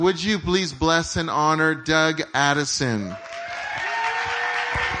Would you please bless and honor Doug Addison?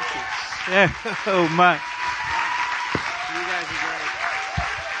 So much. You guys are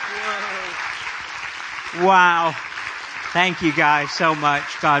great. Wow. Thank you guys so much.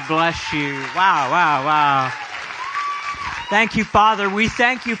 God bless you. Wow. Thank you, Father. We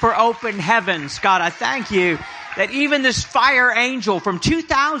thank you for open heavens. God, I thank you that even this fire angel from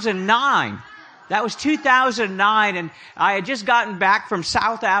 2009, that was 2009, and I had just gotten back from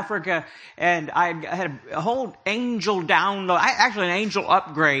South Africa, and I had a whole angel download, actually an angel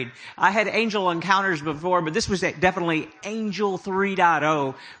upgrade. I had angel encounters before, but this was definitely Angel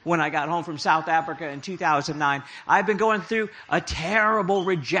 3.0 when I got home from South Africa in 2009. I've been going through a terrible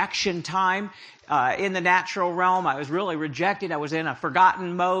rejection time. In the natural realm, I was really rejected. I was in a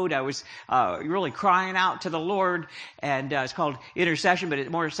forgotten mode. I was really crying out to the Lord, and it's called intercession, but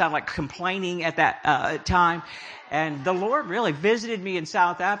it more sounded like complaining at that time. And the Lord really visited me in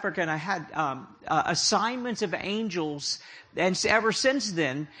South Africa, and I had assignments of angels. And ever since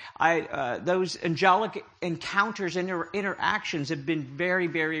then, those angelic encounters and interactions have been very,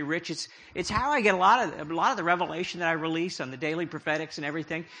 very rich. It's how I get a lot of the revelation that I release on the daily prophetics and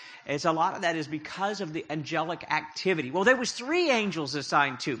everything. It's a lot of that is because of the angelic activity. Well, there was 3 angels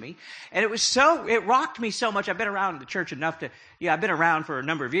assigned to me, and it rocked me so much. I've been around the church enough to, I've been around for a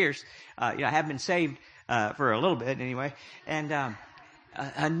number of years. I have been saved for a little bit anyway, and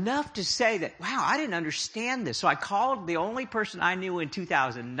enough to say that, wow, I didn't understand this. So I called the only person I knew in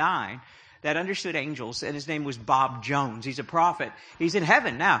 2009 that understood angels, and his name was Bob Jones. He's a prophet. He's in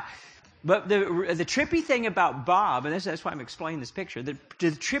heaven now. But the trippy thing about Bob, and that's why I'm explaining this picture, the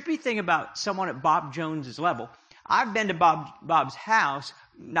trippy thing about someone at Bob Jones's level, I've been to Bob's house,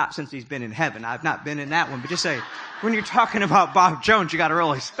 not since he's been in heaven. I've not been in that one, but just say, when you're talking about Bob Jones, you got to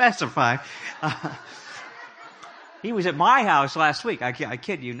really specify. He was at my house last week. I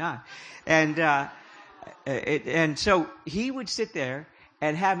kid you not. And so he would sit there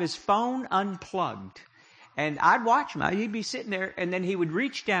and have his phone unplugged. And I'd watch him. He'd be sitting there, and then he would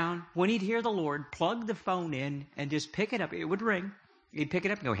reach down when he'd hear the Lord, plug the phone in, and just pick it up. It would ring. He'd pick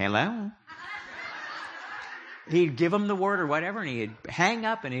it up and go, hello. He'd give him the word or whatever, and he'd hang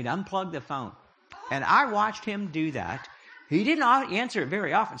up and he'd unplug the phone. And I watched him do that. He didn't answer it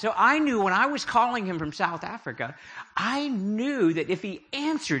very often. So I knew when I was calling him from South Africa, I knew that if he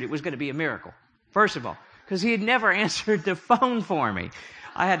answered, it was going to be a miracle. First of all, because he had never answered the phone for me.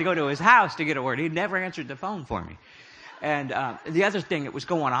 I had to go to his house to get a word. He'd never answered the phone for me. And the other thing that was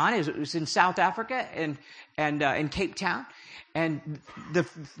going on is it was in South Africa and in Cape Town, and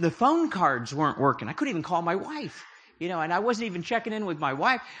the phone cards weren't working. I couldn't even call my wife. And I wasn't even checking in with my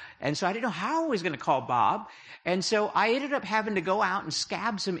wife. And so I didn't know how I was going to call Bob. And so I ended up having to go out and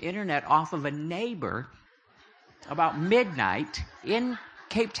scab some internet off of a neighbor about midnight in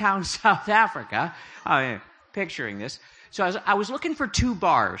Cape Town, South Africa. I'm picturing this. So I was looking for 2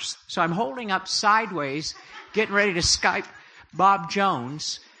 bars. So I'm holding up sideways, getting ready to Skype Bob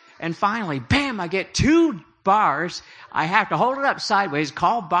Jones. And finally, bam, I get 2 bars. I have to hold it up sideways,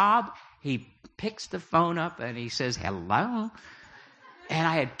 call Bob. He picks the phone up and he says, hello. And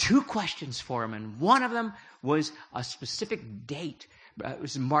I had 2 questions for him. And one of them was a specific date. It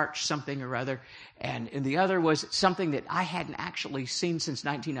was March something or other. And the other was something that I hadn't actually seen since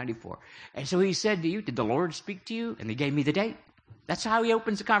 1994. And so he said to you, did the Lord speak to you? And he gave me the date. That's how he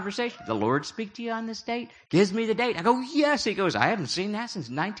opens the conversation. The Lord speak to you on this date? Gives me the date. I go, yes. He goes, I haven't seen that since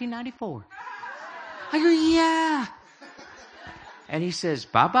 1994. I go, yeah. And he says,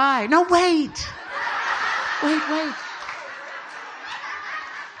 bye-bye. No, wait. Wait.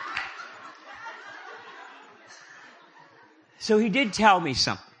 So he did tell me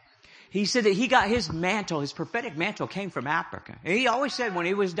something. He said that he got his mantle, his prophetic mantle came from Africa. And he always said when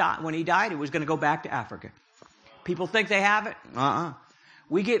he died, it was going to go back to Africa. People think they have it.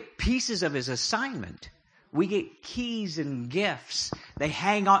 We get pieces of his assignment. We get keys and gifts. They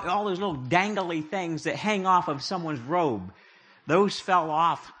hang on, all those little dangly things that hang off of someone's robe. Those fell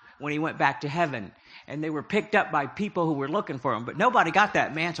off when he went back to heaven. And they were picked up by people who were looking for him. But nobody got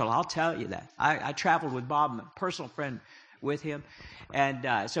that mantle, I'll tell you that. I traveled with Bob, a personal friend with him.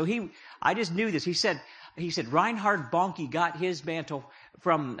 And so I just knew this. He said Reinhard Bonnke got his mantle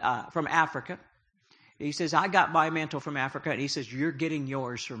from Africa. He says, I got my mantle from Africa. And he says, you're getting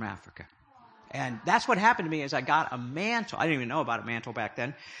yours from Africa. And that's what happened to me is I got a mantle. I didn't even know about a mantle back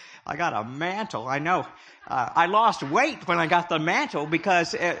then. I got a mantle. I know. I lost weight when I got the mantle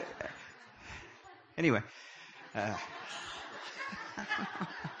because... Anyway. It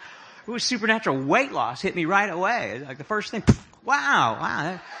was supernatural weight loss hit me right away. Like the first thing,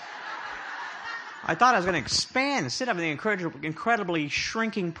 wow. I thought I was going to expand instead of the incredibly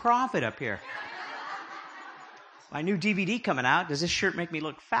shrinking prophet up here. My new DVD coming out. Does this shirt make me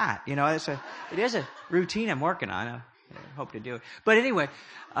look fat? You know, it is a routine I'm working on. I hope to do it. But anyway,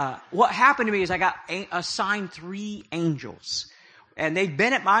 what happened to me is I got assigned 3 angels. And they've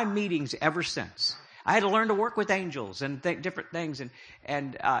been at my meetings ever since. I had to learn to work with angels and different things.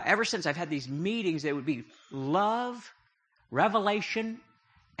 And ever since I've had these meetings, they would be love, revelation,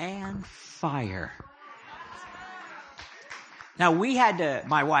 and fire. Now we had to,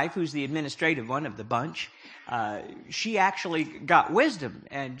 my wife, who's the administrative one of the bunch, she actually got wisdom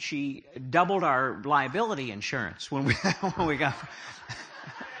and she doubled our liability insurance when we got.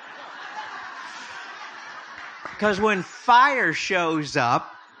 Because when fire shows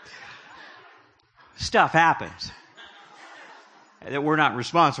up, stuff happens that we're not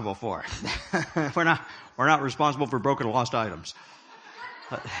responsible for. we're not responsible for broken or lost items.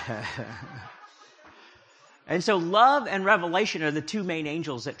 And so love and revelation are the 2 main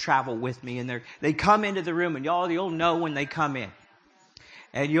angels that travel with me. And they come into the room and you'll know when they come in.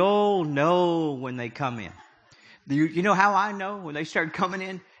 And you'll know when they come in. You know how I know when they start coming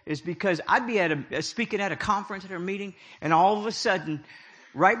in? Is because I'd be speaking at a conference at a meeting, and all of a sudden,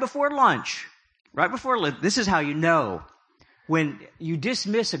 right before lunch, this is how you know. When you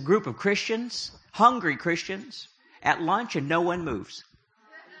dismiss a group of Christians, hungry Christians, at lunch and no one moves.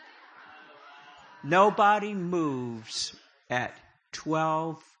 Nobody moves at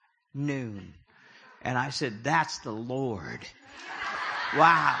 12 noon. And I said, that's the Lord.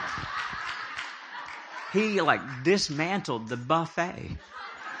 Wow. He dismantled the buffet.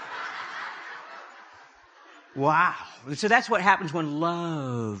 Wow. So that's what happens when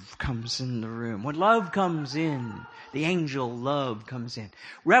love comes in the room. When love comes in, the angel love comes in.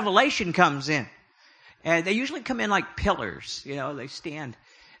 Revelation comes in. And they usually come in like pillars. You know, they stand.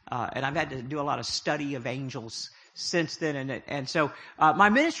 And I've had to do a lot of study of angels since then. And so my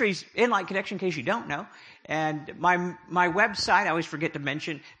ministry's Inlight Connection, in case you don't know. And my website, I always forget to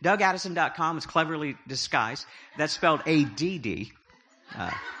mention, DougAddison.com is cleverly disguised. That's spelled ADD.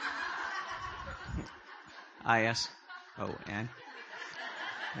 ISON.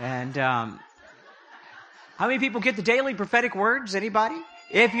 And how many people get the daily prophetic words? Anybody?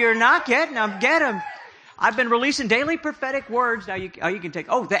 If you're not getting them, get them. I've been releasing daily prophetic words. Now you can take,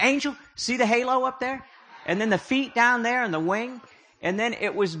 the angel, see the halo up there? And then the feet down there and the wing. And then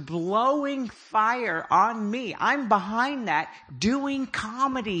it was blowing fire on me. I'm behind that doing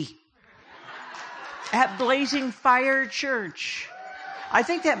comedy at Blazing Fire Church. I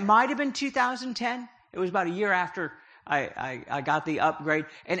think that might have been 2010. It was about a year after I got the upgrade.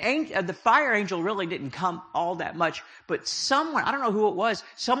 And the fire angel really didn't come all that much. But someone, I don't know who it was,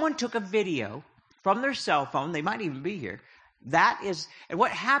 someone took a video from their cell phone. They might even be here. And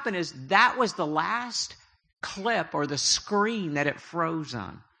what happened is that was the last clip or the screen that it froze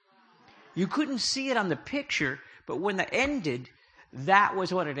on. You couldn't see it on the picture, but when it ended, that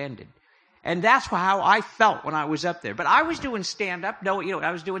was what it ended. And that's how I felt when I was up there. But I was doing stand-up.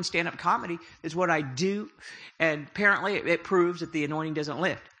 I was doing stand-up comedy. It's what I do. And apparently it proves that the anointing doesn't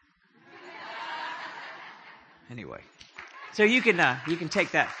lift. Anyway. So you can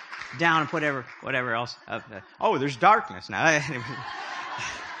take that down and put whatever else up there. Oh, there's darkness now.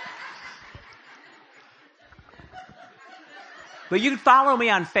 But you can follow me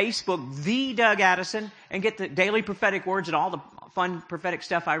on Facebook, The Doug Addison, and get the daily prophetic words and all the fun prophetic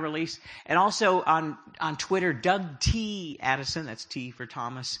stuff I release. And also on Twitter, Doug T. Addison. That's T for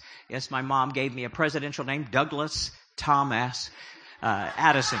Thomas. Yes, my mom gave me a presidential name, Douglas Thomas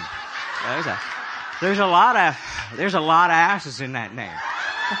Addison. There's a lot of asses in that name.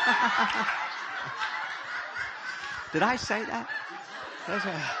 Did I say that?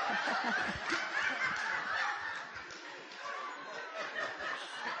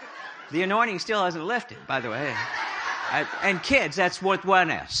 The anointing still hasn't lifted, by the way. And kids, that's with one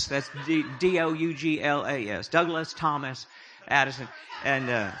S. That's Douglas, Douglas Thomas Addison.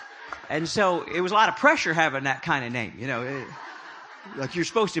 And so it was a lot of pressure having that kind of name. Like you're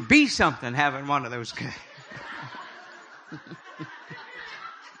supposed to be something having one of those.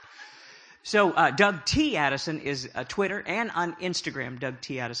 So Doug T. Addison is Twitter and on Instagram, Doug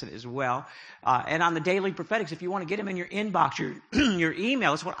T. Addison as well. And on the Daily Prophetics, if you want to get them in your inbox, your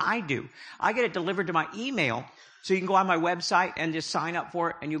email, that's what I do. I get it delivered to my email. So you can go on my website and just sign up for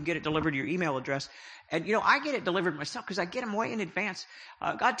it, and you'll get it delivered to your email address. And, I get it delivered myself because I get them way in advance.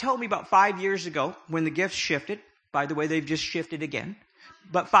 God told me about 5 years ago when the gifts shifted. By the way, they've just shifted again.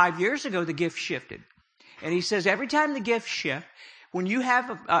 But 5 years ago, the gift shifted. And he says every time the gifts shift, when you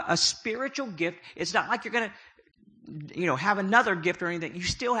have a spiritual gift, it's not like you're going to have another gift or anything. You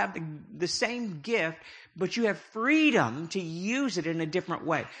still have the same gift, but you have freedom to use it in a different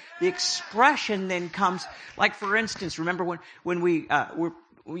way. The expression then comes, like for instance, remember when we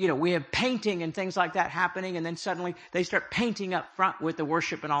have painting and things like that happening, and then suddenly they start painting up front with the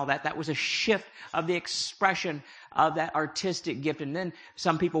worship and all that. That was a shift of the expression of that artistic gift. And then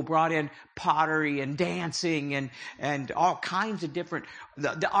some people brought in pottery and dancing and all kinds of different,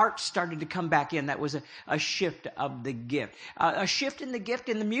 the art started to come back in. That was a shift of the gift. A shift in the gift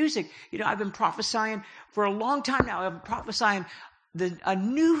in the music. I've been prophesying for a long time now. I've been prophesying a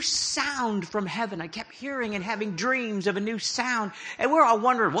new sound from heaven. I kept hearing and having dreams of a new sound. And we're all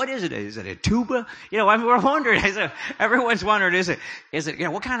wondering, what is it? Is it a tuba? We're wondering, everyone's wondering, is it,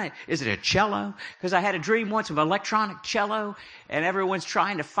 what kind of, is it a cello? Because I had a dream once of electronic cello, and everyone's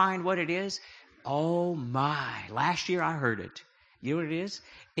trying to find what it is. Oh my, last year I heard it. You know what it is?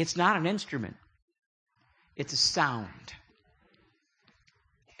 It's not an instrument. It's a sound.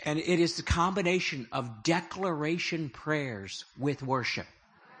 And it is the combination of declaration prayers with worship.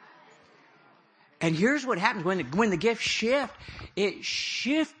 And here's what happens when the gift shift, it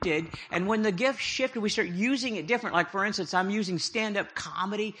shifted. And when the gift shifted, we start using it different. Like for instance, I'm using stand-up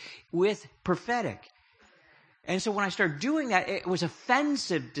comedy with prophetic. And so when I started doing that, it was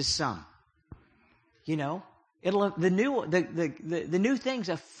offensive to some. The new things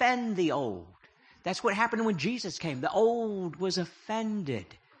offend the old. That's what happened when Jesus came. The old was offended.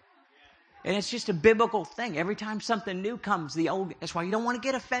 And it's just a biblical thing. Every time something new comes, the old, that's why you don't want to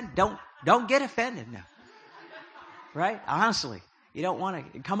get offended. Don't get offended now. Right? Honestly. You don't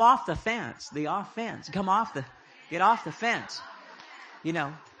want to come off the fence, the offense. Get off the fence.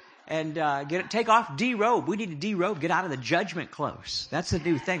 And take off, derobe. We need to derobe, get out of the judgment clothes. That's the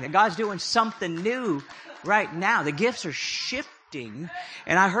new thing. That God's doing something new right now. The gifts are shifting.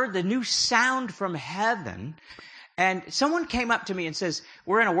 And I heard the new sound from heaven. And someone came up to me and says,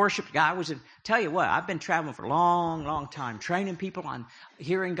 we're in a worship. Tell you what, I've been traveling for a long, long time, training people on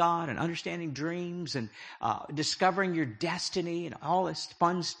hearing God and understanding dreams and discovering your destiny and all this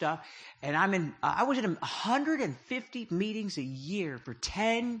fun stuff. And I was in 150 meetings a year for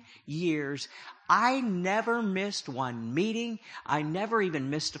 10 years. I never missed one meeting. I never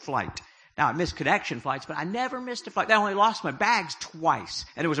even missed a flight. Now, I missed connection flights, but I never missed a flight. I only lost my bags twice.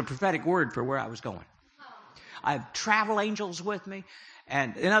 And it was a prophetic word for where I was going. I have travel angels with me.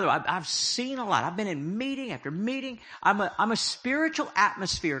 And in other words, I've seen a lot. I've been in meeting after meeting. I'm a spiritual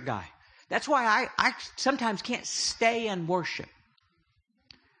atmosphere guy. That's why I sometimes can't stay in worship.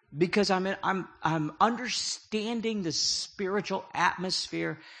 Because I'm understanding the spiritual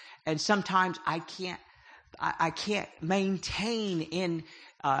atmosphere. And sometimes I can't maintain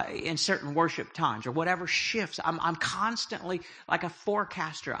in certain worship times or whatever shifts. I'm constantly like a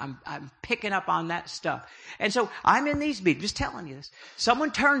forecaster. I'm picking up on that stuff. And so I'm in these meetings, just telling you this.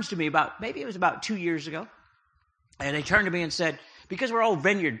 Someone turns to me maybe it was about 2 years ago. And they turned to me and said, because we're all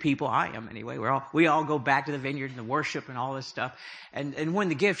vineyard people, I am anyway, we all go back to the vineyard and the worship and all this stuff. And when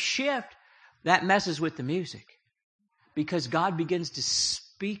the gifts shift, that messes with the music. Because God begins to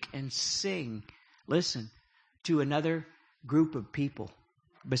speak and sing, listen, to another group of people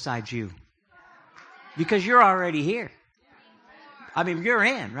besides you. Because you're already here. I mean, you're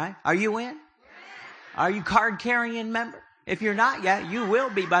in, right? Are you in? Are you card-carrying member? If you're not yet, you will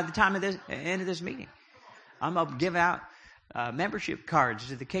be by the time of end of this meeting. I'm going to give out membership cards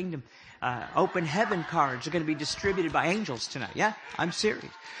to the kingdom. Open heaven cards are going to be distributed by angels tonight. Yeah, I'm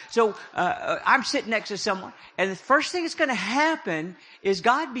serious. So I'm sitting next to someone, and the first thing that's going to happen is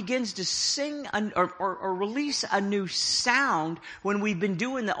God begins to sing or release a new sound when we've been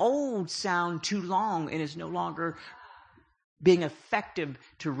doing the old sound too long and it's no longer being effective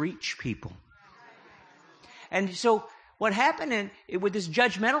to reach people. And so what happened with this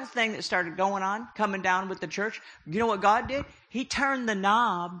judgmental thing that started going on, coming down with the church, you know what God did? He turned the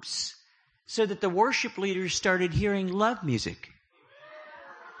knobs so that the worship leaders started hearing love music.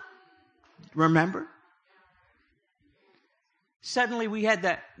 Remember? Suddenly we had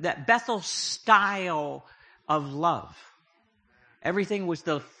that Bethel style of love. Everything was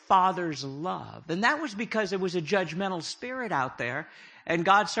the Father's love. And that was because there was a judgmental spirit out there. And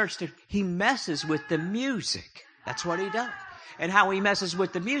God he messes with the music. That's what he does. And how he messes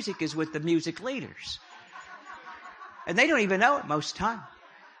with the music is with the music leaders. And they don't even know it most of the time.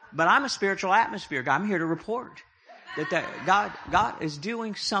 But I'm a spiritual atmosphere guy. I'm here to report that God is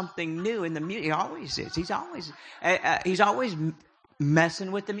doing something new in the music. He always is. He's always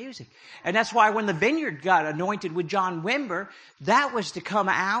messing with the music. And that's why when the vineyard got anointed with John Wimber, that was to come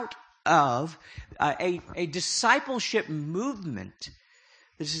out of a discipleship movement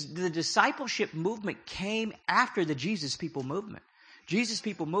The discipleship movement came after the Jesus People movement. Jesus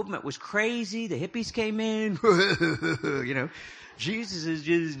People movement was crazy. The hippies came in. Jesus is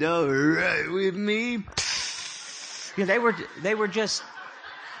just all right with me. They were just,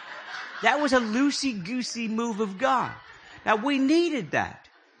 that was a loosey-goosey move of God. Now we needed that.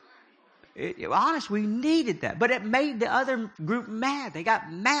 We needed that. But it made the other group mad. They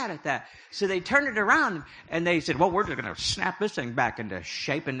got mad at that. So they turned it around and they said, well, we're just going to snap this thing back into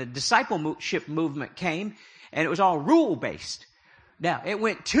shape. And the discipleship movement came and it was all rule-based. Now, it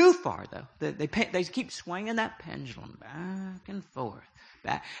went too far, though. They keep swinging that pendulum back and forth.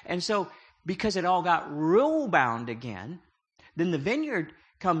 And so, because it all got rule-bound again, then the vineyard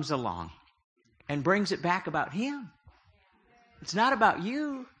comes along and brings it back about Him. It's not about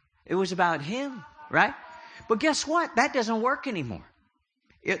you. It was about Him, right? But guess what? That doesn't work anymore.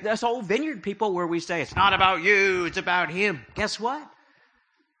 That's old vineyard people where we say, it's not about you, it's about Him. Guess what?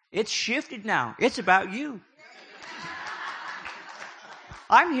 It's shifted now. It's about you.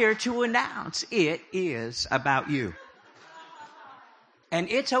 I'm here to announce it is about you. And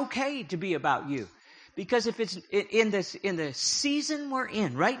it's okay to be about you. Because if it's in the season we're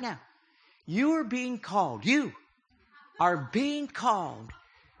in right now, you are being called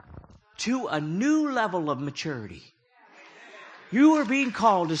to a new level of maturity. You are being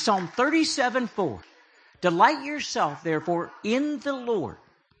called to Psalm 37:4. Delight yourself, therefore, in the Lord,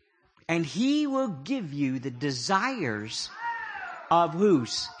 and He will give you the desires of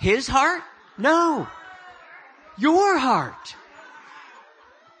whose? His heart? No. Your heart.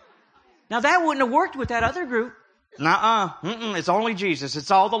 Now that wouldn't have worked with that other group. It's only Jesus. It's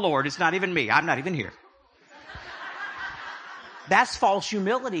all the Lord. It's not even me. I'm not even here. That's false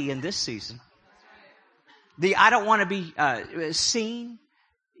humility in this season. I don't want to be seen.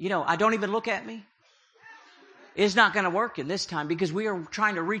 I don't even look at me. It's not going to work in this time because we are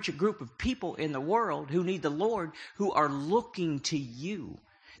trying to reach a group of people in the world who need the Lord, who are looking to you.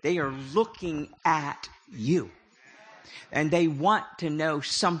 They are looking at you. And they want to know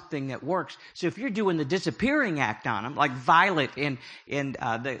something that works. So if you're doing the disappearing act on them, like Violet in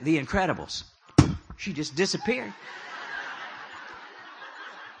the Incredibles, she just disappeared.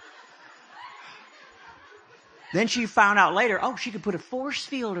 Then she found out later, she could put a force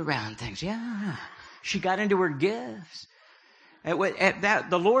field around things. Yeah. She got into her gifts.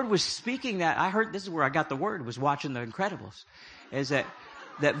 The Lord was speaking that. I heard, this is where I got the word, was watching The Incredibles. Is that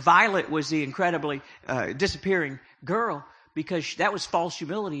Violet was the incredibly disappearing girl, because that was false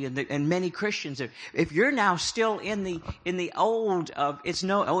humility. And many Christians, if you're now still in the old of, it's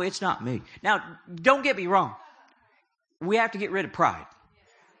not me. Now, don't get me wrong. We have to get rid of pride.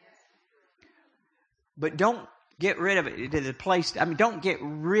 But don't get rid of it to the place, don't get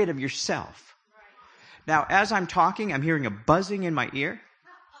rid of yourself. Now, as I'm talking, I'm hearing a buzzing in my ear,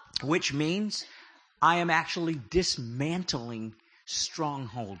 which means I am actually dismantling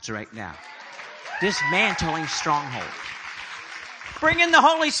strongholds right now. Dismantling strongholds. Bring in the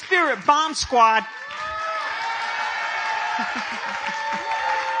Holy Spirit, bomb squad.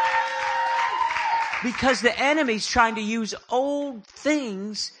 Because the enemy's trying to use old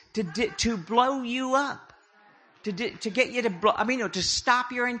things to blow you up. To get you to blow, to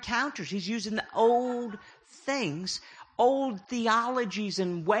stop your encounters. He's using the old things, old theologies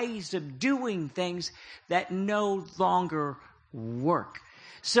and ways of doing things that no longer work.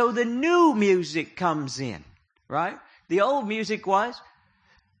 So the new music comes in, right? The old music was,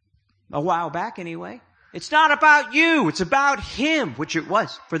 a while back anyway, it's not about you, it's about Him, which it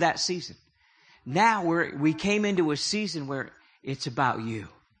was for that season. Now we came into a season where it's about you.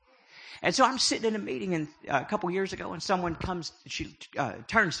 And so I'm sitting in a meeting a couple years ago, and someone comes, she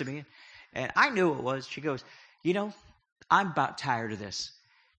turns to me, and I knew it was. She goes, I'm about tired of this.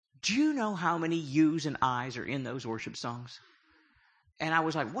 Do you know how many yous and I's are in those worship songs? And I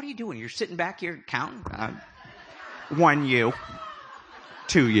was like, what are you doing? You're sitting back here counting? 1 U,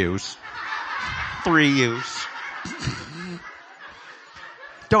 2 U's, 3 U's.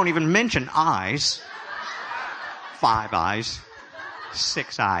 Don't even mention I's. 5 I's,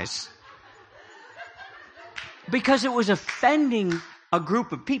 6 I's. Because it was offending a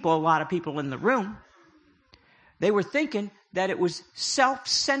group of people, a lot of people in the room. They were thinking that it was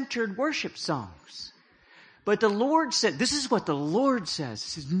self-centered worship songs. But the Lord said, this is what the Lord says.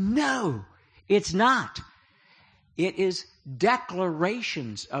 He says, no, it's not. It is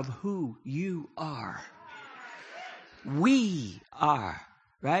declarations of who you are. We are,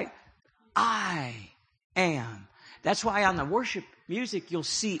 right? I am. That's why on the worship music, you'll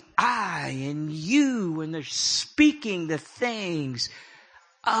see I and you, and they're speaking the things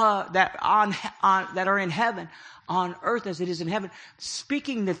that are in heaven, on earth as it is in heaven,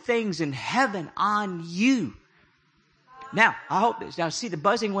 speaking the things in heaven on you. Now, I hope this. Now, see, the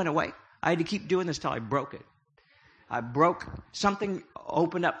buzzing went away. I had to keep doing this till I broke it. I broke something,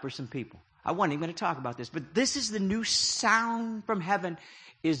 opened up for some people. I wasn't even going to talk about this, but this is the new sound from heaven,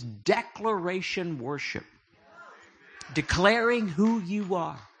 is declaration worship. Declaring who you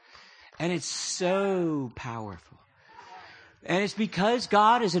are. And it's so powerful. And it's because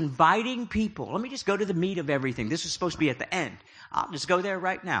God is inviting people. Let me just go to the meat of everything. This is supposed to be at the end. I'll just go there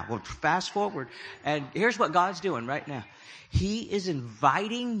right now. We'll fast forward. And here's what God's doing right now. He is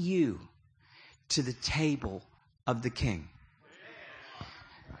inviting you to the table of the King.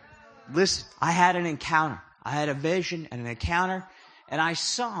 Listen, I had an encounter. I had a vision and an encounter. And I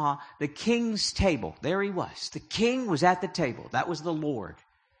saw the King's table. There he was. The King was at the table. That was the Lord.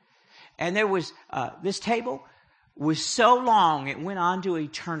 And there was, this table was so long, it went on to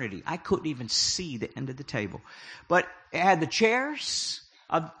eternity. I couldn't even see the end of the table. But it had the chairs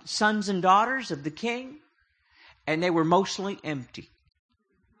of sons and daughters of the King, and they were mostly empty.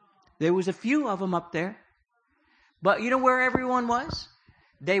 There was a few of them up there. But you know where everyone was?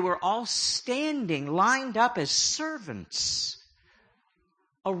 They were all standing, lined up as servants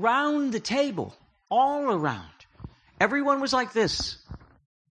around the table, all around. Everyone was like this.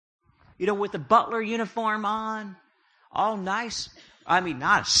 You know, with the butler uniform on, all nice. I mean,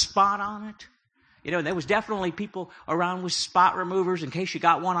 not a spot on it. You know, there was definitely people around with spot removers in case you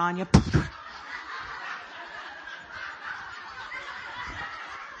got one on you.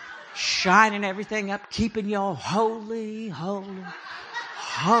 Shining everything up, keeping you all holy, holy,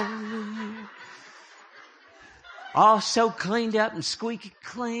 holy. All so cleaned up and squeaky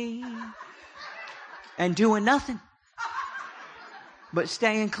clean. And doing nothing but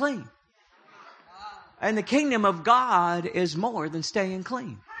staying clean. And the kingdom of God is more than staying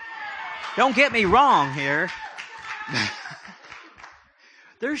clean. Don't get me wrong here.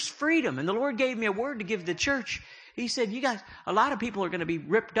 There's freedom. And the Lord gave me a word to give to the church. He said, you guys, a lot of people are going to be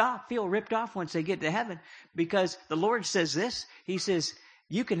feel ripped off once they get to heaven. Because the Lord says this. He says,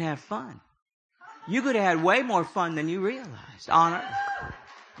 you can have fun. You could have had way more fun than you realized on earth.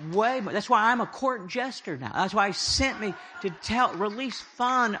 Way more. That's why I'm a court jester now. That's why He sent me to release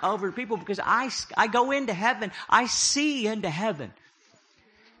fun over people, because I go into heaven. I see into heaven.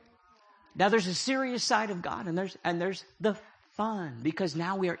 Now there's a serious side of God, and there's the fun, because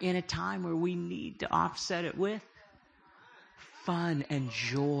now we are in a time where we need to offset it with fun and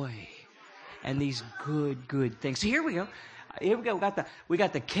joy and these good things. So here we go. We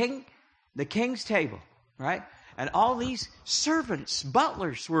got the King's table, right? And all these servants,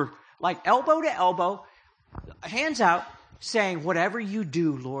 butlers, were like elbow to elbow, hands out, saying, whatever you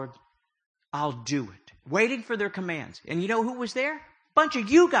do, Lord, I'll do it. Waiting for their commands. And you know who was there? Bunch of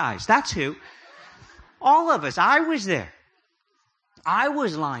you guys. That's who. All of us. I was there. I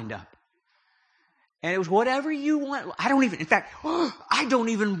was lined up. And it was whatever you want. I don't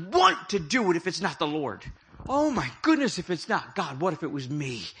even want to do it if it's not the Lord. Oh my goodness, if it's not God, what if it was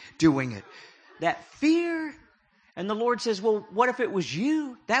me doing it? That fear. And the Lord says, well, what if it was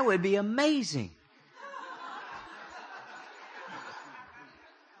you? That would be amazing.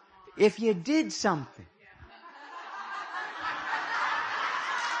 If you did something.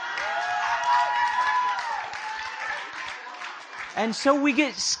 And so we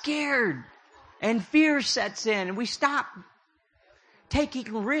get scared and fear sets in and we stop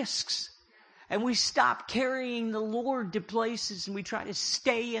taking risks and we stop carrying the Lord to places and we try to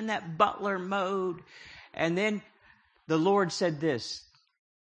stay in that butler mode. And then the Lord said this.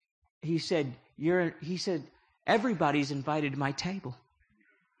 He said, everybody's invited to my table.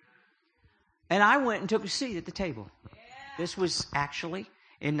 And I went and took a seat at the table. This was actually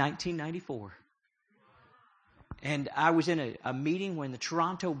in 1994. And I was in a meeting when the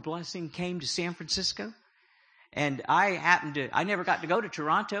Toronto blessing came to San Francisco. And I never got to go to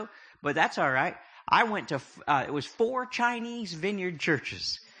Toronto, but that's all right. I went to, it was 4 Chinese vineyard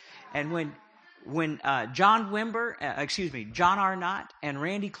churches. And when John Arnott and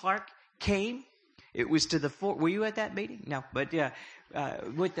Randy Clark came, it was to the 4, were you at that meeting? No, but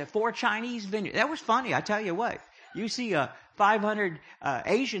with the 4 Chinese vineyard, that was funny, I tell you what. You see 500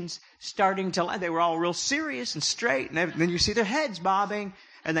 Asians starting to laugh. They were all real serious and straight. And then you see their heads bobbing.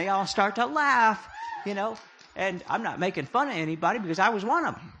 And they all start to laugh, you know. And I'm not making fun of anybody because I was one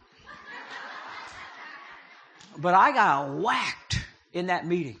of them. But I got whacked in that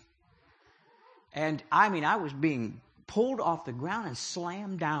meeting. And I was being pulled off the ground and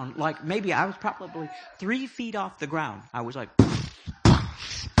slammed down. Like maybe I was probably 3 feet off the ground. I was like...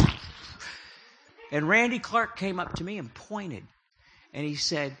 And Randy Clark came up to me and pointed. And he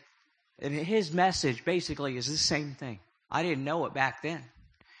said, and his message basically is the same thing. I didn't know it back then.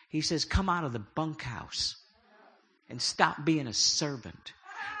 He says, come out of the bunkhouse and stop being a servant.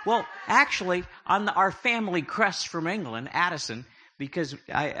 Well, actually, on our family crest from England, Addison, because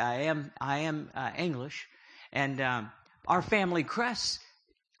I am English, and our family crest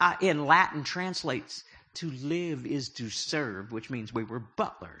in Latin translates to live is to serve, which means we were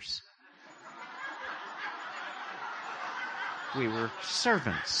butlers. We were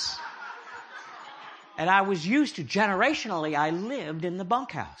servants. And I was used to, generationally, I lived in the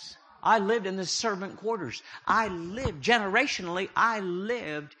bunkhouse. I lived in the servant quarters. Generationally, I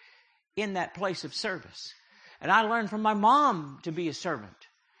lived in that place of service. And I learned from my mom to be a servant,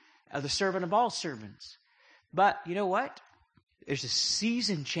 the servant of all servants. But you know what? There's a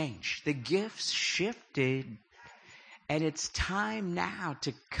season change. The gifts shifted. And it's time now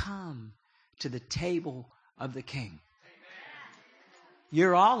to come to the table of the King.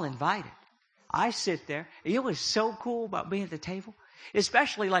 You're all invited. I sit there. You know what's so cool about being at the table?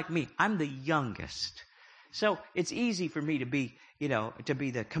 Especially like me. I'm the youngest. So it's easy for me to be, to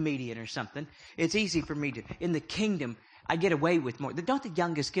be the comedian or something. It's easy for me to, in the kingdom, I get away with more. Don't the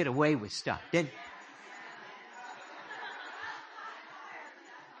youngest get away with stuff?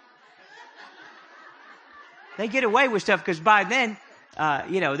 They get away with stuff because by then,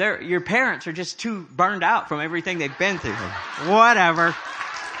 your parents are just too burned out from everything they've been through. Whatever.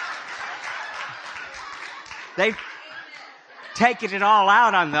 They've taken it all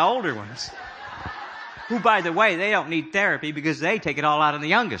out on the older ones. Who, by the way, they don't need therapy because they take it all out on the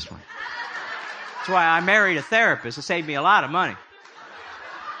youngest one. That's why I married a therapist. It saved me a lot of money.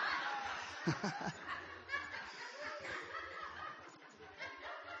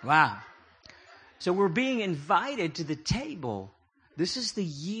 Wow. So we're being invited to the table. This is the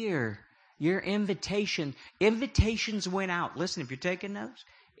year. Your invitations went out. Listen, if you're taking notes,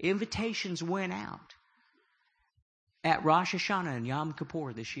 invitations went out at Rosh Hashanah and Yom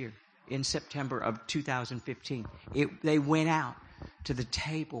Kippur this year in September of 2015. They went out to the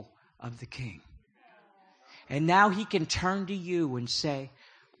table of the King. And now he can turn to you and say,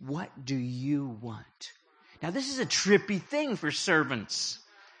 what do you want? Now this is a trippy thing for servants.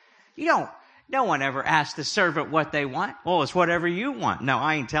 No one ever asks the servant what they want. Well, it's whatever you want. No,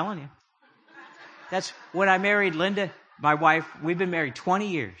 I ain't telling you. That's when I married Linda, my wife. We've been married 20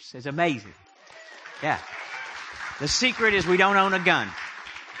 years. It's amazing. Yeah. The secret is we don't own a gun.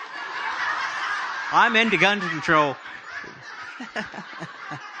 I'm into gun control.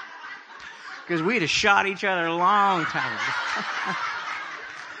 Because we'd have shot each other a long time ago.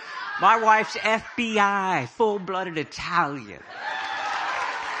 My wife's FBI, full-blooded Italian.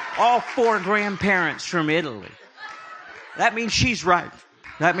 All 4 grandparents from Italy. That means she's right.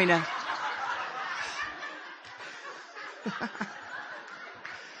 That means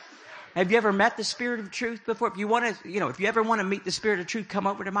Have you ever met the Spirit of Truth before? If you want to, if you ever want to meet the Spirit of Truth, come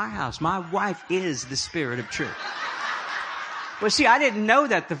over to my house. My wife is the Spirit of Truth. Well, see, I didn't know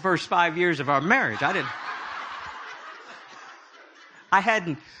that the first 5 years of our marriage.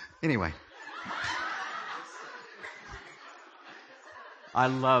 Anyway. I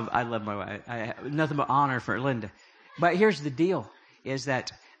love my wife. I have nothing but honor for Linda. But here's the deal, is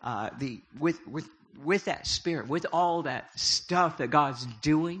that with that Spirit, with all that stuff that God's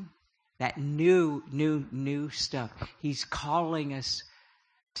doing, that new stuff, He's calling us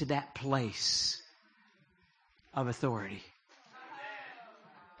to that place of authority.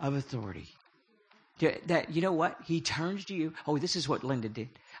 Of authority. That, you know what? He turns to you. Oh, this is what Linda did.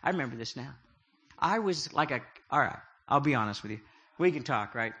 I remember this now. I was like all right, I'll be honest with you. We can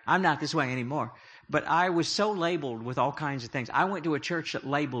talk, right? I'm not this way anymore. But I was so labeled with all kinds of things. I went to a church that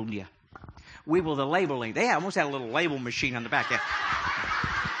labeled you. We were the labeling. They almost had a little label machine on the back.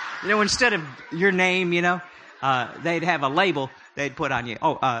 Instead of your name, they'd have a label they'd put on you.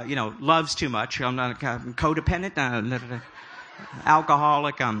 Oh, loves too much. I'm not codependent,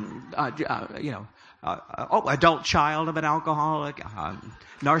 alcoholic, adult child of an alcoholic,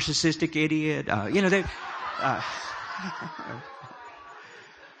 narcissistic idiot.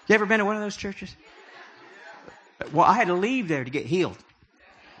 You ever been to one of those churches? Well, I had to leave there to get healed.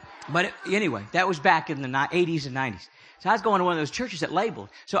 But anyway, that was back in the 80s and 90s. So I was going to one of those churches that labeled.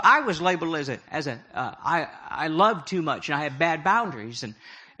 So I was labeled I loved too much and I had bad boundaries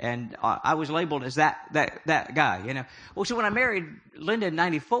and I was labeled as that guy, Well, so when I married Linda in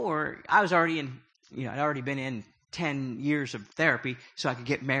 94, I was already in, I'd already been in 10 years of therapy so I could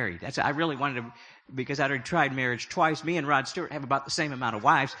get married. I really wanted to, because I'd already tried marriage twice. Me and Rod Stewart have about the same amount of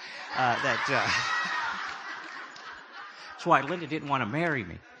wives. That's why Linda didn't want to marry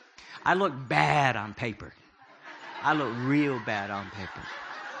me. I looked bad on paper. I look real bad on paper.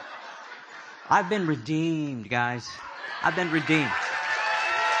 I've been redeemed, guys. I've been redeemed.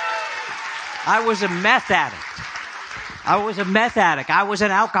 I was a meth addict. I was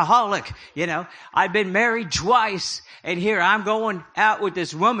an alcoholic, you know. I've been married twice, and here I'm going out with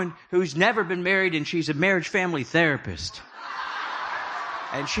this woman who's never been married, and she's a marriage family therapist.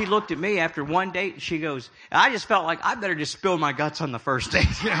 And she looked at me after one date, and she goes, I just felt like I better just spill my guts on the first date.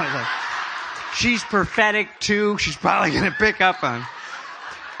 You know, I was like, she's prophetic too. She's probably going to pick up on.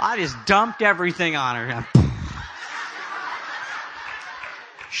 I just dumped everything on her.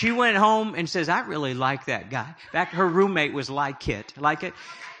 She went home and says, I really like that guy. In fact, her roommate was Like It.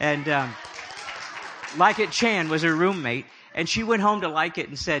 And Like It Chan was her roommate. And she went home to Like It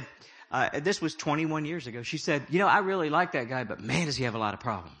and said, this was 21 years ago. She said, you know, I really like that guy, but man, does he have a lot of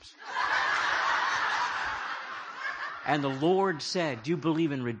problems. And the Lord said, do you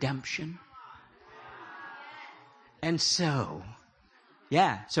believe in redemption? And so,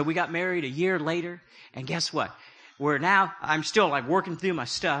 so we got married a year later. And guess what? I'm still like working through my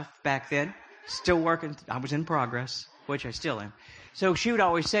stuff back then. Still working. I was in progress, which I still am. So she would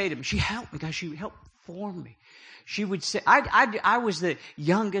always say to me, she helped me, guys. She helped form me. She would say, I was the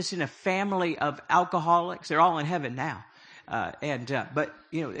youngest in a family of alcoholics. They're all in heaven now. But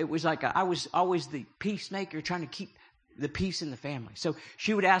you know, it was like I was always the peacemaker trying to keep the peace in the family. So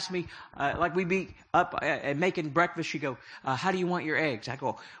she would ask me, like we'd be up and making breakfast. She'd go, how do you want your eggs? I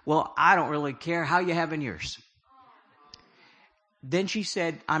go, well, I don't really care. How you having yours? Then she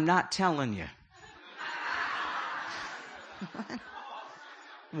said, I'm not telling you.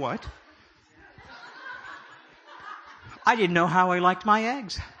 What? I didn't know how I liked my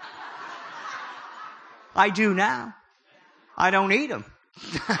eggs. I do now. I don't eat them.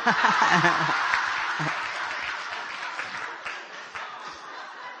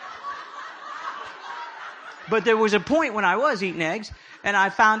 But there was a point when I was eating eggs, and I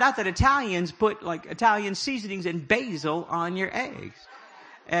found out that Italians put like Italian seasonings and basil on your eggs.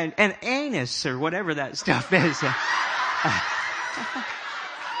 And anise or whatever that stuff is.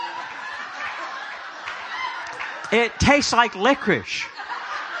 It tastes like licorice.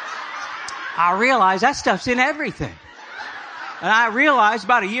 I realized that stuff's in everything. And I realized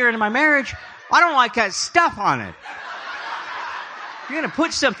about a year into my marriage, I don't like that stuff on it. If you're going to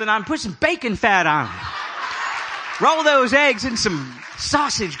put something on, put some bacon fat on it. Roll those eggs in some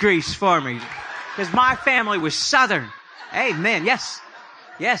sausage grease for me. Because my family was Southern. Amen. Yes.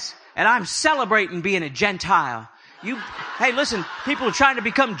 And I'm celebrating being a Gentile. Hey, listen, people are trying to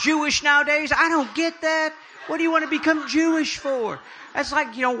become Jewish nowadays. I don't get that. What do you want to become Jewish for? That's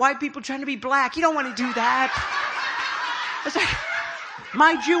like, you know, white people trying to be black. You don't want to do that. It's like,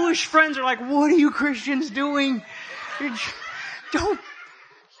 my Jewish friends are like, what are you Christians doing?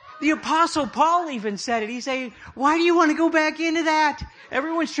 The Apostle Paul even said it. He said, why do you want to go back into that?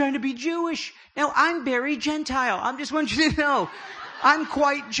 Everyone's trying to be Jewish. Now, I'm very Gentile. I just want you to know, I'm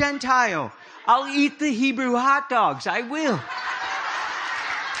quite Gentile. I'll eat the Hebrew hot dogs. I will.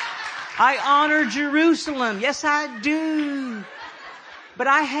 I honor Jerusalem. Yes, I do. But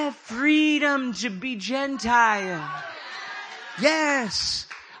I have freedom to be Gentile. Yes.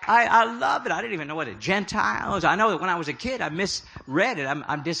 I love it. I didn't even know what a Gentile is. I know that when I was a kid, I misread it.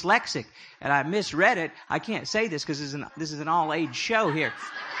 I'm dyslexic, and I misread it. I can't say this because this is an all-age show here.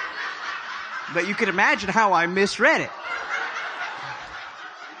 But you can imagine how I misread it.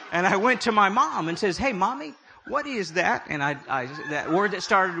 And I went to my mom and says, hey, Mommy, what is that? And I that word that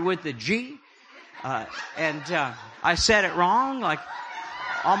started with the G. And I said it wrong, like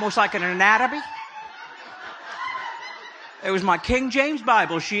almost like an anatomy. It was my King James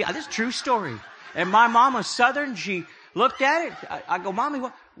Bible. This is a true story. And my mom was Southern. She looked at it. I go, Mommy,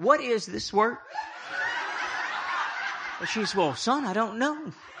 what is this word? And she says, well, son, I don't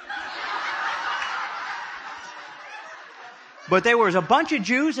know. But there was a bunch of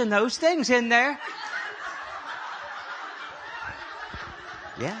Jews and those things in there.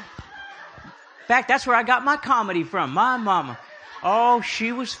 Yeah. In fact, that's where I got my comedy from. My mama. Oh,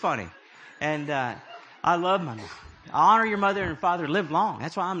 she was funny. And I love my mom. Honor your mother and father. Live long.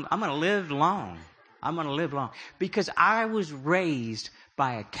 That's why I'm going to live long. I'm going to live long. Because I was raised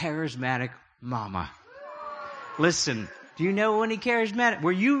by a charismatic mama. Listen, do you know any charismatic?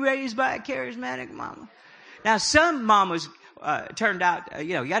 Were you raised by a charismatic mama? Now, some mamas turned out,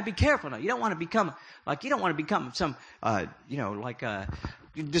 you got to be careful now. You don't want to become some, like a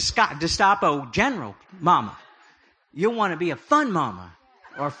Gestapo general mama. You want to be a fun mama.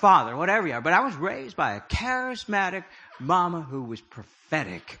 Or father, whatever you are. But I was raised by a charismatic mama who was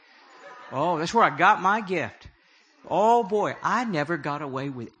prophetic. Oh, that's where I got my gift. Oh boy, I never got away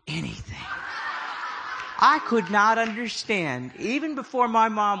with anything. I could not understand, even before my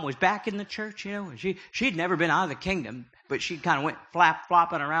mom was back in the church, you know, she'd never been out of the kingdom, but she kind of went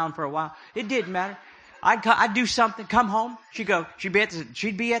flopping around for a while. It didn't matter. I'd do something, come home, she'd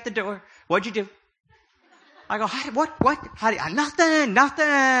be at the door. What'd you do? I go, what? Nothing.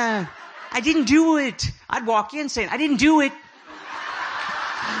 I didn't do it. I'd walk in saying, I didn't do it.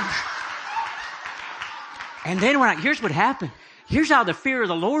 And then here's what happened. Here's how the fear of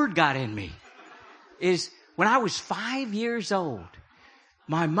the Lord got in me. Is when I was 5 years old,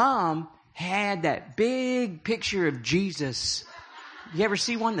 my mom had that big picture of Jesus. You ever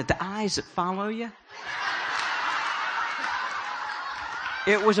see one, the eyes that follow you?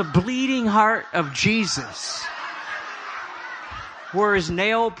 It was a bleeding heart of Jesus, where his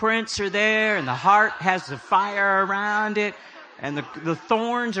nail prints are there and the heart has the fire around it and the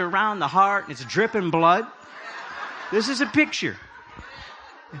thorns are around the heart and it's dripping blood. This is a picture.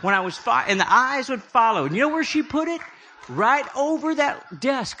 When I was 5, and the eyes would follow. And you know where she put it? Right over that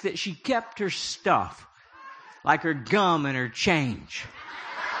desk that she kept her stuff, like her gum and her change.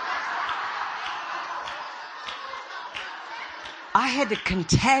 I had to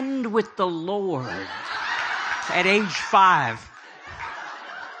contend with the Lord at age 5.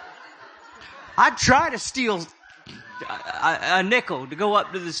 I'd try to steal a nickel to go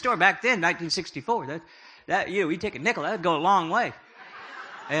up to the store. Back then, 1964, that you take a nickel, that would go a long way.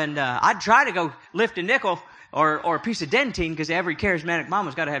 And I'd try to go lift a nickel or a piece of dentine, because every charismatic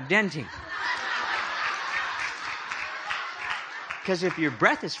mama's got to have dentine. Because if your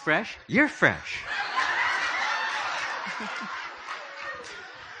breath is fresh, you're fresh.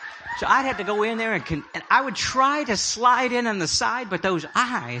 So I'd have to go in there and I would try to slide in on the side, but those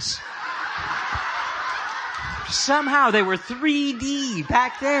eyes, somehow they were 3D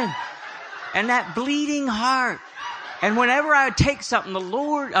back then. And that bleeding heart. And whenever I would take something, the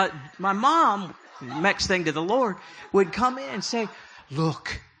Lord, my mom, next thing to the Lord, would come in and say,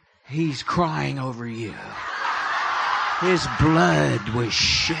 look, he's crying over you. His blood was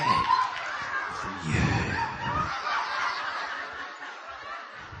shed for you.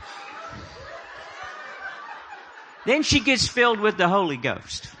 Then she gets filled with the Holy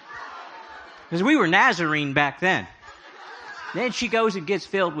Ghost. Because we were Nazarene back then. Then she goes and gets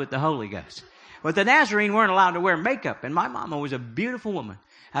filled with the Holy Ghost. But the Nazarene weren't allowed to wear makeup. And my mama was a beautiful woman.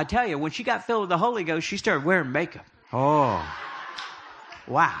 I tell you, when she got filled with the Holy Ghost, she started wearing makeup. Oh.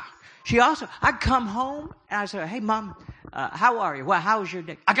 Wow. I'd come home and I'd say, hey, Mom, how are you? Well, how was your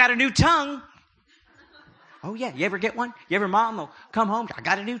day? I got a new tongue. Oh, yeah. You ever get one? Mom will come home. I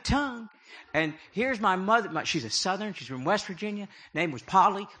got a new tongue. And here's my mother. She's a Southern. She's from West Virginia. Name was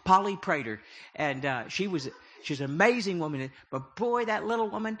Polly Prater. And she's an amazing woman. But boy, that little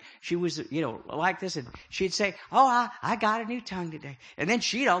woman, she was, like this. And she'd say, oh, I got a new tongue today. And then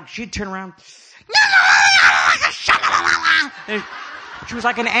she'd turn around. And she was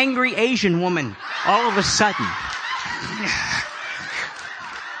like an angry Asian woman all of a sudden.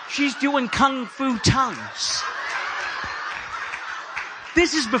 She's doing kung fu tongues.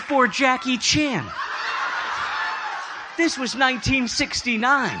 This is before Jackie Chan. This was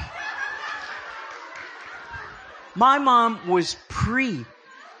 1969. My mom was pre-Jackie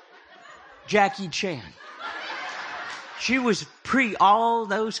Chan. She was pre all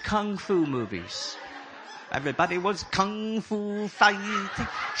those kung fu movies. Everybody was kung fu fighting.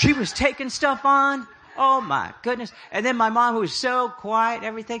 She was taking stuff on. Oh my goodness. And then my mom, who was so quiet,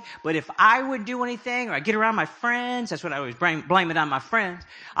 everything. But if I would do anything, or I'd get around my friends, that's what I always blame it on my friends.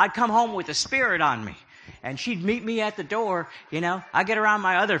 I'd come home with a spirit on me. And she'd meet me at the door, I get around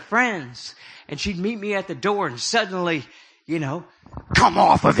my other friends. And she'd meet me at the door and suddenly, come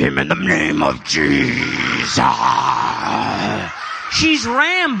off of him in the name of Jesus. She's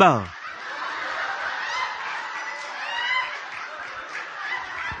Rambo.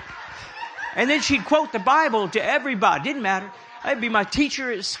 And then she'd quote the Bible to everybody. Didn't matter. I'd be my teacher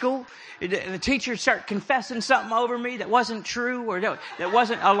at school. The teacher would start confessing something over me that wasn't true or that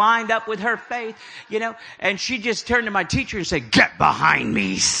wasn't aligned up with her faith, And she'd just turn to my teacher and say, get behind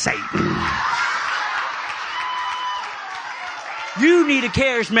me, Satan. You need a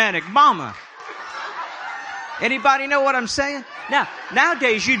charismatic mama. Anybody know what I'm saying? Now,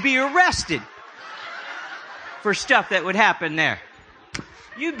 nowadays you'd be arrested for stuff that would happen there.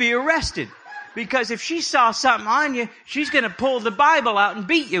 You'd be arrested. Because if she saw something on you, she's going to pull the Bible out and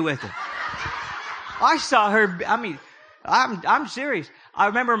beat you with it. I saw her, I'm serious. I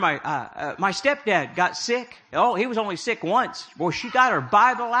remember my stepdad got sick. Oh, he was only sick once. Boy, she got her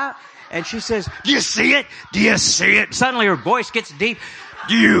Bible out and she says, do you see it? Do you see it? Suddenly her voice gets deep.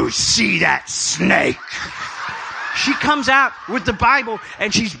 Do you see that snake? She comes out with the Bible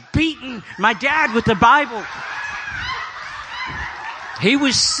and she's beating my dad with the Bible. He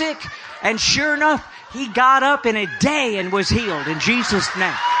was sick, and sure enough, he got up in a day and was healed in Jesus'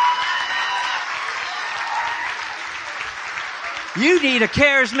 name. You need a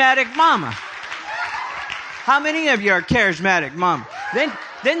charismatic mama. How many of you are charismatic mama? Then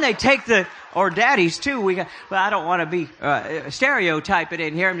they take or daddies too. Well, I don't want to be stereotyping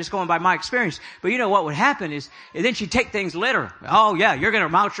in here. I'm just going by my experience. But you know what would happen is, and then she'd take things literal. Oh yeah, we're going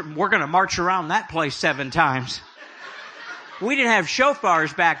to march around that place 7 times. We didn't have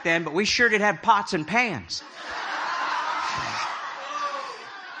shofars back then, but we sure did have pots and pans.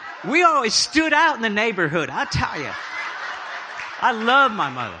 We always stood out in the neighborhood. I tell you. I love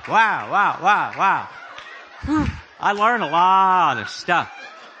my mother. Wow. Whew. I learned a lot of stuff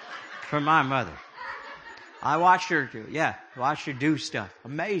from my mother. I watched her do stuff.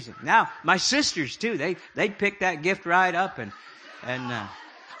 Amazing. Now, my sisters too, they picked that gift right up and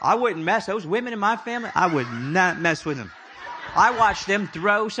I wouldn't mess. Those women in my family, I would not mess with them. I watched them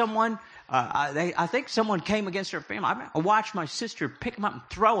throw someone. I think someone came against her family. I watched my sister pick him up and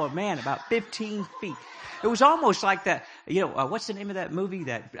throw a man about 15 feet. It was almost like that, what's the name of that movie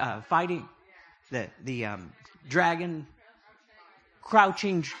that, fighting, the dragon,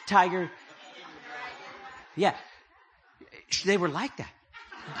 crouching tiger? Yeah. They were like that.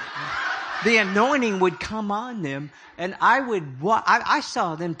 The anointing would come on them, and I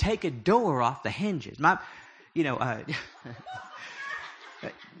saw them take a door off the hinges.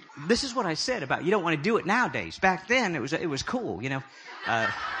 This is what I said about you don't want to do it nowadays. Back then, it was cool,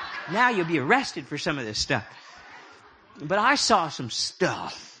 Now you'll be arrested for some of this stuff. But I saw some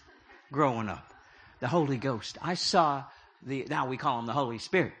stuff growing up. The Holy Ghost. I saw now we call him the Holy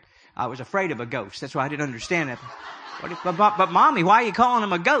Spirit. I was afraid of a ghost. That's why I didn't understand it. But Mommy, why are you calling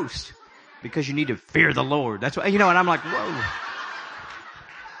him a ghost? Because you need to fear the Lord. That's what, and I'm like, whoa.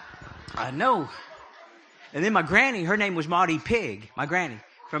 I know. And then my granny, her name was Maudie Pig, my granny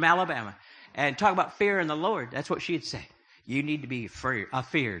from Alabama. And talk about fear in the Lord. That's what she'd say. You need to be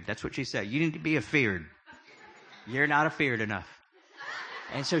afeared. That's what she said. You need to be afeared. You're not afeared enough.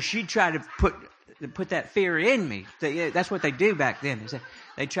 And so she'd try to put that fear in me. That's what they do back then. Is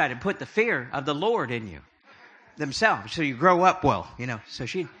they try to put the fear of the Lord in you themselves, so you grow up well. So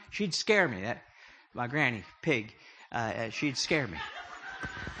she'd scare me. My granny Pig, she'd scare me.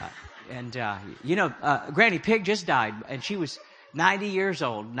 Granny Pig just died, and she was 90 years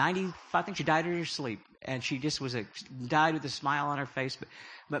old. 90, I think she died in her sleep. And she just died with a smile on her face.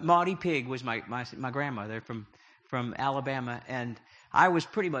 But Maudie Pig was my grandmother from Alabama. And I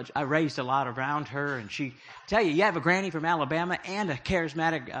raised a lot around her. And you have a granny from Alabama and a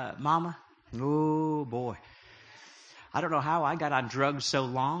charismatic mama. Oh, boy. I don't know how I got on drugs so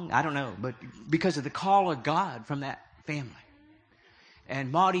long. I don't know. But because of the call of God from that family.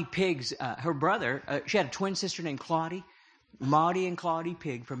 And Maudie Pig's, her brother, she had a twin sister named Claudie. Maudie and Claudie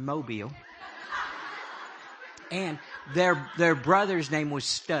Pig from Mobile. And their brother's name was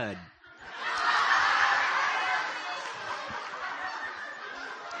Stud.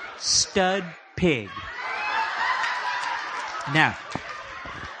 Stud Pig. Now,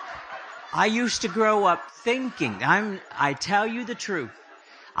 I used to grow up thinking, I tell you the truth,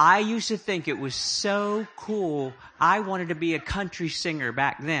 I used to think it was so cool. I wanted to be a country singer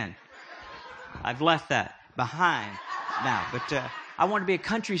back then. I've left that behind now, but I wanted to be a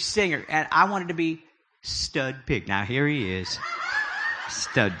country singer, and I wanted to be Stud Pig. Now here he is.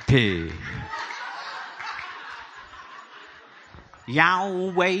 Stud Pig.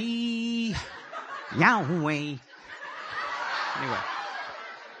 Yahweh. Yahweh. Anyway.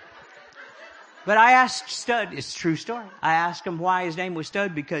 But I asked Stud, it's a true story. I asked him why his name was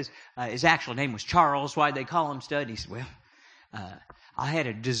Stud, because his actual name was Charles. Why'd they call him Stud? He said, well, I had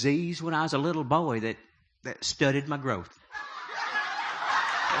a disease when I was a little boy that studded my growth.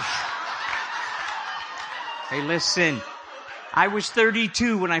 Hey, listen, I was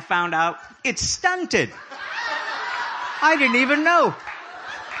 32 when I found out it's stunted. I didn't even know.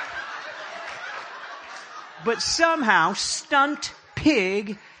 But somehow, Stunt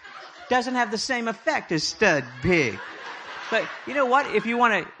Pig doesn't have the same effect as Stud Pig. But you know what? If you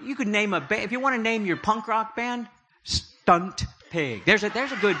want to, you could name a band. If you want to name your punk rock band, Stunt Pig. There's a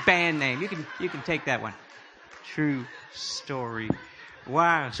good band name. You can take that one. True story.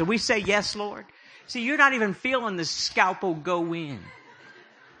 Wow. So we say yes, Lord. See, you're not even feeling the scalpel go in,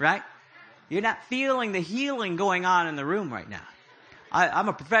 right? You're not feeling the healing going on in the room right now. I'm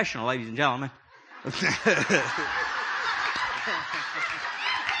a professional, ladies and gentlemen.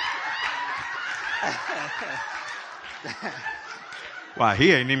 Why,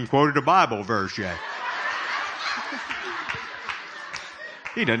 he ain't even quoted a Bible verse yet.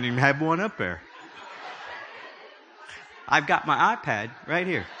 He doesn't even have one up there. I've got my iPad right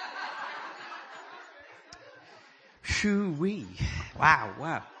here. Shoo-wee.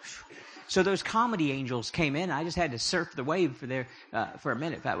 Wow. So those comedy angels came in. I just had to surf the wave for a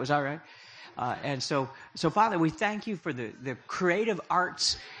minute, if that was all right. And so Father, we thank you for the creative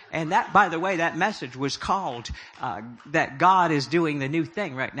arts. And that, by the way, that message was called that God is doing the new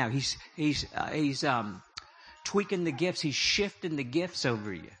thing right now. He's tweaking the gifts. He's shifting the gifts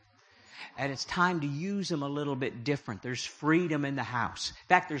over you. And it's time to use them a little bit different. There's freedom in the house. In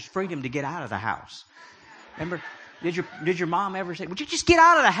fact, there's freedom to get out of the house. Remember, did your mom ever say, would you just get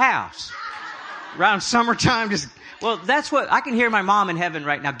out of the house? Around summertime, that's what, I can hear my mom in heaven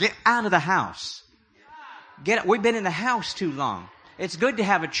right now. Get out of the house. We've been in the house too long. It's good to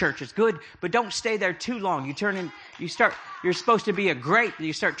have a church. It's good, but don't stay there too long. You're supposed to be a grape, and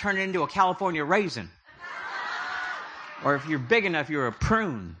you start turning into a California raisin. Or if you're big enough, you're a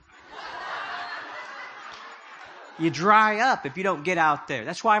prune. You dry up if you don't get out there.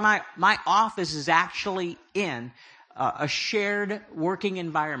 That's why my office is actually in a shared working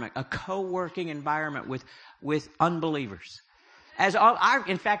environment, a co-working environment with unbelievers.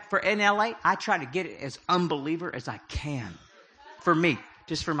 In fact, in LA, I try to get it as unbeliever as I can. For me,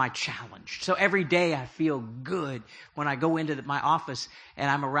 just for my challenge. So every day I feel good when I go into my office and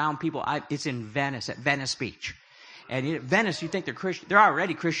I'm around people. It's in Venice, at Venice Beach. And in Venice, you think they're Christian. They're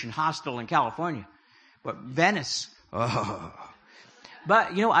already Christian hostile in California. But Venice,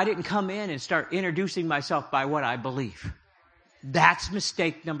 But, I didn't come in and start introducing myself by what I believe. That's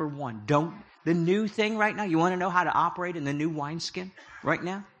mistake number one. The new thing right now, you want to know how to operate in the new wineskin right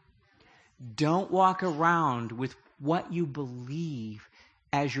now? Don't walk around with what you believe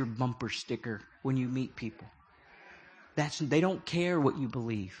as your bumper sticker when you meet people. They don't care what you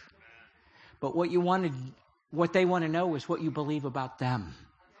believe. But what they want to know is what you believe about them.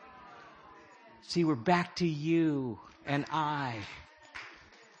 See, we're back to you and I.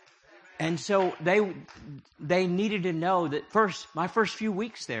 And so they needed to know that my first few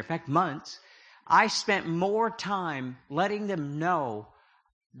weeks there, in fact, months, I spent more time letting them know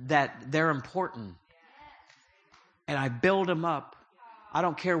that they're important. And I build them up. I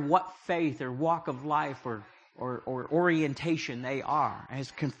don't care what faith or walk of life or orientation they are. And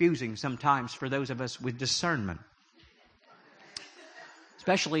it's confusing sometimes for those of us with discernment.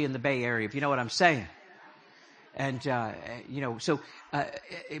 Especially in the Bay Area, if you know what I'm saying. And,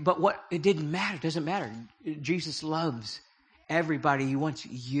 but it didn't matter. It doesn't matter. Jesus loves everybody. He wants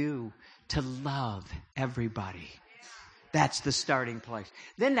you to love everybody. That's the starting place.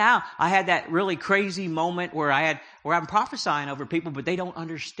 Then now I had that really crazy moment where I'm prophesying over people, but they don't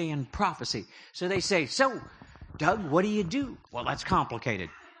understand prophecy. So they say, so Doug, what do you do? Well, that's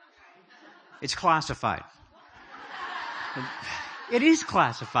complicated. It's classified. It is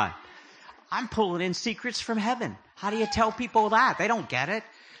classified. I'm pulling in secrets from heaven. How do you tell people that? They don't get it.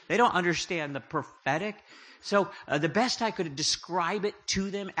 They don't understand the prophetic. So the best I could describe it to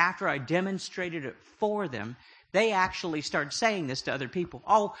them after I demonstrated it for them, they actually start saying this to other people.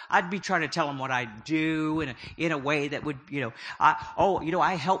 Oh, I'd be trying to tell them what I do in a way that would,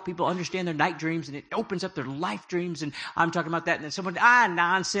 I help people understand their night dreams and it opens up their life dreams. And I'm talking about that. And then someone,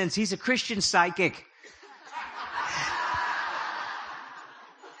 nonsense. He's a Christian psychic.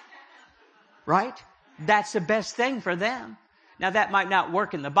 Right? That's the best thing for them. Now, that might not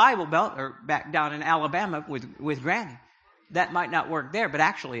work in the Bible Belt or back down in Alabama with Granny. That might not work there, but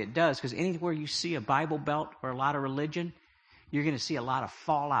actually it does, because anywhere you see a Bible Belt or a lot of religion, you're going to see a lot of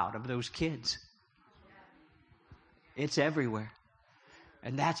fallout of those kids. It's everywhere.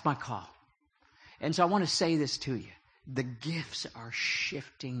 And that's my call. And so I want to say this to you. The gifts are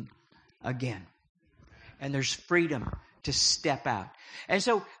shifting again. And there's freedom to step out. And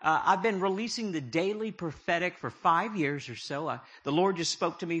so I've been releasing the daily prophetic for 5 years or so. The Lord just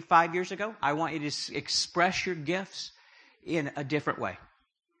spoke to me 5 years ago. I want you to express your gifts in a different way.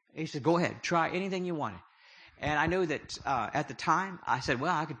 He said, go ahead, try anything you wanted. And I know that at the time, I said,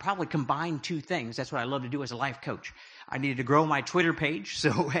 well, I could probably combine two things. That's what I love to do as a life coach. I needed to grow my Twitter page.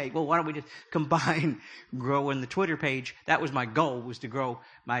 So, hey, well, why don't we just combine growing the Twitter page? That was my goal, was to grow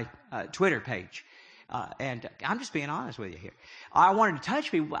my Twitter page. And I'm just being honest with you here. I wanted to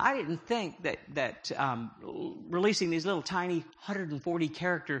touch people. I didn't think that releasing these little tiny 140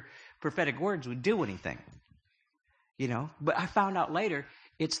 character prophetic words would do anything. But I found out later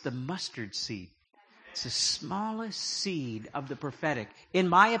it's the mustard seed. It's the smallest seed of the prophetic. In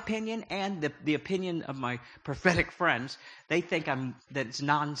my opinion and the opinion of my prophetic friends, they think that it's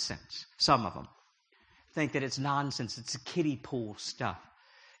nonsense. Some of them think that it's nonsense. It's kiddie pool stuff.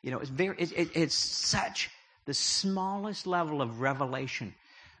 It's such the smallest level of revelation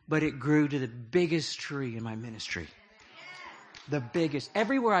but it grew to the biggest tree in my ministry. The biggest.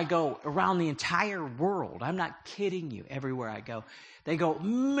 Everywhere I go around the entire world, I'm not kidding you, everywhere I go, they go,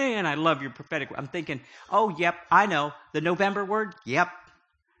 man, I love your prophetic. I'm thinking, oh, yep, I know. The November word? Yep.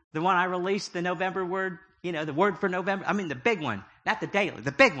 The one I released, the November word, the word for November. I mean, the big one, not the daily,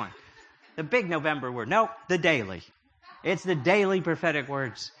 the big one. The big November word. Nope, the daily. It's the daily prophetic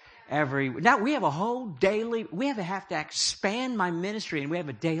words. Now we have a whole daily, we have to expand my ministry, and we have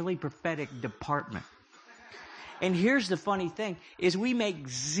a daily prophetic department. And here's the funny thing, is we make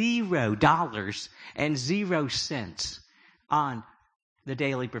 $0 and 0 cents on the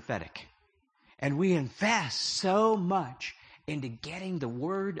daily prophetic. And we invest so much into getting the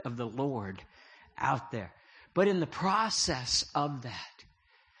word of the Lord out there. But in the process of that,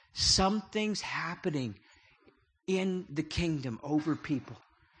 something's happening in the kingdom over people.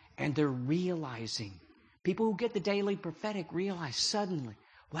 And they're realizing, people who get the daily prophetic realize suddenly,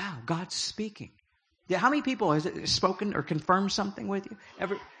 wow, God's speaking. Yeah, how many people has it spoken or confirmed something with you?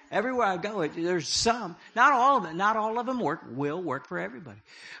 Everywhere I go, there's some. Not all of them. Not all of them will work for everybody.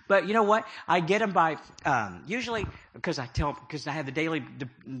 But you know what? I get them by usually because I have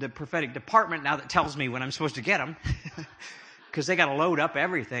the prophetic department now that tells me when I'm supposed to get them, because they got to load up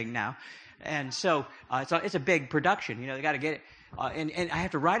everything now, and so it's a big production. They got to get it, and I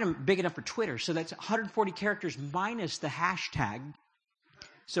have to write them big enough for Twitter. So that's 140 characters minus the hashtag.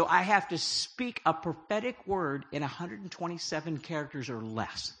 So I have to speak a prophetic word in 127 characters or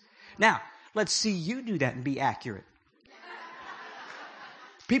less. Now, let's see you do that and be accurate.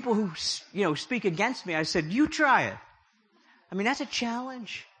 People who, speak against me, I said, you try it. I mean, that's a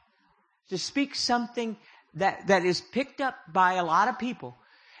challenge. To speak something that is picked up by a lot of people,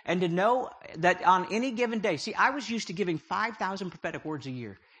 and to know that on any given day. See, I was used to giving 5,000 prophetic words a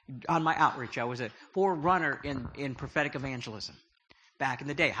year on my outreach. I was a forerunner in prophetic evangelism. Back in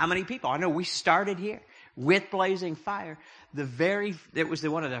the day. How many people? I know we started here with Blazing Fire. It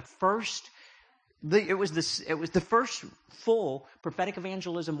was the first full prophetic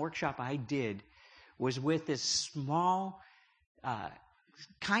evangelism workshop I did was with this small,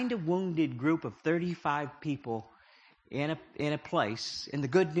 kind of wounded group of 35 people in a place, in the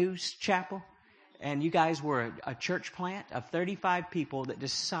Good News Chapel. And you guys were a church plant of 35 people that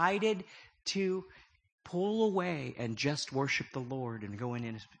decided to pull away and just worship the Lord and go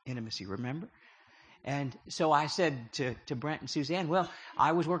in intimacy, remember? And so I said to Brent and Suzanne, well,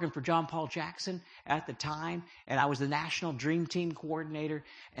 I was working for John Paul Jackson at the time, and I was the National Dream Team coordinator,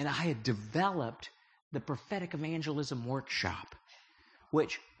 and I had developed the Prophetic Evangelism Workshop,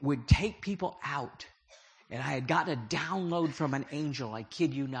 which would take people out. And I had gotten a download from an angel. I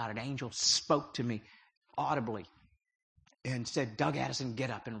kid you not, an angel spoke to me audibly and said, Doug Addison, get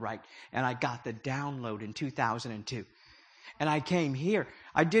up and write. And I got the download in 2002. And I came here.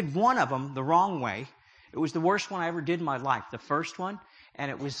 I did one of them the wrong way. It was the worst one I ever did in my life. The first one, and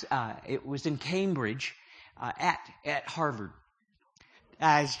it was in Cambridge at Harvard.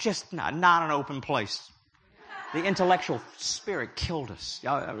 It's just not an open place. The intellectual spirit killed us.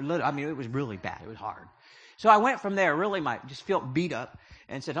 I mean, it was really bad. It was hard. So I went from there, really just felt beat up,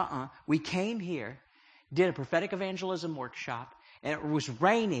 and said, we came here, did a prophetic evangelism workshop, and it was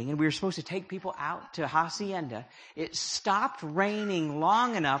raining, and we were supposed to take people out to Hacienda. It stopped raining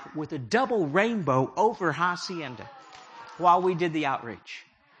long enough with a double rainbow over Hacienda while we did the outreach.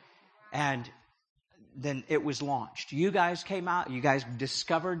 And then it was launched. You guys came out, you guys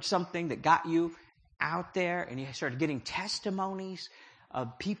discovered something that got you out there, and you started getting testimonies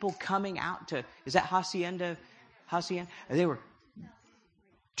of people coming out to, is that Hacienda? They were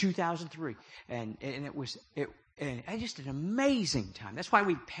 2003, and it was just an amazing time. That's why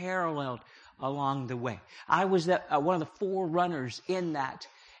we paralleled along the way. I was one of the forerunners in that,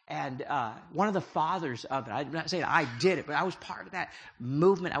 and one of the fathers of it. I'm not saying I did it, but I was part of that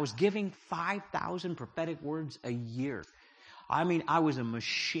movement. I was giving 5,000 prophetic words a year. I mean, I was a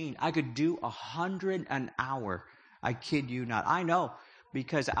machine. I could do 100 an hour. I kid you not. I know,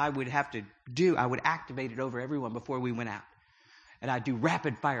 because I would activate it over everyone before we went out. And I do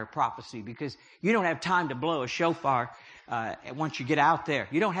rapid fire prophecy, because you don't have time to blow a shofar once you get out there.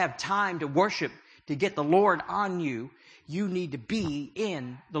 You don't have time to worship, to get the Lord on you. You need to be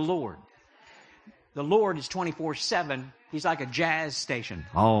in the Lord. The Lord is 24/7. He's like a jazz station.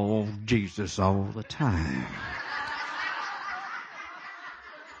 Oh, Jesus all the time.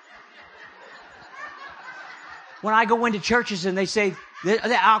 When I go into churches and they say,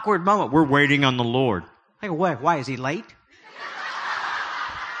 the awkward moment, we're waiting on the Lord. I go, why is he late?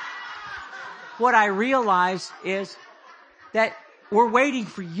 What I realize is that we're waiting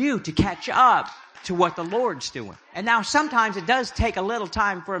for you to catch up to what the Lord's doing. And now sometimes it does take a little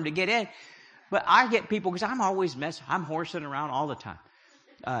time for them to get in. But I get people, because I'm always I'm horsing around all the time.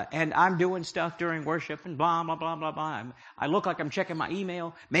 And I'm doing stuff during worship and blah, blah, blah, blah, blah. I look like I'm checking my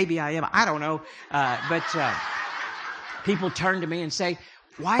email. Maybe I am. I don't know. But people turn to me and say,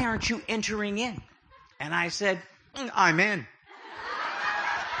 why aren't you entering in? And I said, I'm in.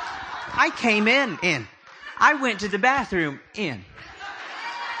 I came in. I went to the bathroom in.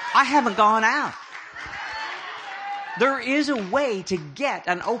 I haven't gone out. There is a way to get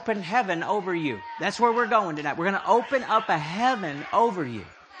an open heaven over you. That's where we're going tonight. We're going to open up a heaven over you.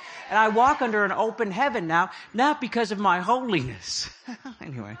 And I walk under an open heaven now, not because of my holiness.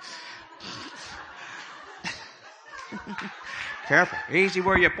 Anyway. Careful. Easy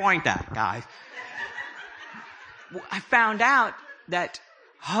where you point at, guys. I found out that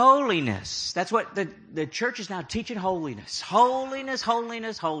holiness. That's what the church is now teaching, holiness. Holiness,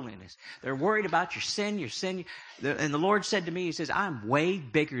 holiness, holiness. They're worried about your sin. And the Lord said to me, He says, I'm way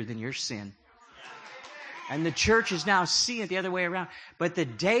bigger than your sin. And the church is now seeing it the other way around. But the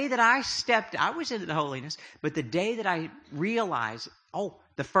day that I was into the holiness, but the day that I realized,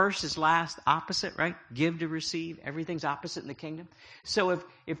 the first is last, opposite, right? Give to receive. Everything's opposite in the kingdom. So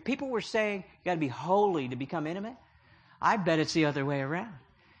if people were saying, you got to be holy to become intimate, I bet it's the other way around.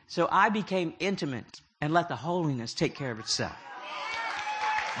 So I became intimate and let the holiness take care of itself.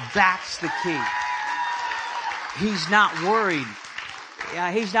 That's the key. He's not worried.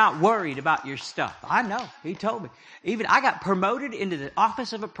 He's not worried about your stuff. I know. He told me. Even I got promoted into the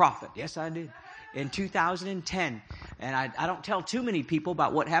office of a prophet. Yes, I did. In 2010. And I don't tell too many people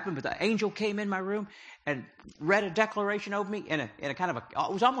about what happened, but the angel came in my room and read a declaration over me in a kind of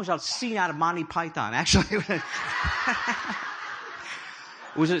it was almost a scene out of Monty Python, actually.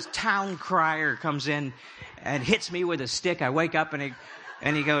 It was this town crier comes in and hits me with a stick. I wake up and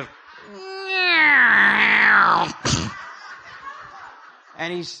he goes,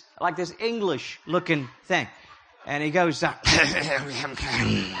 and he's like this English looking thing. And he goes, and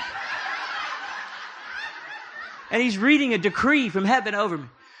he's reading a decree from heaven over me,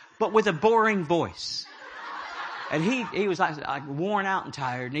 but with a boring voice. And he was like worn out and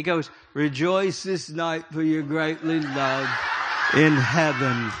tired. And he goes, rejoice this night for you're greatly loved in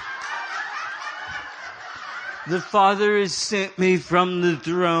heaven. The Father has sent me from the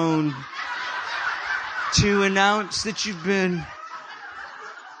throne to announce that you've been.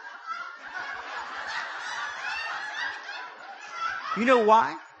 You know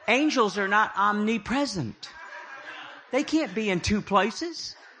why? Angels are not omnipresent. They can't be in two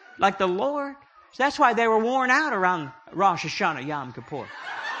places like the Lord. So that's why they were worn out around Rosh Hashanah, Yom Kippur.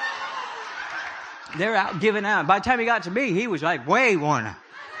 They're out giving out. By the time he got to me, he was like way worn out.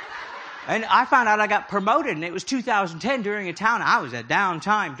 And I found out I got promoted, and it was 2010 during a town. I was at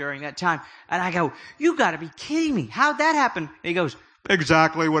downtime during that time. And I go, you got to be kidding me. How'd that happen? And he goes,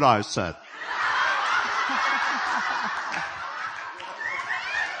 exactly what I said.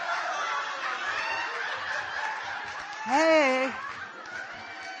 Hey,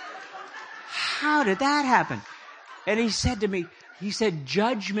 how did that happen? And he said to me,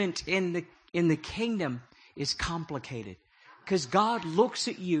 judgment in the kingdom is complicated. Because God looks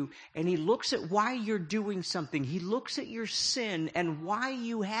at you and He looks at why you're doing something. He looks at your sin and why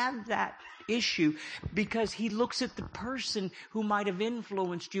you have that issue, because He looks at the person who might have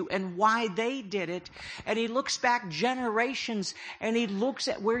influenced you and why they did it. And He looks back generations and He looks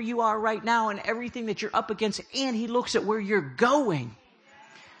at where you are right now and everything that you're up against, and He looks at where you're going.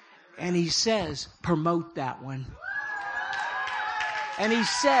 And He says, promote that one. And He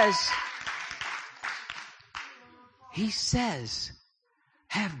says,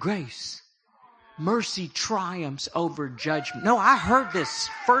 have grace. Mercy triumphs over judgment. No, I heard this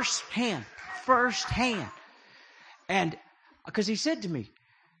firsthand. And because He said to me,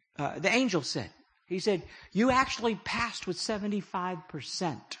 the angel said, He said, you actually passed with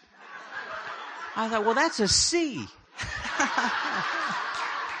 75%. I thought, well, that's a C.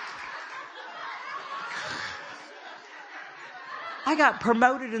 I got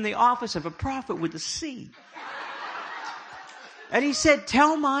promoted in the office of a prophet with a C. And He said,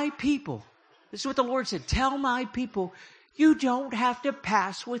 tell my people, this is what the Lord said, tell my people, you don't have to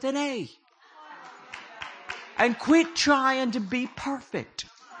pass with an A. And quit trying to be perfect.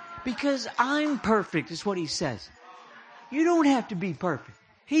 Because I'm perfect, is what He says. You don't have to be perfect.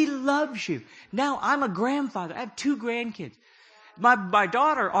 He loves you. Now, I'm a grandfather. I have 2 grandkids. My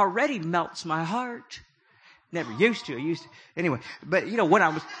daughter already melts my heart. Never used to. Anyway, but when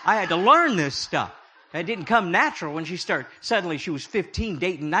I had to learn this stuff. It didn't come natural when she started. Suddenly she was 15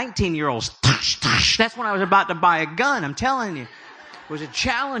 dating 19-year-olds. That's when I was about to buy a gun. I'm telling you. It was a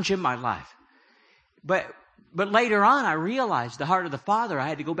challenge in my life. But later on, I realized the heart of the Father, I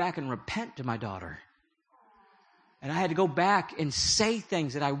had to go back and repent to my daughter. And I had to go back and say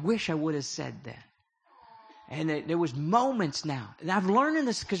things that I wish I would have said then. And there was moments now. And I've learned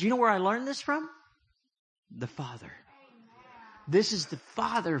this, because you know where I learned this from? The Father. This is the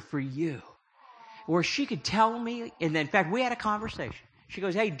Father for you. Where she could tell me, and in fact, we had a conversation. She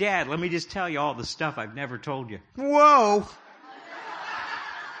goes, "Hey, Dad, let me just tell you all the stuff I've never told you." Whoa!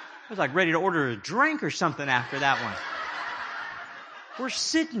 I was like ready to order a drink or something after that one. We're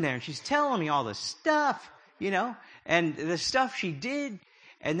sitting there, and she's telling me all the stuff, and the stuff she did.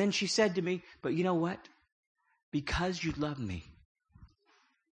 And then she said to me, "But you know what? Because you love me,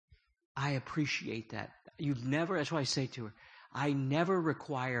 I appreciate that. That's why I say to her, I never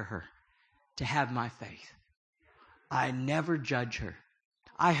require her to have my faith. I never judge her.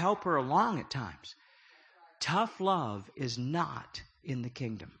 I help her along at times. Tough love is not in the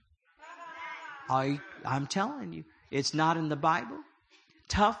kingdom. I'm telling you, it's not in the Bible.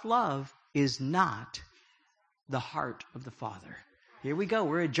 Tough love is not the heart of the Father." Here we go.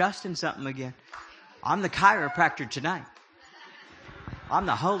 We're adjusting something again. I'm the chiropractor tonight. I'm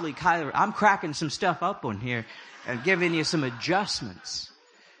the holy chiropractor. I'm cracking some stuff up on here and giving you some adjustments.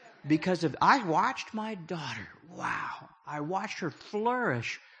 Because I watched my daughter. Wow. I watched her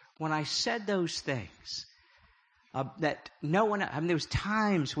flourish when I said those things. That no one, there was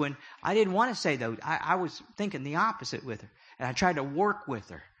times when I didn't want to say those. I was thinking the opposite with her. And I tried to work with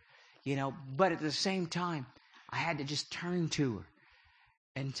her. But at the same time, I had to just turn to her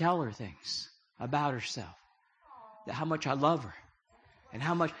and tell her things about herself. How much I love her. And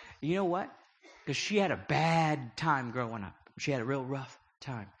how much, you know what? Because she had a bad time growing up. She had a real rough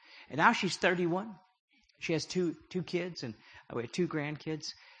time. And now she's 31. She has two kids and 2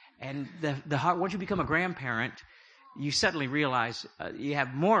 grandkids. And the heart, once you become a grandparent, you suddenly realize you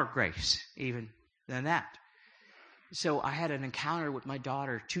have more grace even than that. So I had an encounter with my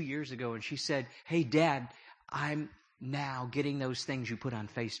daughter 2 years ago, and she said, "Hey, Dad, I'm now getting those things you put on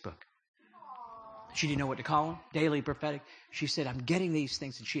Facebook." She didn't know what to call them, daily prophetic. She said, "I'm getting these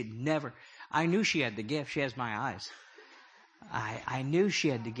things," and she had never. I knew she had the gift. She has my eyes. I knew she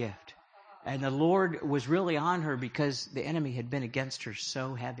had the gift. And the Lord was really on her because the enemy had been against her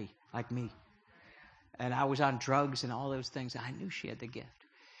so heavy, like me. And I was on drugs and all those things. I knew she had the gift.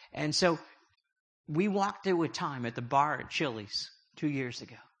 And so we walked through a time at the bar at Chili's 2 years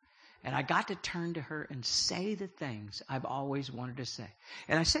ago. And I got to turn to her and say the things I've always wanted to say.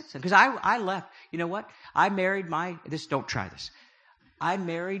 And I said something. Because I left. You know what? I married don't try this. I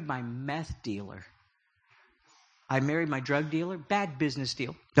married my meth dealer. I married my drug dealer. Bad business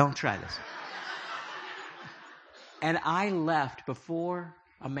deal. Don't try this. And I left before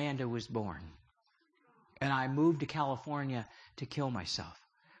Amanda was born. And I moved to California to kill myself.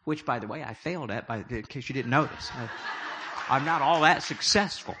 Which, by the way, I failed at, in case you didn't notice. I'm not all that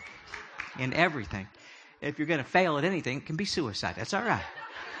successful in everything. If you're going to fail at anything, it can be suicide. That's all right.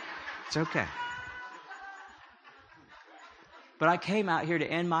 It's okay. But I came out here to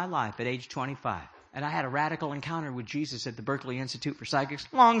end my life at age 25. And I had a radical encounter with Jesus at the Berkeley Institute for Psychics.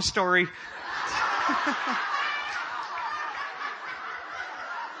 Long story.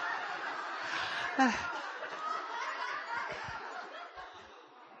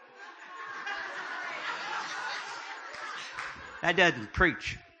 That doesn't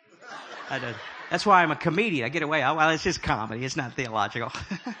preach. That's why I'm a comedian. I get away. Well, it's just comedy. It's not theological.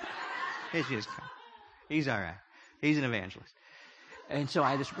 It's just comedy. He's all right. He's an evangelist. And so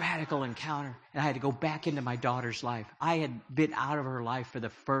I had this radical encounter, and I had to go back into my daughter's life. I had been out of her life for the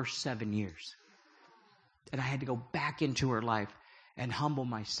first 7 years. And I had to go back into her life and humble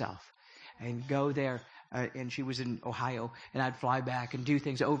myself and go there. And she was in Ohio, and I'd fly back and do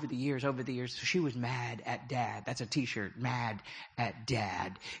things over the years. So she was mad at Dad. That's a t-shirt, mad at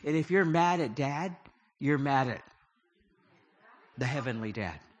Dad. And if you're mad at Dad, you're mad at the heavenly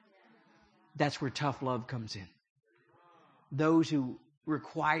Dad. That's where tough love comes in. Those who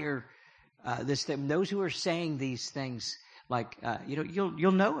require this thing, those who are saying these things, like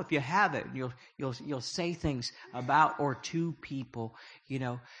you'll know if you have it. You'll say things about or to people,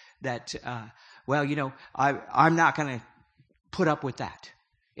 that I'm not going to put up with that.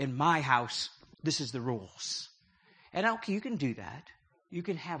 In my house, this is the rules. And okay, you can do that. You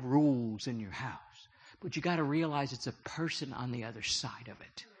can have rules in your house, but you got to realize it's a person on the other side of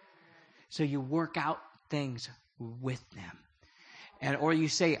it. So you work out things with them. Or you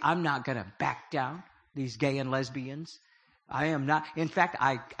say, I'm not going to back down, these gay and lesbians. I am not. In fact,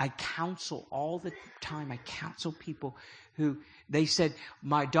 I counsel all the time. I counsel people who, they said,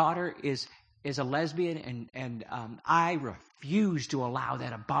 my daughter is is a lesbian, and I refuse to allow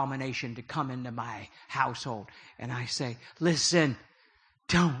that abomination to come into my household. And I say, listen,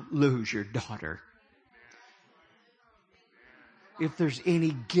 don't lose your daughter. If there's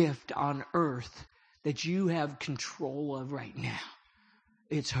any gift on earth that you have control of right now,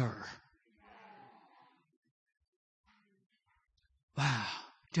 it's her. Wow.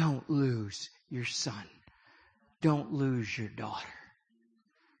 Don't lose your son. Don't lose your daughter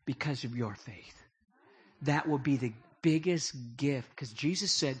because of your faith. That will be the biggest gift, because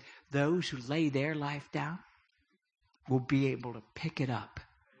Jesus said those who lay their life down will be able to pick it up.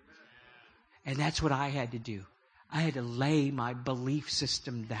 And that's what I had to do. I had to lay my belief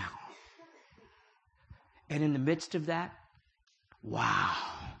system down. And in the midst of that, wow,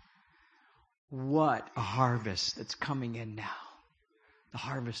 what a harvest that's coming in now. The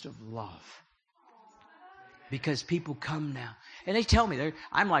harvest of love. Because people come now and they tell me,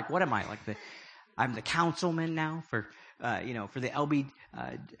 I'm like, what am I? I'm the councilman now for the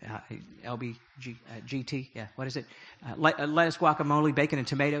LBGT. Yeah, what is it? Lettuce, guacamole, bacon, and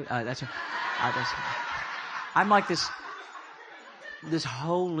tomato. I'm like this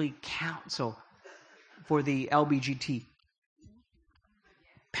holy council for the LBGT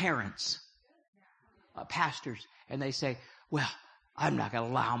parents, pastors, and they say, well, I'm not going to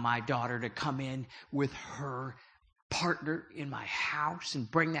allow my daughter to come in with her partner in my house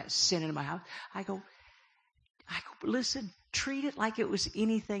and bring that sin into my house. I go, listen, treat it like it was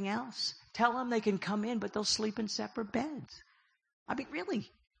anything else. Tell them they can come in, but they'll sleep in separate beds. I mean,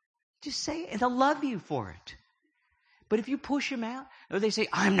 really, just say it, and they'll love you for it. But if you push them out, or they say,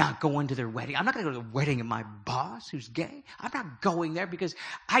 I'm not going to their wedding. I'm not going to go to the wedding of my boss who's gay. I'm not going there because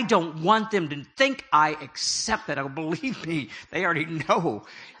I don't want them to think I accept that. Oh, believe me, they already know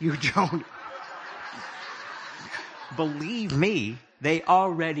you don't. Believe me, they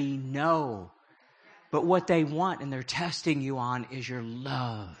already know. But what they want and they're testing you on is your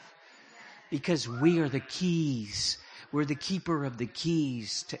love. Because we are the keys. We're the keeper of the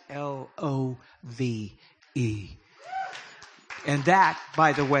keys to LOVE. And that,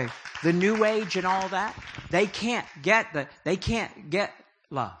 by the way, the New Age and all that, they can't get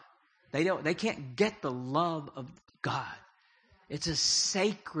love. They can't get the love of God. It's a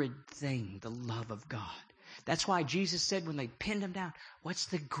sacred thing, the love of God. That's why Jesus said when they pinned him down, what's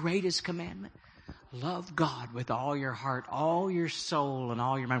the greatest commandment? Love God with all your heart, all your soul, and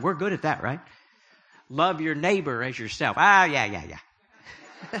all your mind. We're good at that, right? Love your neighbor as yourself. Yeah.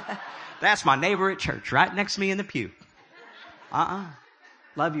 That's my neighbor at church, right next to me in the pew.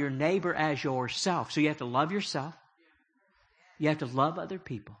 Love your neighbor as yourself. So you have to love yourself. You have to love other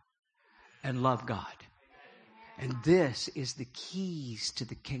people and love God. And this is the keys to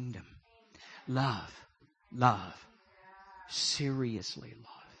the kingdom. Love. Seriously love.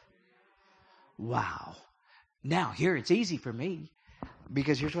 Wow. Now, here it's easy for me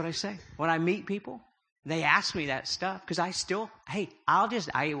because here's what I say. When I meet people, they ask me that stuff because I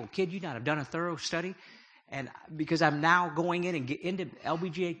will kid you not. I've done a thorough study. And because I'm now going in and get into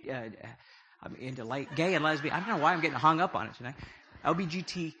LBGT, I'm into gay and lesbian. I don't know why I'm getting hung up on it tonight.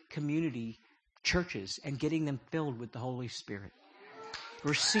 LBGT community churches and getting them filled with the Holy Spirit.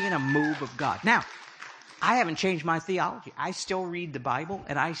 We're seeing a move of God. Now, I haven't changed my theology. I still read the Bible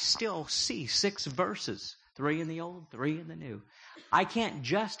and I still see 6 verses, 3 in the Old, 3 in the New. I can't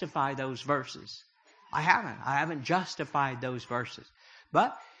justify those verses. I haven't justified those verses.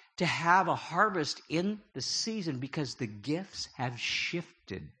 But to have a harvest in the season because the gifts have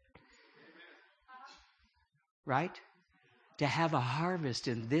shifted. Right? To have a harvest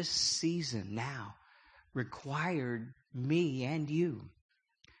in this season now required me and you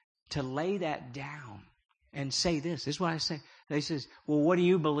to lay that down and say this. This is what I say. They says, well, what do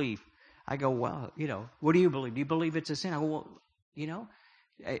you believe? I go, well, what do you believe? Do you believe it's a sin? I go, well,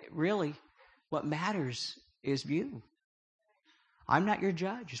 really, what matters is you. I'm not your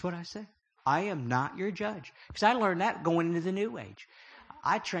judge, is what I say. I am not your judge. Because I learned that going into the New Age.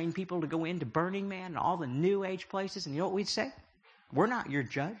 I train people to go into Burning Man and all the New Age places, and you know what we'd say? We're not your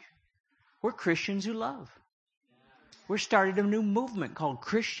judge. We're Christians who love. We're started a new movement called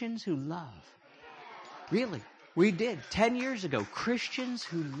Christians Who Love. Really, we did 10 years ago. Christians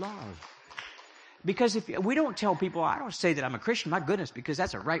Who Love. Because if we don't tell people, I don't say that I'm a Christian, my goodness, because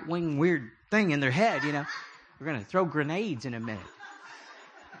that's a right-wing weird thing in their head, We're going to throw grenades in a minute.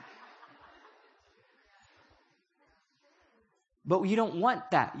 But you don't want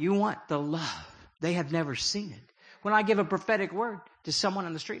that. You want the love. They have never seen it. When I give a prophetic word to someone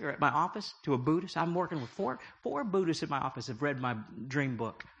on the street or at my office, to a Buddhist, I'm working with four Buddhists in my office have read my dream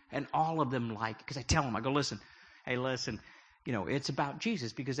book. And all of them like it. Because I tell them, I go, listen, it's about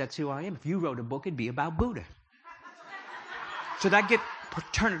Jesus because that's who I am. If you wrote a book, it'd be about Buddha. So that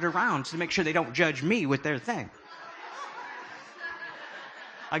turn it around to make sure they don't judge me with their thing.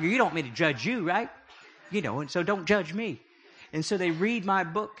 Like, you don't want me to judge you, right? And so don't judge me. And so they read my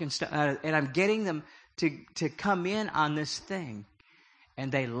book and stuff, and I'm getting them to come in on this thing,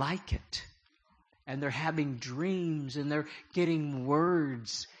 and they like it. And they're having dreams, and they're getting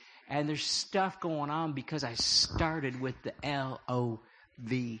words, and there's stuff going on because I started with the LOVE.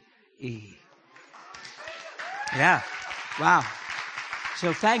 Yeah. Wow.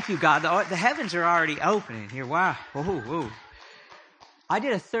 So thank you, God. The heavens are already opening here. Wow. Ooh. I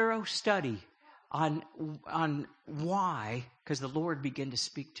did a thorough study on why, because the Lord began to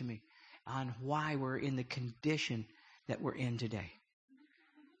speak to me on why we're in the condition that we're in today.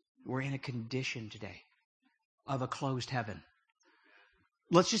 We're in a condition today of a closed heaven.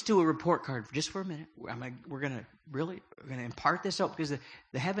 Let's just do a report card just for a minute. We're going to impart this up because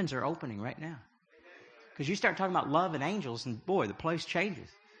the heavens are opening right now. Because you start talking about love and angels, and boy, the place changes.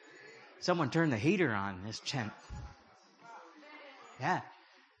 Someone turned the heater on in this tent. Yeah.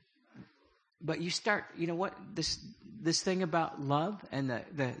 But you start, this thing about love and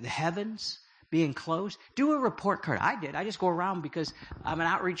the heavens being closed. Do a report card. I did. I just go around because I'm an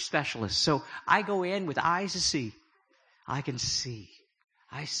outreach specialist. So I go in with eyes to see. I can see.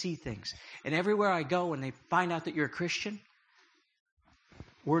 I see things. And everywhere I go and they find out that you're a Christian,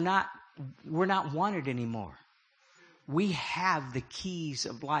 we're not wanted anymore. We have the keys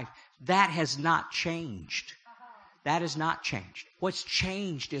of life. That has not changed. That has not changed. What's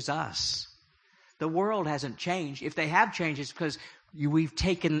changed is us. The world hasn't changed. If they have changed, it's because we've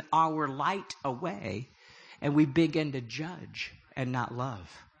taken our light away and we begin to judge and not love.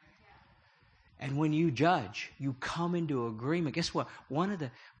 And when you judge, you come into agreement. Guess what? One of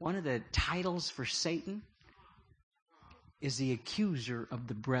the titles for Satan is the accuser of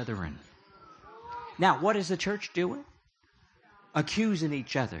the brethren. Now, what is the church doing? Accusing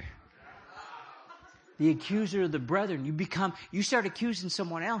each other. The accuser of the brethren. You start accusing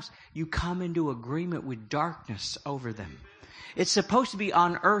someone else, you come into agreement with darkness over them. It's supposed to be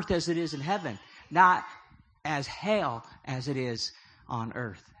on earth as it is in heaven, not as hell as it is on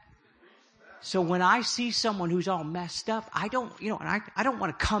earth. So when I see someone who's all messed up, I don't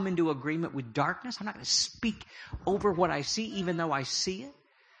want to come into agreement with darkness. I'm not going to speak over what I see, even though I see it.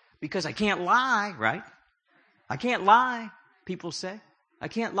 Because I can't lie, right? I can't lie, people say. I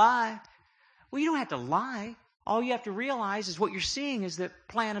can't lie. Well, you don't have to lie. All you have to realize is what you're seeing is the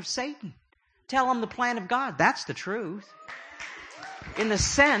plan of Satan. Tell them the plan of God. That's the truth. In the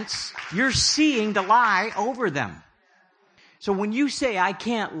sense, you're seeing the lie over them. So when you say, I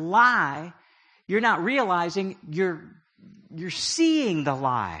can't lie, you're not realizing you're seeing the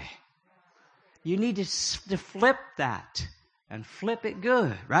lie. You need to flip that. And flip it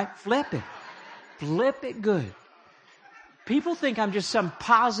good, right? Flip it. Flip it good. People think I'm just some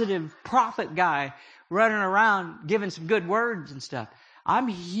positive prophet guy running around giving some good words and stuff. I'm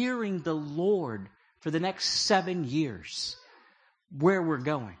hearing the Lord for the next 7 years where we're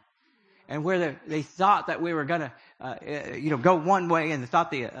going. And where they thought that we were going to, go one way and they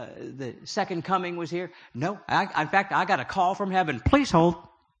thought the second coming was here. No, in fact, I got a call from heaven. Please hold.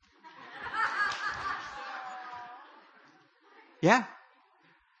 Yeah.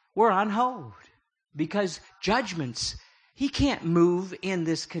 We're on hold because judgments, he can't move in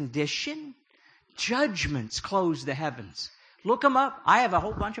this condition. Judgments close the heavens. Look them up. I have a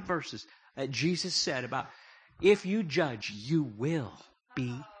whole bunch of verses that Jesus said about if you judge, you will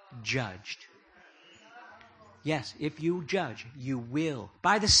be judged. Yes, if you judge, you will.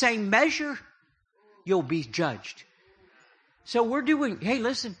 By the same measure, you'll be judged. So we're doing, hey,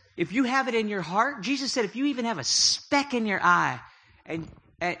 listen, if you have it in your heart, Jesus said, if you even have a speck in your eye,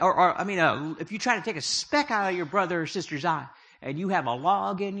 if you try to take a speck out of your brother or sister's eye, and you have a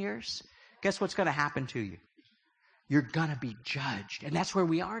log in yours, guess what's going to happen to you? You're going to be judged. And that's where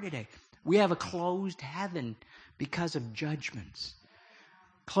we are today. We have a closed heaven because of judgments.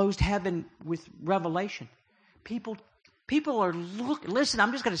 Closed heaven with revelation. People are listen,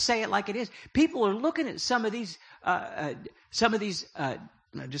 I'm just going to say it like it is. People are looking at some of these, I'm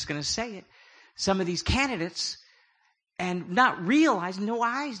just going to say it, some of these candidates and not realizing, no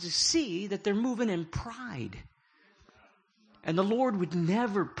eyes to see that they're moving in pride. And the Lord would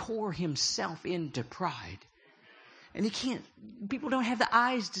never pour himself into pride. And people don't have the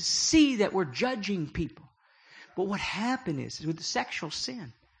eyes to see that we're judging people. But what happened is with the sexual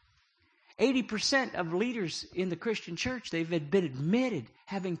sin, 80% of leaders in the Christian church, they've been admitted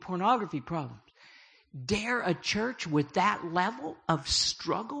having pornography problems. Dare a church with that level of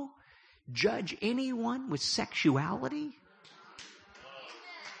struggle judge anyone with sexuality?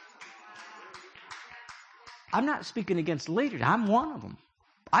 I'm not speaking against leaders. I'm one of them.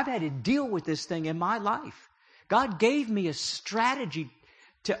 I've had to deal with this thing in my life. God gave me a strategy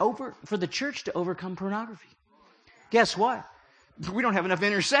for the church to overcome pornography. Guess what? We don't have enough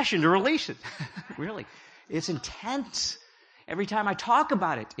intercession to release it. Really. It's intense. Every time I talk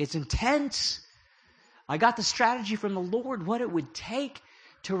about it, it's intense. I got the strategy from the Lord, what it would take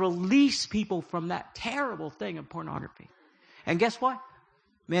to release people from that terrible thing of pornography. And guess what?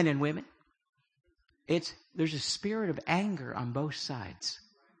 Men and women, there's a spirit of anger on both sides.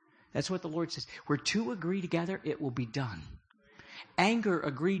 That's what the Lord says. Where two agree together, it will be done. Anger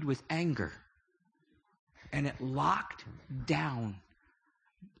agreed with anger. And it locked down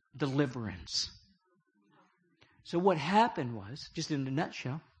deliverance. So what happened was, just in a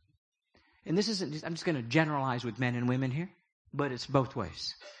nutshell, and this isn't, I'm just going to generalize with men and women here, but it's both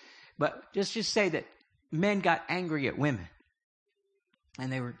ways. But just say that men got angry at women.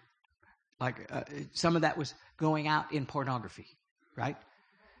 And they were like, some of that was going out in pornography, right?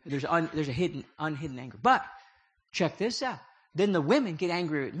 There's a hidden, unhidden anger. But check this out. Then the women get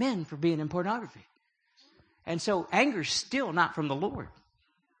angry at men for being in pornography. And so anger's still not from the Lord.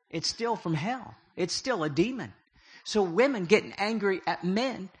 It's still from hell. It's still a demon. So women getting angry at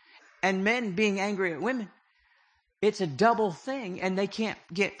men and men being angry at women, it's a double thing and they can't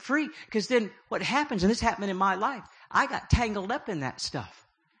get free. Because then what happens, and this happened in my life, I got tangled up in that stuff.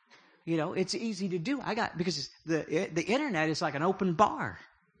 You know, it's easy to do. Because the internet is like an open bar.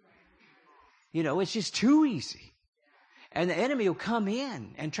 You know, it's just too easy. And the enemy will come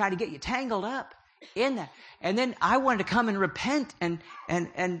in and try to get you tangled up in that. And then I wanted to come and repent and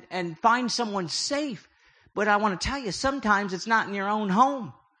find someone safe. But I want to tell you, sometimes it's not in your own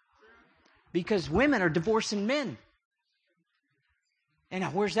home. Because women are divorcing men. And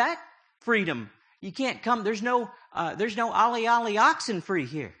now where's that freedom? You can't come. There's no ollie oxen free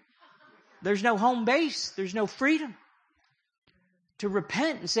here. There's no home base. There's no freedom. To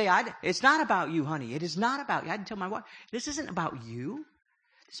repent and say, it's not about you, honey. It is not about you. I had to tell my wife, this isn't about you.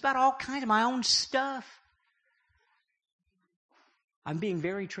 It's about all kinds of my own stuff. I'm being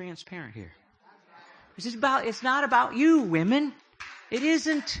very transparent here. It's not about you, women. It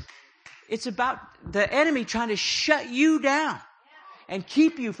isn't. It's about the enemy trying to shut you down and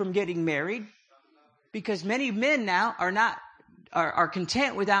keep you from getting married, because many men now are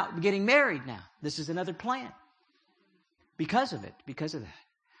content without getting married now. This is another plan. Because of that.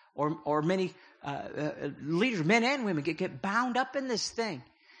 Or many leaders, men and women, get bound up in this thing.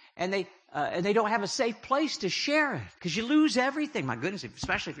 And they don't have a safe place to share it. Because you lose everything. My goodness,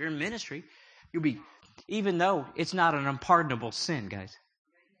 especially if you're in ministry, you'll be, even though it's not an unpardonable sin, guys.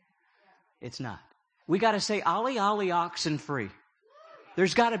 It's not. We got to say, ollie oxen free.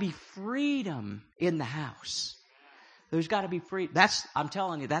 There's got to be freedom in the house. There's got to be freedom. I'm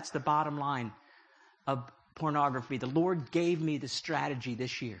telling you, that's the bottom line of pornography. The Lord gave me the strategy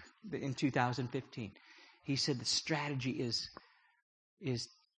this year, in 2015. He said the strategy is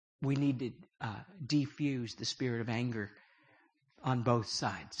we need to defuse the spirit of anger on both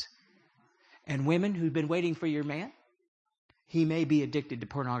sides. And women who've been waiting for your man, he may be addicted to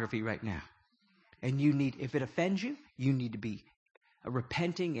pornography right now. And if it offends you, you need to be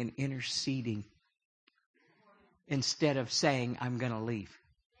repenting and interceding instead of saying, I'm going to leave.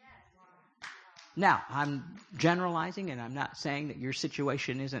 Now, I'm generalizing, and I'm not saying that your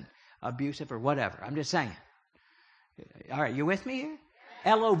situation isn't abusive or whatever. I'm just saying. All right, you with me here?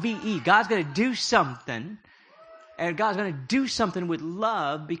 LOVE. God's going to do something, and God's going to do something with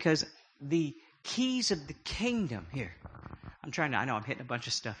love, because the keys of the kingdom here. I know I'm hitting a bunch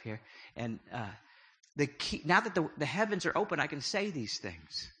of stuff here, and the key. Now that the heavens are open, I can say these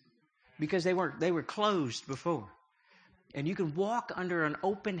things because they were closed before, and you can walk under an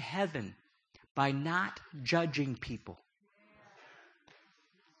open heaven by not judging people.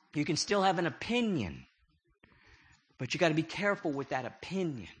 You can still have an opinion, but you got to be careful with that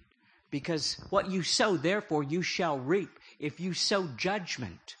opinion, because what you sow, therefore you shall reap. If you sow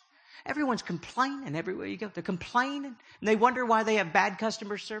judgment, everyone's complaining everywhere you go. They're complaining, and they wonder why they have bad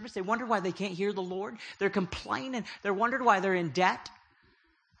customer service. They wonder why they can't hear the Lord. They're complaining. They're wondering why they're in debt.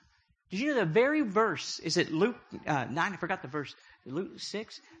 Did you know the very verse, is it Luke 9? I forgot the verse. Luke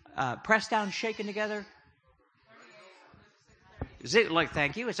 6? Pressed down, shaken together. Is it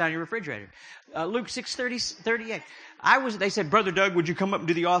thank you? It's on your refrigerator. Luke 6:38. They said, Brother Doug, would you come up and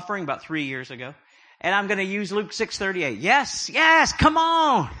do the offering about 3 years ago? And I'm going to use Luke 6:38. Yes, come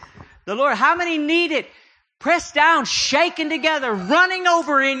on. The Lord, how many need it? Pressed down, shaken together, running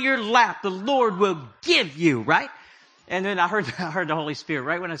over in your lap. The Lord will give you, right? And then I heard the Holy Spirit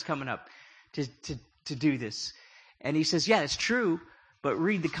right when I was coming up to do this. And he says, yeah, it's true, but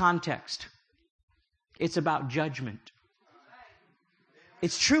read the context. It's about judgment.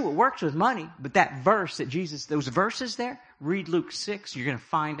 It's true, it works with money, but that verse that Jesus, those verses there, read Luke 6, you're going to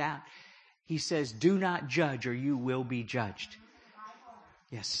find out. He says, do not judge or you will be judged.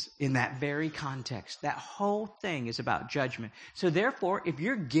 Yes, in that very context. That whole thing is about judgment. So therefore, if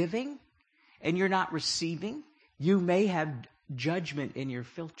you're giving and you're not receiving, you may have judgment in your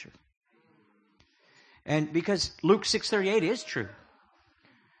filter. And because Luke 6:38 is true.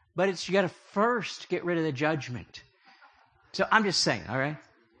 But you got to first get rid of the judgment. So I'm just saying, all right?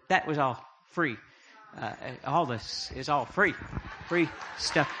 That was all free. All this is all free. Free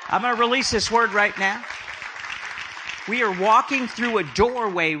stuff. I'm going to release this word right now. We are walking through a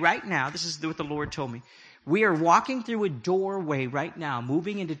doorway right now. This is what the Lord told me. We are walking through a doorway right now,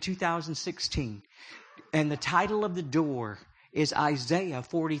 moving into 2016. And the title of the door is Isaiah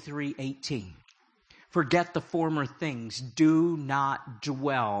 43:18. Forget the former things. Do not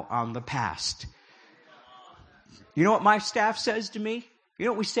dwell on the past. You know what my staff says to me? You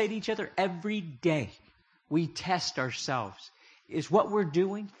know what we say to each other every day? We test ourselves. Is what we're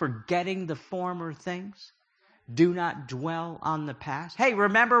doing forgetting the former things? Do not dwell on the past. Hey,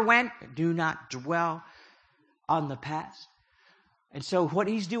 remember when? Do not dwell on the past. And so what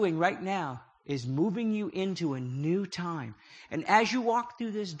he's doing right now is moving you into a new time. And as you walk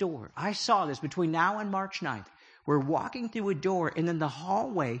through this door, I saw this between now and March 9th. We're walking through a door, and then the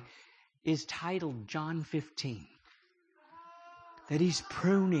hallway is titled John 15. That he's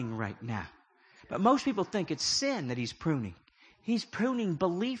pruning right now. But most people think it's sin that he's pruning. He's pruning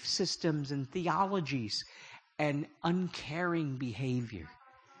belief systems and theologies and uncaring behavior.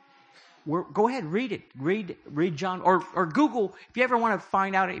 Go ahead, read it. Read John, or Google. If you ever want to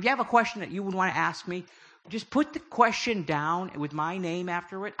find out, if you have a question that you would want to ask me, just put the question down with my name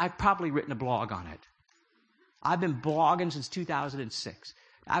after it. I've probably written a blog on it. I've been blogging since 2006.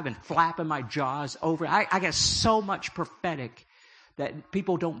 I've been flapping my jaws over. I got so much prophetic that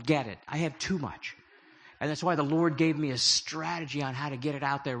people don't get it. I have too much. And that's why the Lord gave me a strategy on how to get it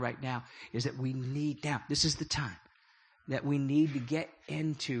out there right now, is that we need, now, this is the time, that we need to get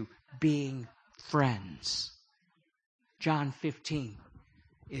into being friends. John 15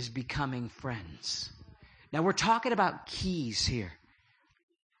 is becoming friends. Now, we're talking about keys here.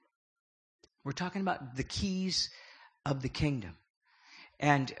 We're talking about the keys of the kingdom.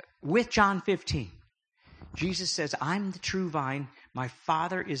 And with John 15, Jesus says, I'm the true vine, my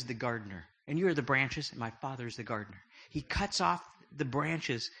Father is the gardener. And you are the branches, and my Father is the gardener. He cuts off the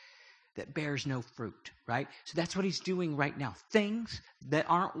branches that bears no fruit, right? So that's what he's doing right now. Things that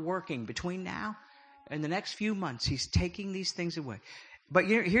aren't working between now and the next few months, he's taking these things away. But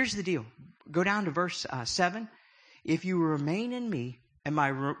here's the deal. Go down to verse 7. If you remain in me, and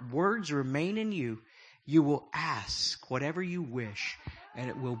my words remain in you, you will ask whatever you wish, and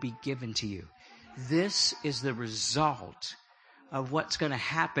it will be given to you. This is the result of what's going to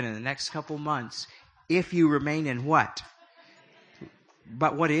happen in the next couple months if you remain in what?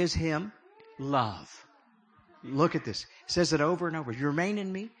 But what is him? Love. Look at this. It says it over and over. You remain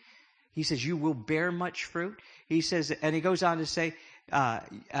in me. He says you will bear much fruit. He says, and he goes on to say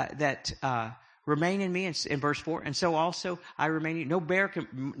that remain in me in verse 4. And so also I remain in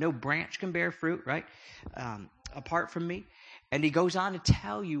you. No branch can bear fruit, right? Apart from me. And he goes on to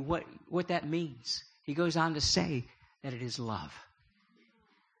tell you what that means. He goes on to say that it is love.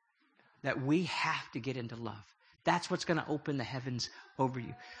 That we have to get into love. That's what's going to open the heavens over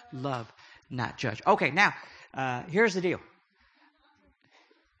you. Love, not judge. Okay, now, here's the deal.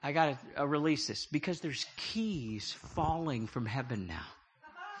 I got to release this because there's keys falling from heaven now.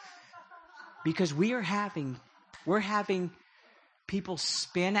 Because we're having people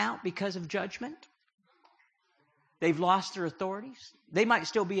spin out because of judgment. They've lost their authorities. They might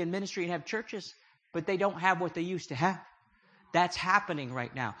still be in ministry and have churches, but they don't have what they used to have. That's happening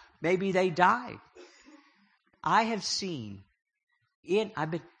right now. Maybe they died. I have seen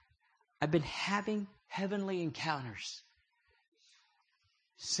I've been having heavenly encounters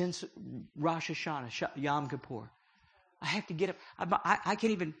since Rosh Hashanah, Yom Kippur. I have to get up.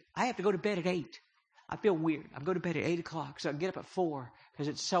 I have to go to bed at 8. I feel weird. I go to bed at 8 o'clock, so I get up at 4 because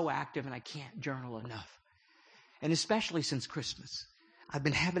it's so active and I can't journal enough. And especially since Christmas, I've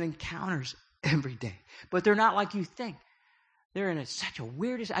been having encounters every day. But they're not like you think. They're in such a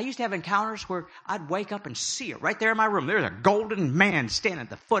weirdest. I used to have encounters where I'd wake up and see it right there in my room. There's a golden man standing at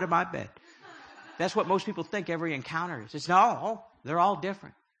the foot of my bed. That's what most people think every encounter is. It's no, they're all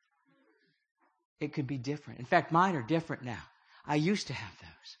different. It could be different. In fact, mine are different now. I used to have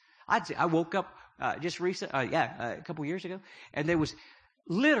those. I woke up just recently, a couple years ago, and there was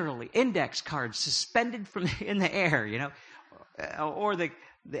literally index cards suspended in the air, or the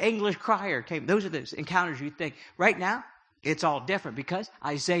English crier came. Those are the encounters you think. Right now, it's all different because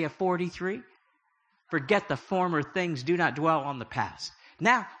Isaiah 43, forget the former things, do not dwell on the past.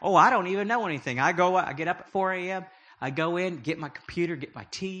 Now, I don't even know anything. I get up at 4 a.m., I go in, get my computer, get my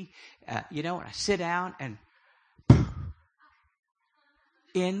tea, and I sit down, and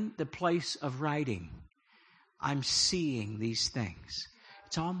in the place of writing, I'm seeing these things.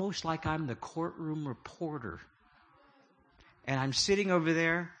 It's almost like I'm the courtroom reporter. And I'm sitting over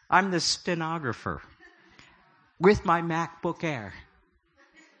there, I'm the stenographer with my MacBook Air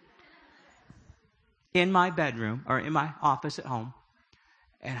in my bedroom or in my office at home,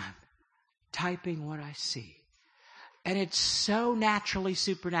 and I'm typing what I see. And it's so naturally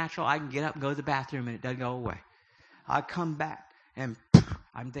supernatural, I can get up and go to the bathroom and it doesn't go away. I come back and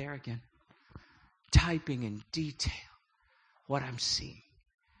I'm there again, typing in detail what I'm seeing.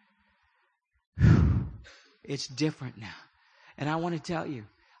 It's different now. And I want to tell you,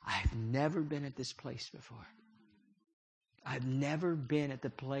 I've never been at this place before. I've never been at the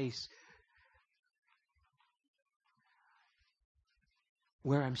place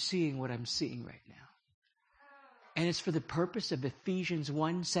where I'm seeing what I'm seeing right now. And it's for the purpose of Ephesians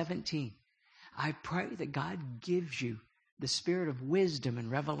 1:17. I pray that God gives you the spirit of wisdom and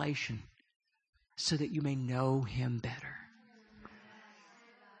revelation so that you may know Him better.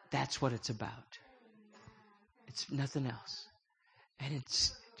 That's what it's about. It's nothing else. And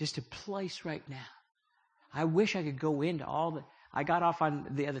it's just a place right now. I wish I could go into all the... I got off on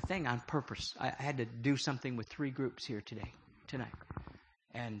the other thing on purpose. I had to do something with 3 groups here tonight.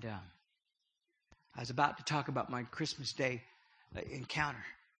 And I was about to talk about my Christmas Day encounter.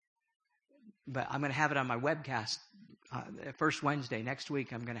 But I'm going to have it on my webcast. First Wednesday next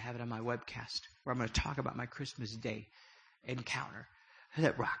week, I'm going to have it on my webcast, where I'm going to talk about my Christmas Day encounter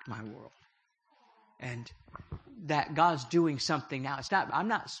that rocked my world. And that God's doing something now. I'm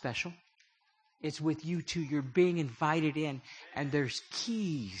not special. It's with you too. You're being invited in, and there's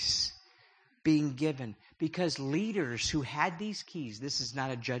keys being given, because leaders who had these keys, this is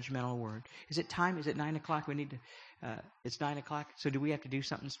not a judgmental word. Is it time? Is it 9 o'clock? We need to, it's 9 o'clock. So do we have to do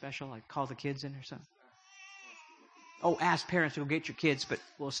something special, like call the kids in or something? Oh, ask parents to go get your kids, but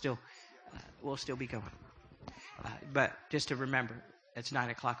we'll still be going. But just to remember, it's 9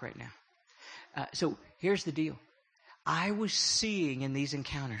 o'clock right now. So here's the deal. I was seeing in these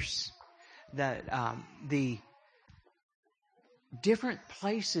encounters that the different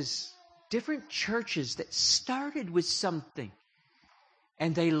places, different churches that started with something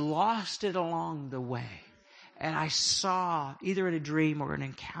and they lost it along the way. And I saw, either in a dream or an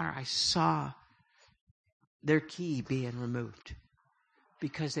encounter, I saw their key being removed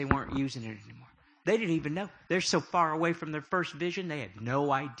because they weren't using it anymore. They didn't even know. They're so far away from their first vision, they had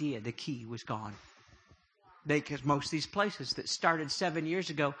no idea the key was gone. Because most of these places that started 7 years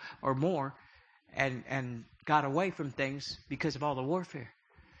ago or more and got away from things because of all the warfare.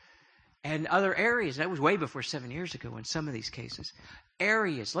 And other areas, that was way before 7 years ago in some of these cases.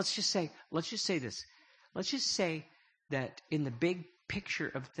 Areas, let's just say this. Let's just say that in the big picture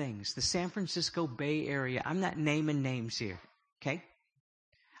of things, the San Francisco Bay Area, I'm not naming names here, okay?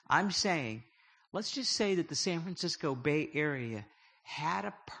 I'm saying, let's just say that the San Francisco Bay Area had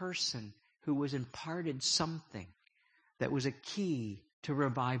a person who was imparted something that was a key to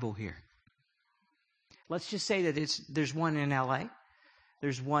revival here. Let's just say that there's one in LA.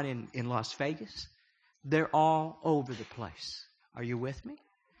 There's one in Las Vegas. They're all over the place. Are you with me?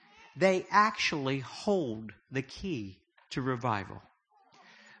 They actually hold the key to revival.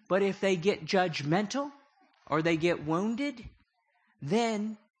 But if they get judgmental or they get wounded,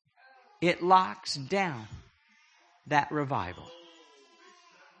 then it locks down that revival.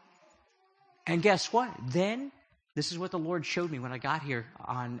 And guess what? Then, this is what the Lord showed me when I got here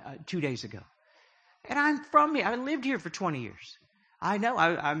on 2 days ago. And I'm from here. I lived here for 20 years. I know.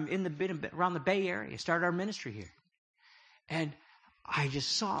 I'm around the Bay Area. Started our ministry here. And I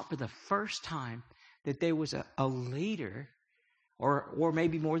just saw for the first time that there was a leader, or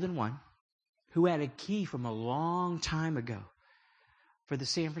maybe more than one, who had a key from a long time ago for the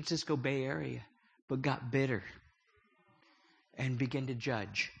San Francisco Bay Area, but got bitter and began to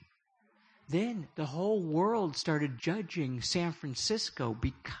judge. Then the whole world started judging San Francisco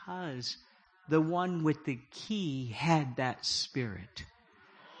because the one with the key had that spirit.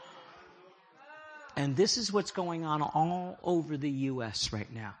 And this is what's going on all over the U.S. right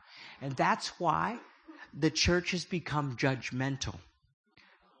now. And that's why the church has become judgmental.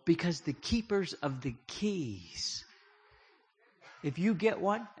 Because the keepers of the keys, if you get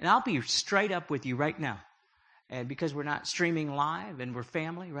one, and I'll be straight up with you right now, and because we're not streaming live and we're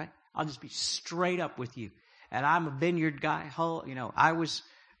family, right? I'll just be straight up with you. And I'm a vineyard guy. I was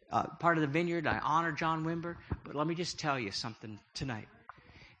part of the vineyard. I honor John Wimber. But let me just tell you something tonight.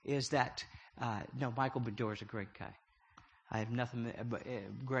 Is that, Michael Bedore is a great guy. I have nothing but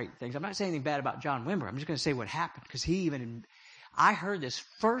great things. I'm not saying anything bad about John Wimber. I'm just going to say what happened. Because I heard this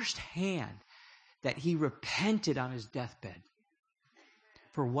firsthand, that he repented on his deathbed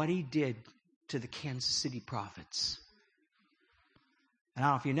for what he did to the Kansas City prophets. And I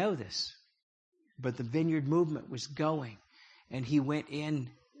don't know if you know this, but the vineyard movement was going, and he went in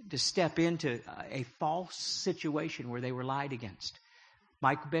to step into a false situation where they were lied against.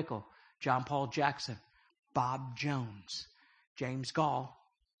 Mike Bickle, John Paul Jackson, Bob Jones, James Gall,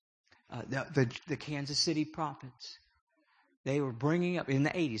 the Kansas City prophets. They were bringing up in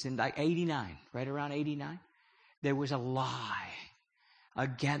the 80s, in like 89, right around 89, there was a lie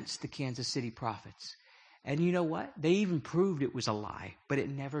against the Kansas City prophets. And you know what? They even proved it was a lie, but it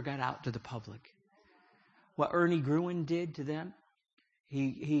never got out to the public. What Ernie Gruen did to them,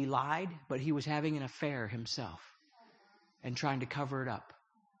 he lied, but he was having an affair himself and trying to cover it up.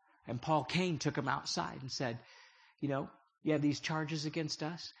 And Paul Cain took him outside and said, you have these charges against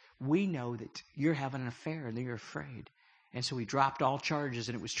us. We know that you're having an affair and that you're afraid. And so he dropped all charges,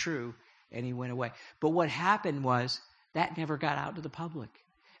 and it was true, and he went away. But what happened was that never got out to the public.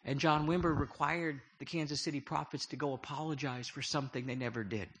 And John Wimber required the Kansas City prophets to go apologize for something they never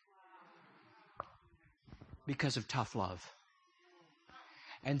did because of tough love.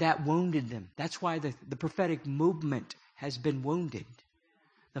 And that wounded them. That's why the prophetic movement has been wounded.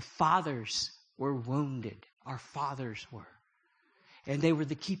 The fathers were wounded. Our fathers were. And they were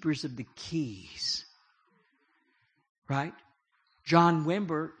the keepers of the keys. Right? John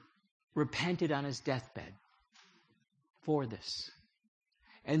Wimber repented on his deathbed for this.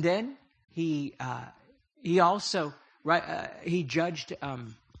 And then he also he judged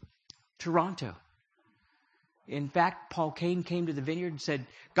Toronto. In fact, Paul Cain came to the vineyard and said,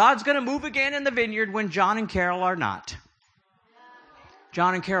 God's going to move again in the vineyard when John and Carol are not.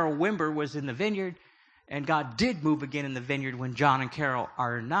 John and Carol Wimber was in the vineyard, and God did move again in the vineyard when John and Carol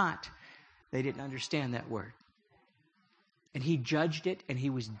are not. They didn't understand that word. And he judged it, and he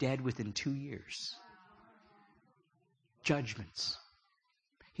was dead within 2 years. Judgments.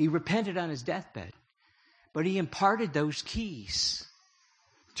 He repented on his deathbed, but he imparted those keys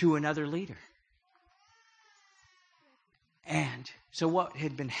to another leader. And so what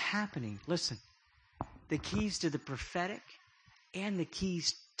had been happening, listen, the keys to the prophetic and the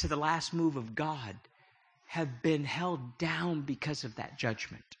keys to the last move of God have been held down because of that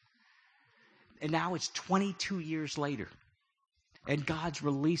judgment. And now it's 22 years later. And God's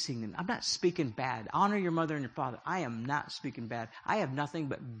releasing them. I'm not speaking bad. Honor your mother and your father. I am not speaking bad. I have nothing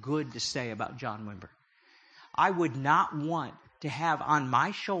but good to say about John Wimber. I would not want to have on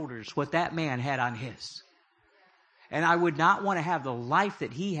my shoulders what that man had on his. And I would not want to have the life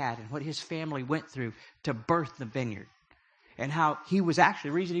that he had and what his family went through to birth the vineyard. And how he was actually,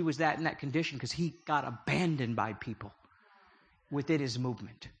 the reason he was in that condition, because he got abandoned by people within his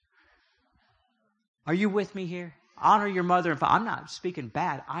movement. Are you with me here? Honor your mother and father. I'm not speaking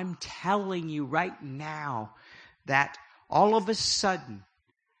bad. I'm telling you right now that all of a sudden,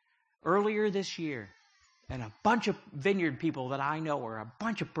 earlier this year, and a bunch of vineyard people that I know, or a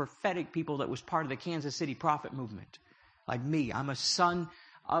bunch of prophetic people that was part of the Kansas City prophet movement, like me. I'm a son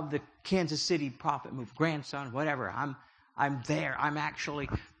of the Kansas City prophet movement, grandson, whatever. I'm there. I'm actually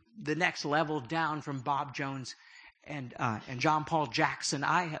the next level down from Bob Jones and John Paul Jackson.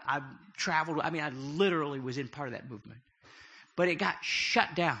 I've traveled. I literally was in part of that movement, but it got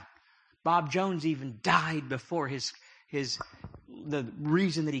shut down. Bob Jones even died before the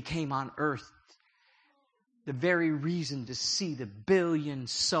reason that he came on earth. The very reason to see the 1 billion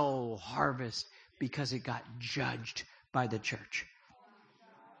soul harvest, because it got judged by the church.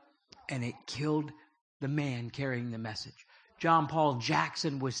 And it killed the man carrying the message. John Paul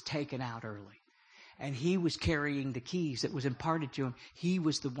Jackson was taken out early. And he was carrying the keys that was imparted to him. He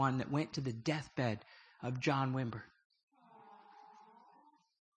was the one that went to the deathbed of John Wimber.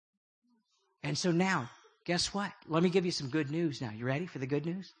 And so now, guess what? Let me give you some good news now. You ready for the good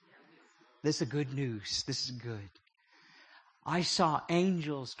news? This is good news. This is good. I saw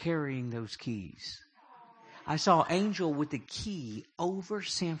angels carrying those keys. I saw an angel with the key over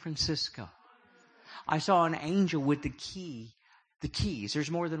San Francisco. I saw an angel with the keys.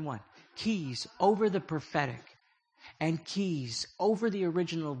 There's more than one. Keys over the prophetic, and keys over the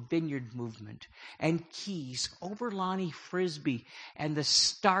original vineyard movement, and keys over Lonnie Frisbee, and the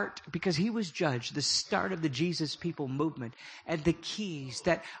start, because he was judged, the start of the Jesus People movement, and the keys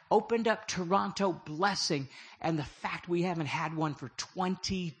that opened up Toronto blessing, and the fact we haven't had one for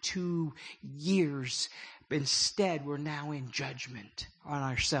 22 years But instead, we're now in judgment on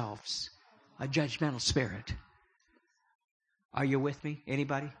ourselves. A judgmental spirit. Are you with me?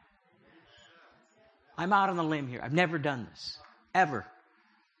 Anybody? I'm out on the limb here. I've never done this. Ever.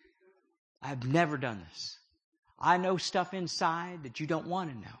 I've never done this. I know stuff inside that you don't want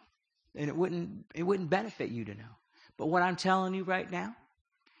to know. And it wouldn't benefit you to know. But what I'm telling you right now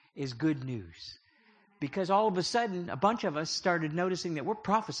is good news. Because all of a sudden, a bunch of us started noticing that we're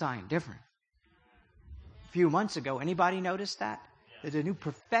prophesying different. A few months ago, anybody notice that? That a new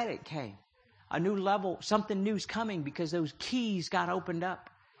prophetic came. A new level, something new's coming because those keys got opened up.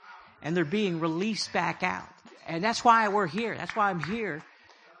 And they're being released back out. And that's why we're here. That's why I'm here.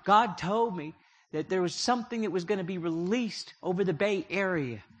 God told me that there was something that was going to be released over the Bay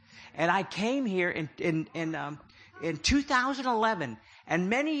Area. And I came here in 2011, and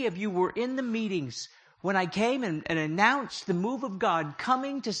many of you were in the meetings when I came and announced the move of God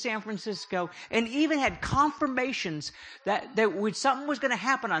coming to San Francisco, and even had confirmations that something was going to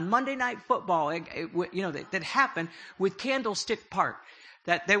happen on Monday Night Football, that happened with Candlestick Park.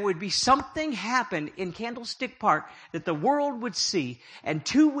 That there would be something happen in Candlestick Park that the world would see, and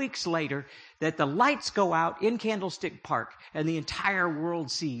 2 weeks later, that the lights go out in Candlestick Park, and the entire world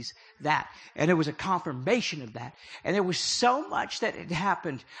sees that. And it was a confirmation of that. And there was so much that had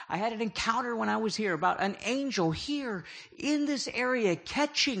happened. I had an encounter when I was here about an angel here in this area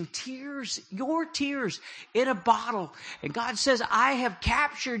catching tears, your tears, in a bottle. And God says, I have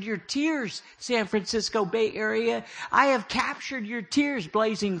captured your tears, San Francisco Bay Area. I have captured your tears,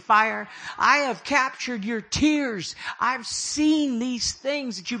 Blazing Fire. I have captured your tears. I've seen these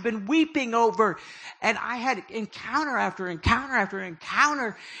things that you've been weeping over. And I had encounter after encounter after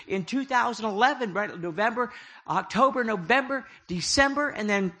encounter in 2011, right? November, October, November, December, and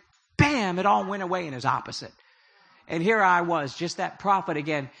then bam, it all went away and is opposite. And here I was, just that prophet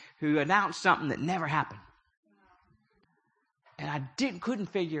again, who announced something that never happened. And I couldn't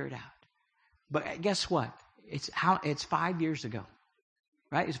figure it out. But guess what? It's 5 years ago,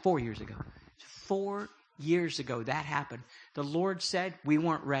 right? It's 4 years ago. 4 years ago that happened. The Lord said we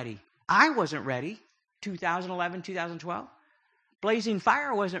weren't ready. I wasn't ready. 2011, 2012. Blazing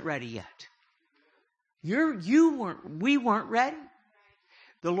Fire wasn't ready yet. We weren't ready.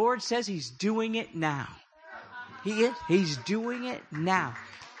 The Lord says He's doing it now. He is. He's doing it now.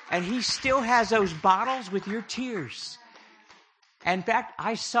 And He still has those bottles with your tears. In fact,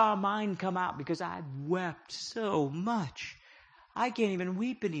 I saw mine come out because I wept so much. I can't even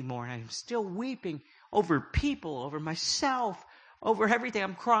weep anymore. And I'm still weeping over people, over myself, over everything.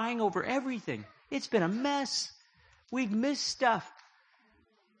 I'm crying over everything. It's been a mess. We've missed stuff.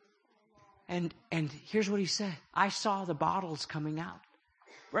 And here's what He said. I saw the bottles coming out.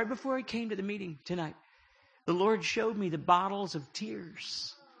 Right before I came to the meeting tonight, the Lord showed me the bottles of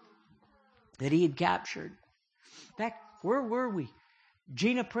tears that He had captured. In fact, where were we?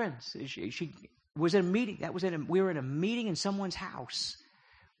 Gina Prince, she was in a meeting. We were in a meeting in someone's house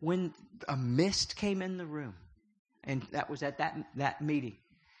when a mist came in the room. And that was at that meeting.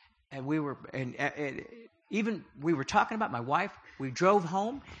 And we were talking about my wife. We drove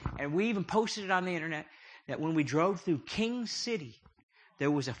home, and we even posted it on the internet that when we drove through King City, there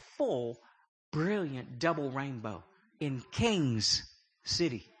was a full, brilliant double rainbow in King's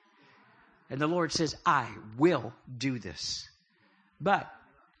City. And the Lord says, I will do this. But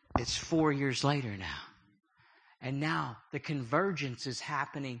it's 4 years later now. And now the convergence is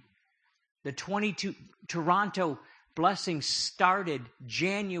happening. The Toronto blessing started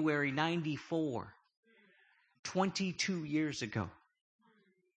January 94, 22 years ago.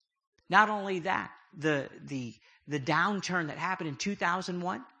 Not only that, the downturn that happened in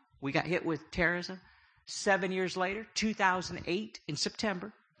 2001, we got hit with terrorism. 7 years later, 2008 in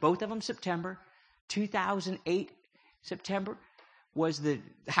September, both of them September. 2008 September was the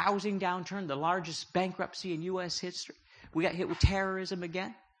housing downturn, the largest bankruptcy in U.S. history. We got hit with terrorism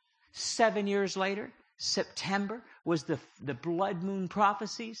again. 7 years later, September was the blood moon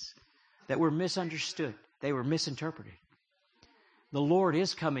prophecies that were misunderstood. They were misinterpreted. The Lord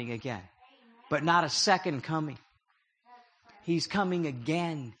is coming again, but not a second coming. He's coming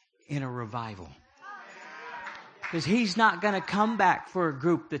again in a revival. Because He's not going to come back for a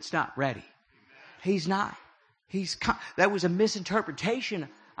group that's not ready. He's not. That was a misinterpretation.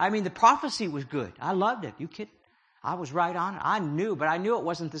 I mean, the prophecy was good. I loved it. You kidding? I was right on it. I knew it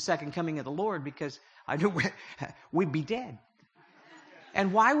wasn't the second coming of the Lord because I knew we'd be dead.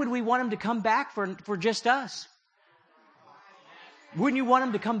 And why would we want Him to come back for just us? Wouldn't you want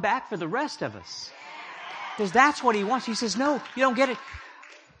Him to come back for the rest of us? Because that's what He wants. He says, no, you don't get it.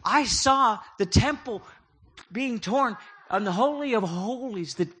 I saw the temple being torn on the Holy of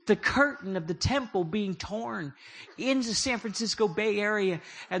Holies, the curtain of the temple being torn into the San Francisco Bay Area,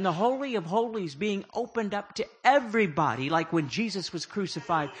 and the Holy of Holies being opened up to everybody, like when Jesus was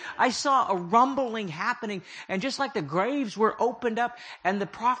crucified. I saw a rumbling happening, and just like the graves were opened up, and the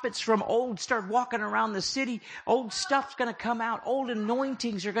prophets from old start walking around the city, old stuff's going to come out, old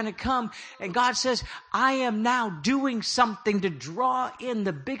anointings are going to come, and God says, I am now doing something to draw in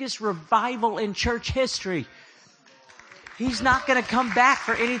the biggest revival in church history. He's not going to come back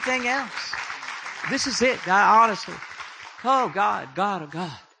for anything else. This is it, honestly. Oh, God, oh,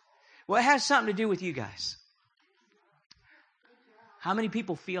 God. Well, it has something to do with you guys. How many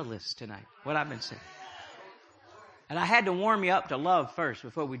people feel this tonight, what I've been saying? And I had to warm you up to love first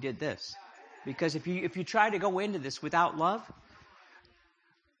before we did this. Because if you try to go into this without love,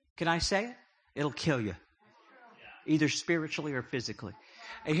 can I say it? It'll kill you. Either spiritually or physically.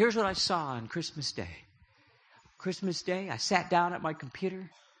 And here's what I saw on Christmas Day. Christmas Day, I sat down at my computer,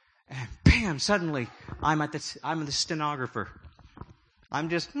 and bam, suddenly I'm the stenographer. I'm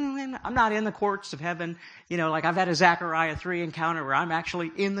not in the courts of heaven. You know, like I've had a Zechariah 3 encounter where I'm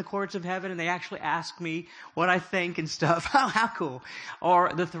actually in the courts of heaven and they actually ask me what I think and stuff. Oh, how cool.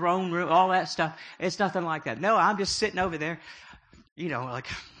 Or the throne room, all that stuff. It's nothing like that. No, I'm just sitting over there. You know,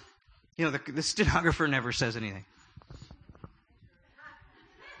 the stenographer never says anything.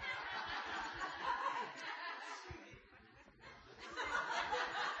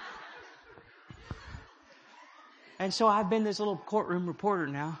 And so I've been this little courtroom reporter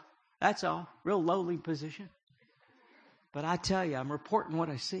now. That's all. Real lowly position. But I tell you, I'm reporting what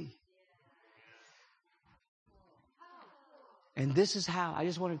I see. And this is how, I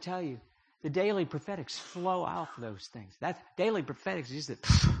just want to tell you, the daily prophetics flow off those things. That daily prophetics is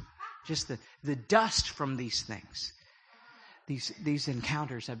just the dust from these things. These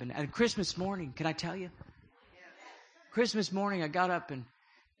encounters have been. And Christmas morning, can I tell you? Christmas morning, I got up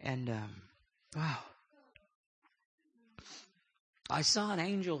and wow. I saw an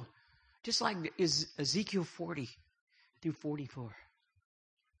angel, just like Ezekiel 40 through 44,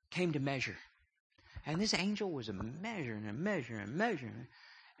 came to measure. And this angel was measuring and measuring and measuring.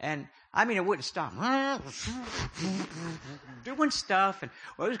 And, I mean, it wouldn't stop. Doing stuff. And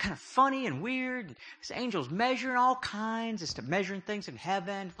it was kind of funny and weird. And this angel's measuring all kinds. Just measuring things in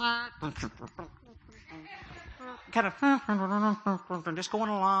heaven. Kind of just going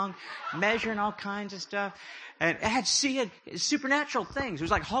along, measuring all kinds of stuff. And it had supernatural things. It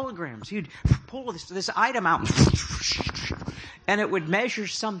was like holograms. He'd pull this item out and it would measure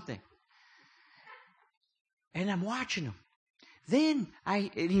something. And I'm watching him. Then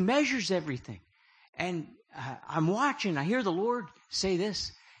he measures everything. And I'm watching. I hear the Lord say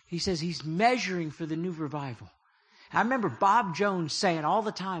this. He says he's measuring for the new revival. I remember Bob Jones saying all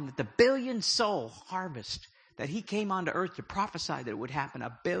the time that the 1 billion soul harvest that he came onto earth to prophesy that it would happen,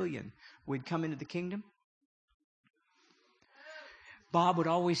 1 billion would come into the kingdom. Bob would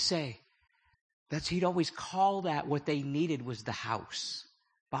always say, he'd always call that what they needed was the house.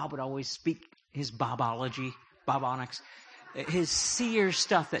 Bob would always speak his Bobology, Bobonics, his seer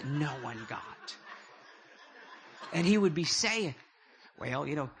stuff that no one got. And he would be saying, well,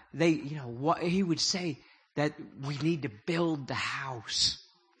 he would say that we need to build the house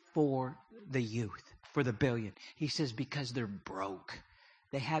for the youth, for the 1 billion. He says because they're broke.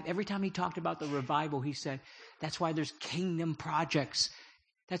 Every time he talked about the revival, he said, that's why there's kingdom projects.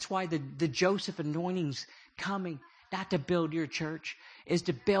 That's why the Joseph anointing's coming, not to build your church, is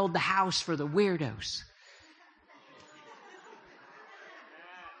to build the house for the weirdos.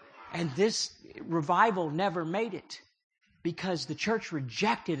 And this revival never made it because the church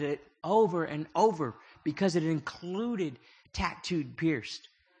rejected it over and over because it included tattooed pierced.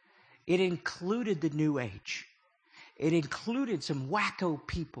 It included the New Age. It included some wacko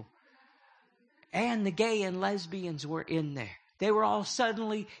people. And the gay and lesbians were in there. They were all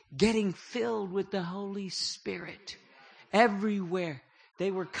suddenly getting filled with the Holy Spirit. Everywhere. They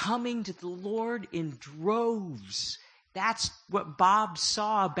were coming to the Lord in droves. That's what Bob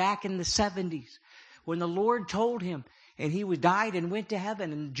saw back in the 70s. When the Lord told him, and he died and went to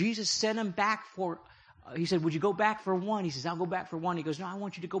heaven, and Jesus sent him back he said, would you go back for 1? He says, I'll go back for 1. He goes, no, I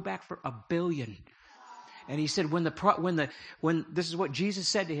want you to go back for 1 billion. And he said, when this is what Jesus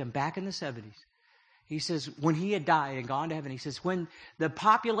said to him back in the 70s. He says, when he had died and gone to heaven, he says, when the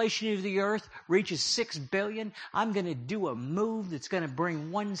population of the earth reaches 6 billion, I'm going to do a move that's going to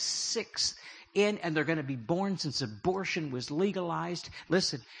bring 1/6 in, and they're going to be born since abortion was legalized.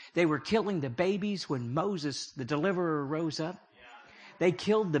 Listen, they were killing the babies when Moses, the deliverer, rose up. They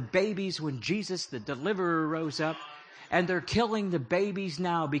killed the babies when Jesus, the deliverer, rose up. And they're killing the babies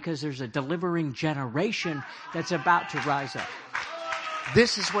now because there's a delivering generation that's about to rise up.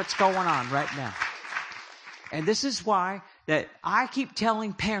 This is what's going on right now. And this is why that I keep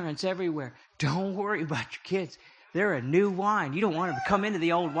telling parents everywhere, don't worry about your kids. They're a new wine. You don't want them to come into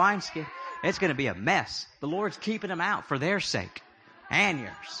the old wineskin. It's going to be a mess. The Lord's keeping them out for their sake and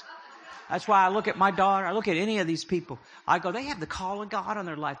yours. That's why I look at my daughter. I look at any of these people. I go, they have the call of God on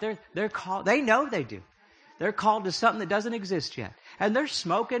their life. They're called. They know they do. They're called to something that doesn't exist yet. And they're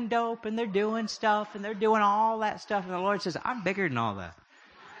smoking dope and they're doing stuff and they're doing all that stuff. And the Lord says, I'm bigger than all that.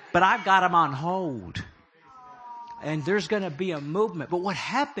 But I've got them on hold. And there's going to be a movement. But what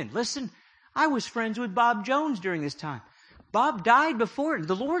happened? Listen, I was friends with Bob Jones during this time. Bob died before it.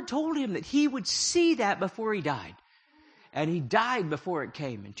 The Lord told him that he would see that before he died. And he died before it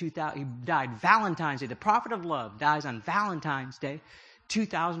came in 2000. He died Valentine's Day. The prophet of love dies on Valentine's Day,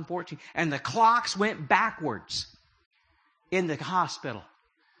 2014. And the clocks went backwards in the hospital.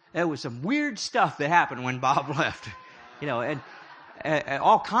 There was some weird stuff that happened when Bob left. And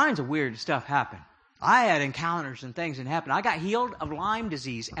all kinds of weird stuff happened. I had encounters and things that happened. I got healed of Lyme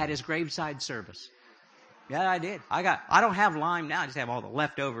disease at his graveside service. Yeah, I did. I don't have Lyme now. I just have all the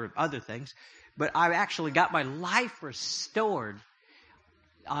leftover other things. But I actually got my life restored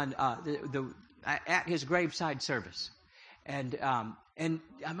on at his graveside service. And I'm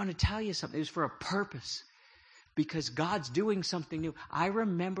going to tell you something. It was for a purpose, because God's doing something new. I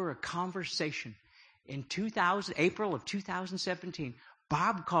remember a conversation in April of 2017.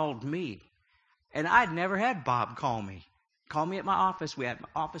 Bob called me, and I'd never had Bob call me. Call me at my office. We had an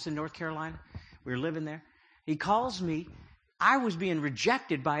office in North Carolina. We were living there. He calls me. I was being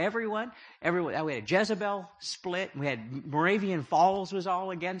rejected by everyone. We had a Jezebel split. We had Moravian Falls was all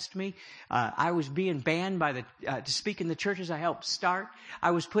against me. I was being banned by to speak in the churches I helped start.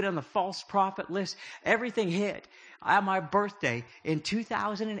 I was put on the false prophet list. Everything hit on my birthday in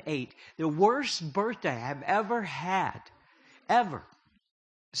 2008. The worst birthday I've ever had, ever.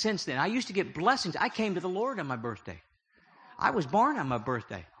 Since then, I used to get blessings. I came to the Lord on my birthday. I was born on my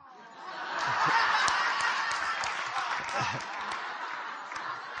birthday.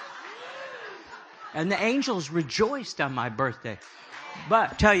 And the angels rejoiced on my birthday.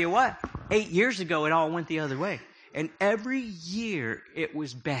 But tell you what, 8 years ago, it all went the other way. And every year, it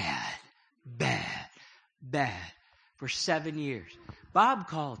was bad, for 7 years. Bob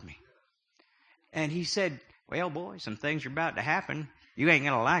called me. And he said, well, boy, some things are about to happen. You ain't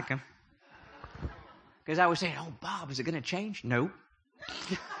going to like them. Because I was saying, oh, Bob, is it going to change? Nope.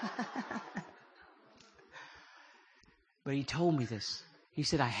 But he told me this. He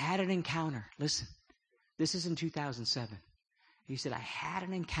said, I had an encounter. Listen, this is in 2007. He said, I had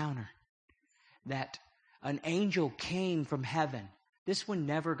an encounter that an angel came from heaven. This one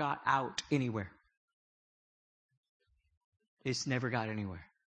never got out anywhere. It's never got anywhere.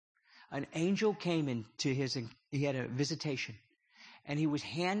 An angel came into he had a visitation. And he was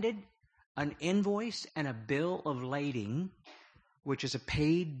handed an invoice and a bill of lading, which is a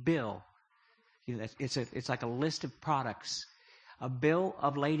paid bill. It's like a list of products. A bill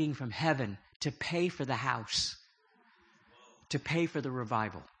of lading from heaven to pay for the house, to pay for the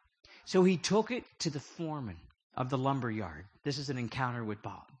revival. So he took it to the foreman of the lumber yard. This is an encounter with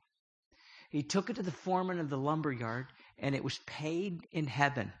Bob. He took it to the foreman of the lumber yard, and it was paid in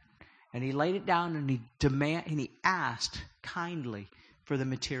heaven. And he laid it down, and he asked kindly for the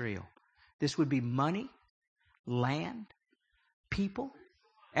material. This would be money, land, people,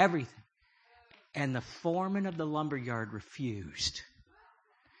 everything. And the foreman of the lumberyard refused.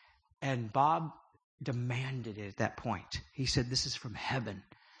 And Bob demanded it at that point. He said, this is from heaven.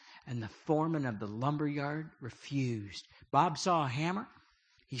 And the foreman of the lumberyard refused. Bob saw a hammer.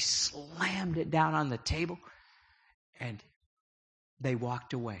 He slammed it down on the table. And they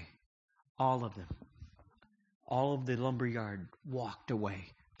walked away. All of them. All of the lumberyard walked away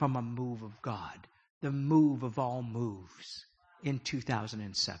from a move of God. The move of all moves in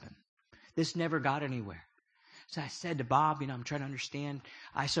 2007. This never got anywhere. So I said to Bob, I'm trying to understand.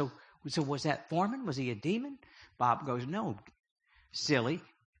 So was that foreman? Was he a demon? Bob goes, no, silly.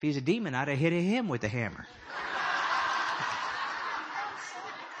 If he's a demon, I'd have hit him with a hammer.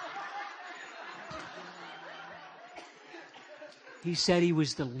 He said he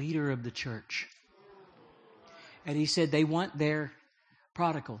was the leader of the church. And he said they want their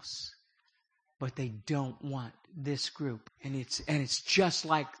prodigals, but they don't want this group. And it's just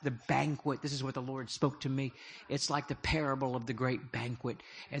like the banquet. This is what the Lord spoke to me. It's like the parable of the great banquet.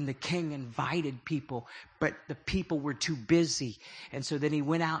 And the king invited people, but the people were too busy. And so then he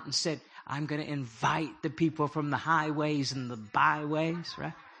went out and said, I'm going to invite the people from the highways and the byways,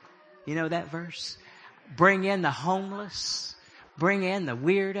 right? You know that verse? bring in the homeless, bring in the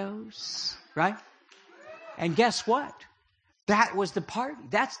weirdos, right? And guess what? That was the party.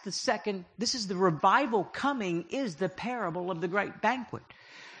 That's the second. This is the revival coming, is the parable of the great banquet.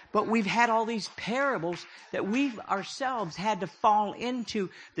 But we've had all these parables that we've ourselves had to fall into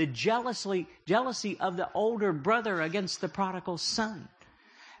the jealousy of the older brother against the prodigal son.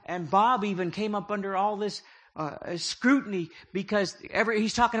 And Bob even came up under all this scrutiny because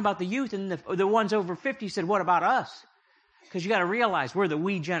he's talking about the youth, and the ones over 50 said, what about us? Because you got to realize we're the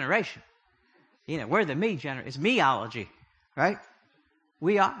we generation. We're the me generation. It's meology, right?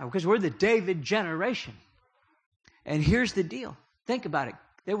 We are, because we're the David generation. And here's the deal. Think about it.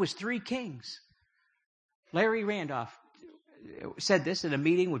 There was 3 kings. Larry Randolph said this in a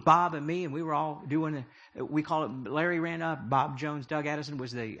meeting with Bob and me, and we were all doing we call it Larry Randolph, Bob Jones, Doug Addison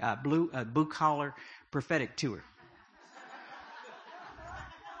was the blue collar prophetic tour.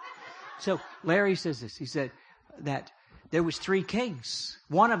 So Larry says this. He said that there was 3 kings.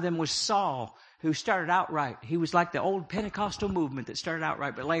 One of them was Saul, who started out right. He was like the old Pentecostal movement that started out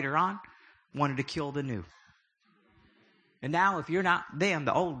right, but later on wanted to kill the new. And now if you're not them,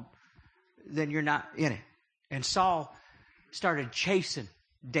 the old, then you're not in it. And Saul started chasing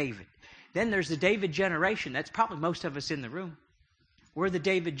David. Then there's the David generation. That's probably most of us in the room. We're the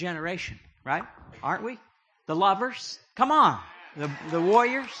David generation, right? Aren't we? The lovers. Come on. The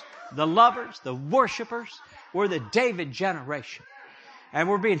warriors, the lovers, the worshipers. We're the David generation. And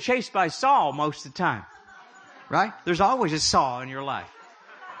we're being chased by Saul most of the time. Right? There's always a Saul in your life.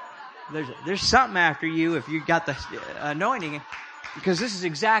 There's something after you if you got the anointing, because this is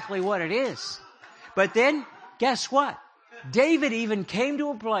exactly what it is. But then, guess what? David even came to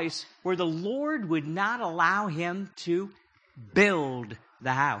a place where the Lord would not allow him to build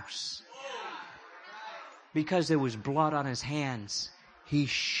the house. Because there was blood on his hands. He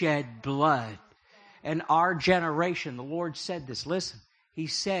shed blood. And our generation, the Lord said this. Listen, He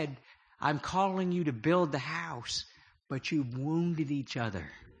said, I'm calling you to build the house, but you've wounded each other.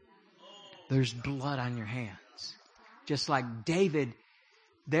 There's blood on your hands. Just like David,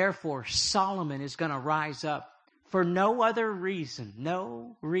 therefore Solomon is going to rise up for no other reason,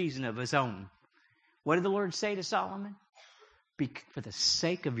 no reason of his own. What did the Lord say to Solomon? For the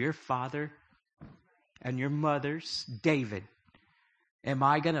sake of your father and your mother's, David, am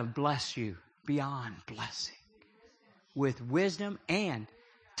I going to bless you beyond blessing with wisdom and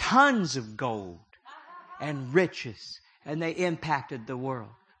tons of gold and riches. And they impacted the world.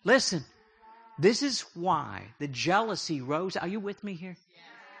 Listen. This is why the jealousy rose. Are you with me here?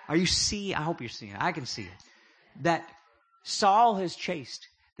 Are you seeing? I hope you're seeing it. I can see it. That Saul has chased.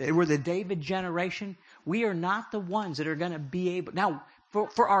 That we're the David generation. We are not the ones that are going to be able. Now,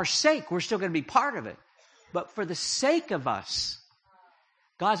 for our sake, we're still going to be part of it. But for the sake of us,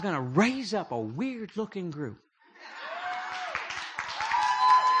 God's going to raise up a weird-looking group.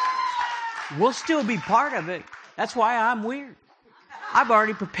 We'll still be part of it. That's why I'm weird. I've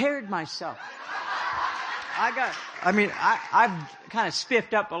already prepared myself. I've kind of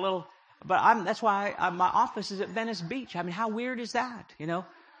spiffed up a little, but that's why my office is at Venice Beach. I mean, how weird is that?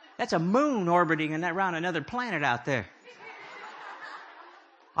 That's a moon orbiting around another planet out there.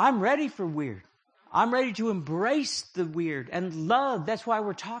 I'm ready for weird. I'm ready to embrace the weird and love. That's why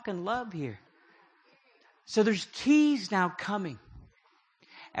we're talking love here. So there's keys now coming.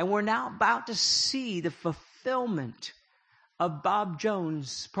 And we're now about to see the fulfillment of Bob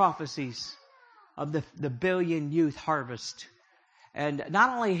Jones' prophecies of the billion youth harvest. And not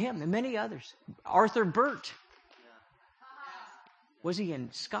only him, and many others. Arthur Burt. Was he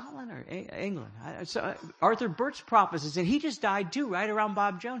in Scotland or England? Arthur Burt's prophecies, and he just died too, right around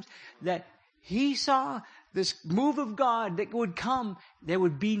Bob Jones, that he saw this move of God that would come. There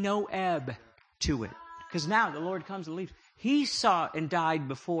would be no ebb to it. Because now the Lord comes and leaves. He saw and died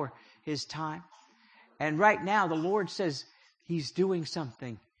before his time. And right now the Lord says He's doing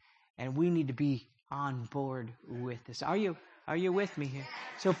something. And we need to be on board with this. Are you with me here?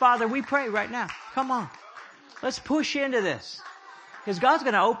 So Father, we pray right now. Come on. Let's push into this. Because God's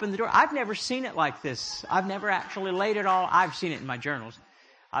going to open the door. I've never seen it like this. I've never actually laid it all. I've seen it in my journals.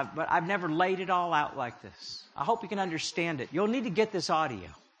 But I've never laid it all out like this. I hope you can understand it. You'll need to get this audio.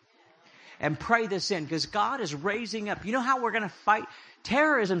 And pray this in. Because God is raising up. You know how we're going to fight?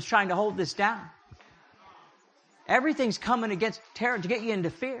 Terrorism's trying to hold this down. Everything's coming against terror to get you into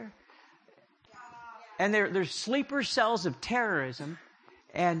fear. And there's sleeper cells of terrorism.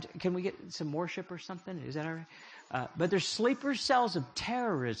 And can we get some worship or something? Is that all right? But there's sleeper cells of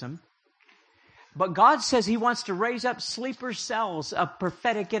terrorism. But God says He wants to raise up sleeper cells of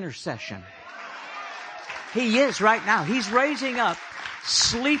prophetic intercession. He is right now. He's raising up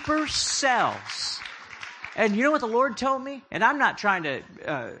sleeper cells And you know what the Lord told me? And I'm not trying to,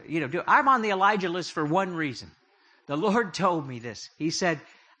 I'm on the Elijah list for one reason. The Lord told me this. He said,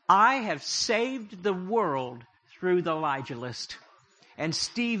 I have saved the world through the Elijah list. And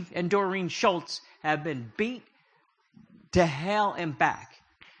Steve and Doreen Schultz have been beat to hell and back.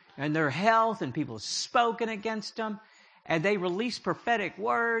 And their health, and people have spoken against them. And they released prophetic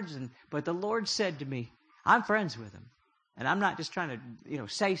words. But the Lord said to me, I'm friends with them. And I'm not just trying to,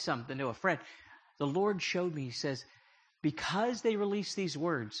 say something to a friend. The Lord showed me, He says, because they released these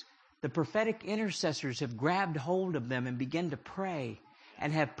words, the prophetic intercessors have grabbed hold of them and begun to pray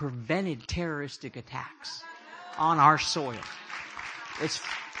and have prevented terroristic attacks on our soil.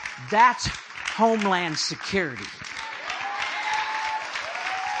 That's homeland security.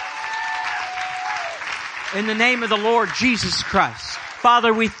 In the name of the Lord Jesus Christ.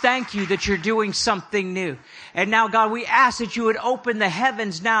 Father, we thank you that you're doing something new. And now, God, we ask that you would open the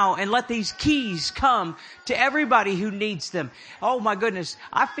heavens now and let these keys come to everybody who needs them. Oh, my goodness.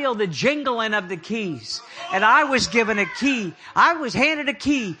 I feel the jingling of the keys. And I was given a key. I was handed a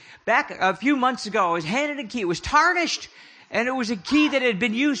key back a few months ago. I was handed a key. It was tarnished. And it was a key that had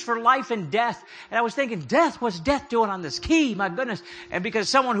been used for life and death. And I was thinking, what's death doing on this key? My goodness. And because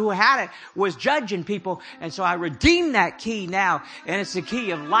someone who had it was judging people. And so I redeemed that key now. And it's the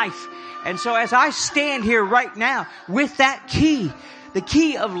key of life. And so as I stand here right now with that key, the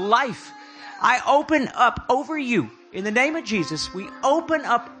key of life, I open up over you. In the name of Jesus, we open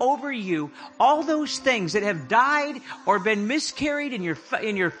up over you all those things that have died or been miscarried in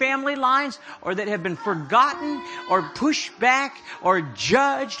your family lines, or that have been forgotten or pushed back or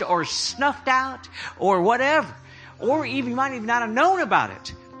judged or snuffed out or whatever. Or even you might even not have known about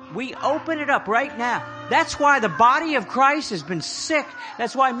it. We open it up right now. That's why the body of Christ has been sick.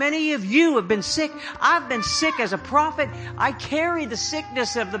 That's why many of you have been sick. I've been sick as a prophet. I carry the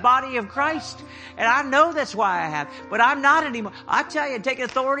sickness of the body of Christ. And I know that's why I have. But I'm not anymore. I tell you, take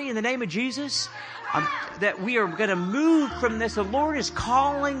authority in the name of Jesus, that we are going to move from this. The Lord is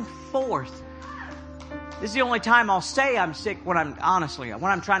calling forth. This is the only time I'll say I'm sick what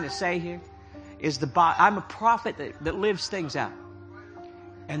I'm trying to say here is I'm a prophet that lives things out.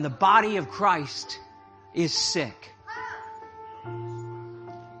 And the body of Christ is sick.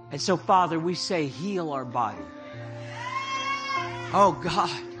 And so, Father, we say, heal our body. Oh,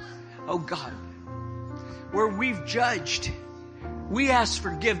 God. Where we've judged, we ask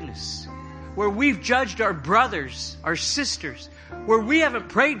forgiveness. Where we've judged our brothers, our sisters. Where we haven't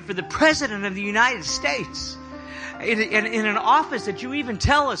prayed for the President of the United States. In an office that you even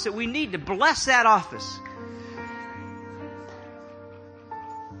tell us that we need to bless that office.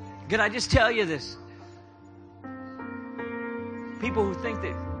 Can I just tell you this? People who think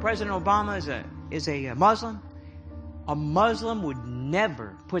that President Obama is a Muslim, a Muslim would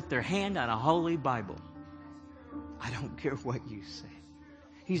never put their hand on a holy Bible. I don't care what you say.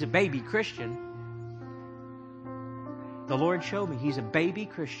 He's a baby Christian. The Lord showed me he's a baby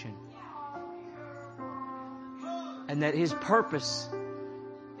Christian. And that his purpose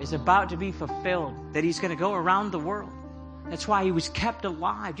is about to be fulfilled. That he's going to go around the world. That's why he was kept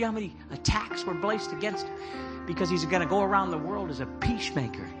alive. Do you know how many attacks were placed against him? Because he's going to go around the world as a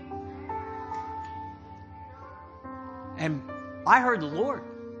peacemaker. And I heard the Lord.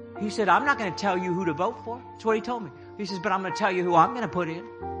 He said, I'm not going to tell you who to vote for. That's what he told me. He says, but I'm going to tell you who I'm going to put in.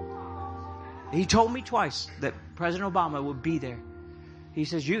 He told me twice that President Obama would be there. He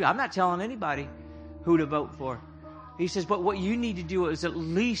says, I'm not telling anybody who to vote for. He says, but what you need to do is at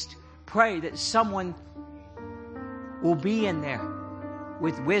least pray that someone will be in there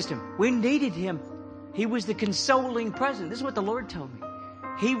with wisdom. We needed him. He was the consoling president. This is what the Lord told me.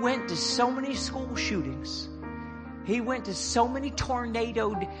 He went to so many school shootings. He went to so many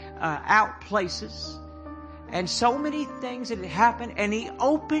tornadoed out places. And so many things that had happened. And he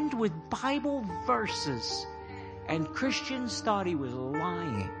opened with Bible verses. And Christians thought he was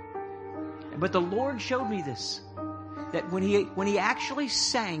lying. But the Lord showed me this. That when he actually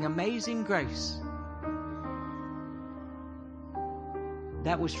sang Amazing Grace,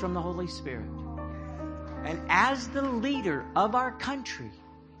 that was from the Holy Spirit. And as the leader of our country,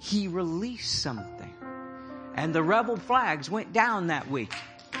 he released something. And the rebel flags went down that week.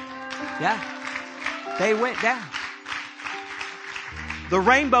 Yeah. They went down. The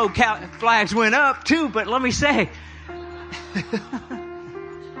rainbow flags went up too, but let me say,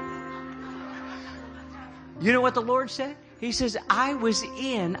 you know what the Lord said? He says, I was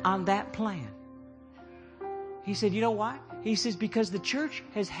in on that plan. He said, you know why? He says, because the church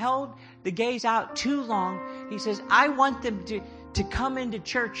has held the gays out too long. He says, I want them to come into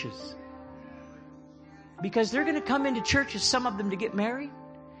churches. Because they're going to come into churches, some of them to get married,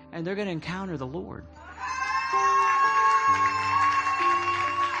 and they're going to encounter the Lord.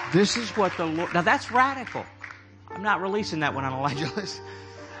 This is what the Lord... Now that's radical. I'm not releasing that one on Elijah List.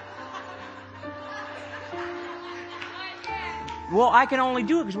 Well, I can only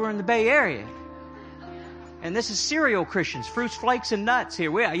do it because we're in the Bay Area. And this is cereal Christians, fruits, flakes, and nuts here.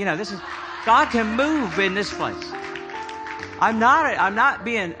 This is... God can move in this place. I'm not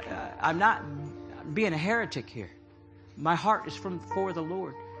being a heretic here. My heart is for the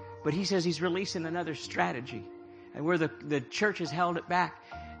Lord. But He says He's releasing another strategy. And where the church has held it back.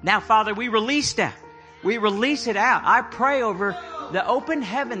 Now, Father, we release that. We release it out. I pray over the open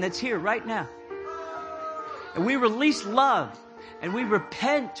heaven that's here right now. And we release love. And we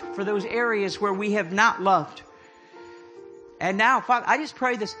repent for those areas where we have not loved. And now, Father, I just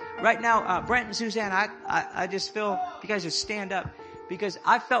pray this right now. Brent and Suzanne, I just feel you guys just stand up. Because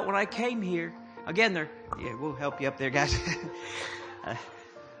I felt when I came here, again, we'll help you up there, guys.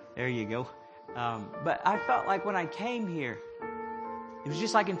 There you go. But I felt like when I came here, it was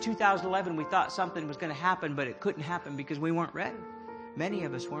just like in 2011, we thought something was going to happen, but it couldn't happen because we weren't ready. Many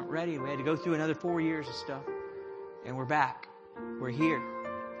of us weren't ready. We had to go through another 4 years of stuff. And we're back. We're here.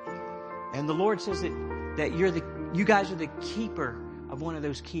 And the Lord says that you guys are the keeper of one of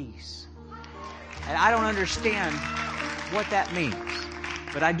those keys. And I don't understand what that means.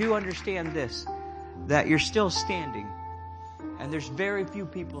 But I do understand this, that you're still standing. And there's very few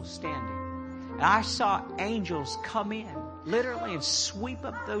people standing. And I saw angels come in, literally, and sweep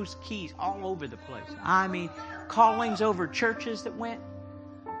up those keys all over the place. I mean, callings over churches that went.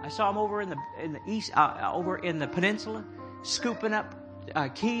 I saw them over in the east, over in the peninsula, scooping up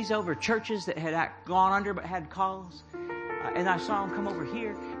keys over churches that had gone under but had calls. And I saw them come over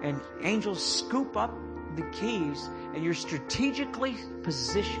here, and angels scoop up the keys, and you're strategically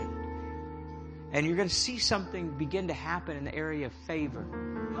positioned. And you're going to see something begin to happen in the area of favor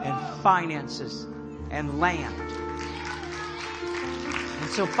and finances and land. And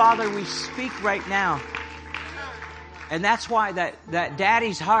so, Father, we speak right now. And that's why that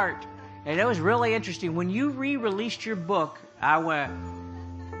daddy's heart, and it was really interesting. When you re-released your book, I went,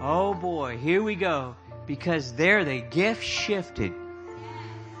 oh boy, here we go. Because there the gift shifted.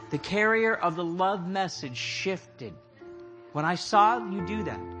 The carrier of the love message shifted. When I saw you do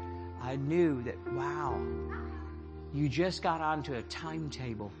that, I knew that, wow, you just got onto a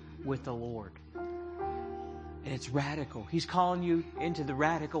timetable with the Lord. And it's radical. He's calling you into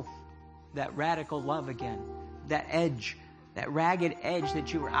that radical love again. That edge, that ragged edge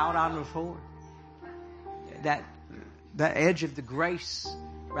that you were out on before. That edge of the grace,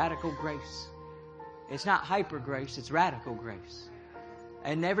 radical grace. It's not hyper grace, it's radical grace.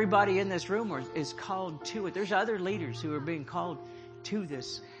 And everybody in this room is called to it. There's other leaders who are being called to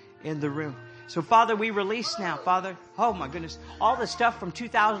this in the room. So, Father, we release now, Father. Oh, my goodness. All the stuff from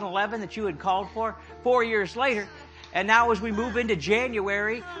 2011 that you had called for 4 years later. And now as we move into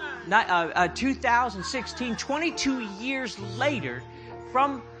January 2016, 22 years later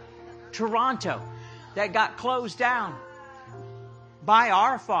from Toronto, that got closed down by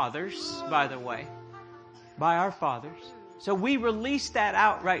our fathers, by the way. By our fathers. So we release that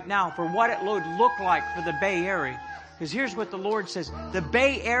out right now for what it would look like for the Bay Area. Because here's what the Lord says. The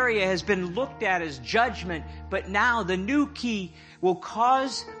Bay Area has been looked at as judgment, but now the new key will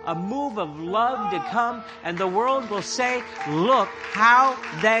cause a move of love to come, and the world will say, look how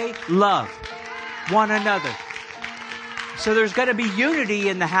they love one another. So there's going to be unity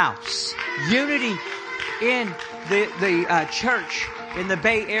in the house. Unity in the church in the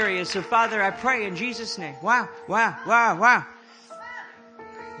Bay Area. So, Father, I pray in Jesus' name. Wow, wow, wow, wow.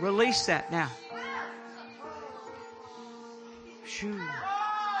 Release that now. Shoo.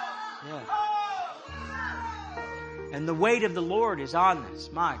 Yeah. And the weight of the Lord is on this.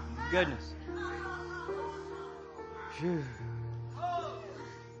 My goodness. Shoo.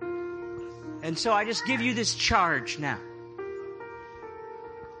 And so I just give you this charge now.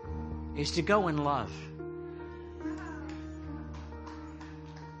 Is to go in love.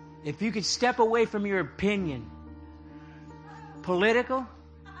 If you could step away from your opinion, political,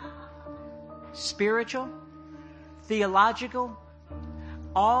 spiritual, theological,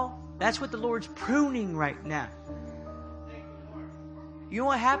 that's what the Lord's pruning right now. You know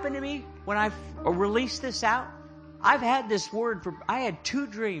what happened to me when I released this out? I've had this word I had 2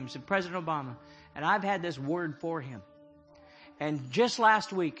 dreams of President Obama, and I've had this word for him. And just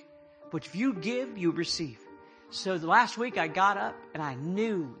last week, but if you give, you receive. So the last week I got up and I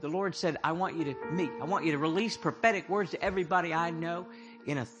knew the Lord said, I want you to release prophetic words to everybody I know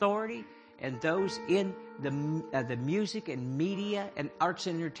in authority and those in the music and media and arts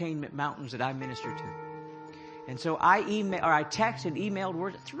and entertainment mountains that I minister to. And so I texted and emailed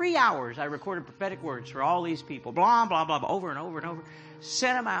words. 3 hours I recorded prophetic words for all these people. Blah, blah, blah, blah, over and over and over.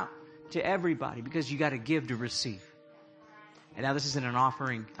 Sent them out to everybody because you got to give to receive. And now this isn't an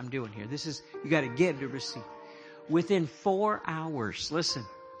offering I'm doing here. You got to give to receive. Within 4 hours, listen,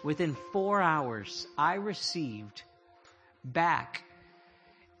 within 4 hours, I received back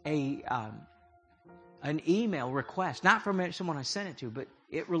an email request, not from someone I sent it to, but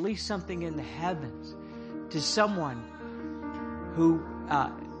it released something in the heavens to someone who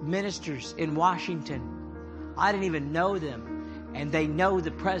ministers in Washington. I didn't even know them. And they know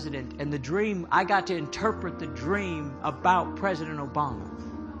the president and the dream. I got to interpret the dream about President Obama.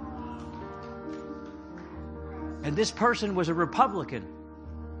 And this person was a Republican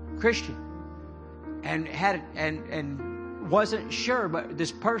Christian and wasn't sure, but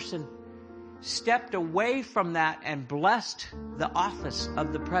this person stepped away from that and blessed the office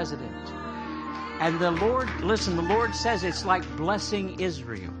of the president. And the Lord says it's like blessing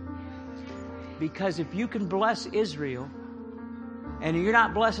Israel. Because if you can bless Israel and you're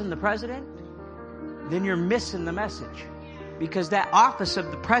not blessing the president, then you're missing the message. Because that office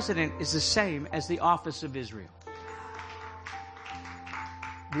of the president is the same as the office of Israel.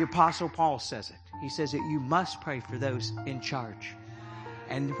 The Apostle Paul says it. He says that you must pray for those in charge.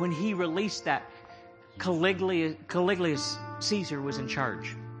 And when he released that, Caligula Caesar was in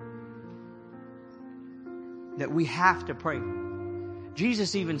charge. That we have to pray.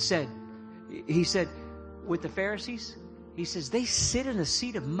 Jesus even said, he said, with the Pharisees, he says, they sit in the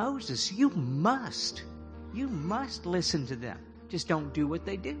seat of Moses. You must listen to them. Just don't do what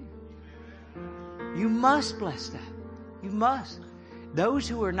they do. You must bless that. You must. Those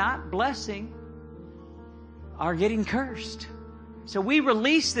who are not blessing are getting cursed. So we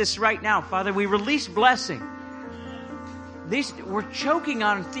release this right now, Father. We release blessing. We're choking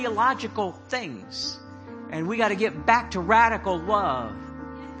on theological things. And we got to get back to radical love.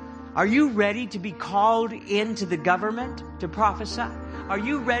 Are you ready to be called into the government to prophesy? Are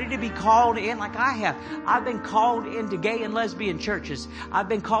you ready to be called in like I have? I've been called into gay and lesbian churches. I've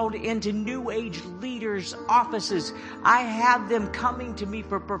been called into New Age leaders' offices. I have them coming to me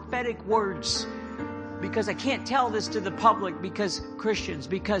for prophetic words. Because I can't tell this to the public because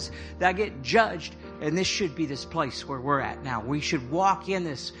because I get judged. And this should be this place where we're at now. We should walk in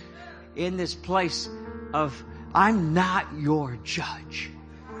this place of, I'm not your judge.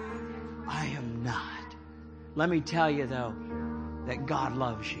 I am not. Let me tell you though, that God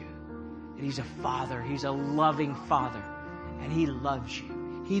loves you. And He's a Father. He's a loving Father. And He loves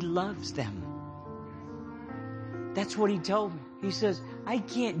you. He loves them. That's what He told me. He says, I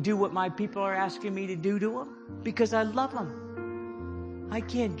can't do what my people are asking me to do to them because I love them. I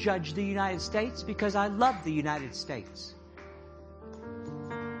can't judge the United States because I love the United States.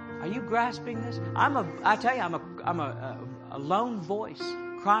 Are you grasping this? I'm a lone voice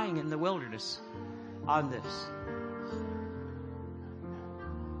crying in the wilderness on this.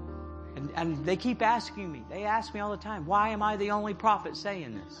 And they keep asking me. They ask me all the time, why am I the only prophet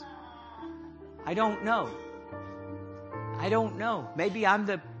saying this? I don't know. Maybe I'm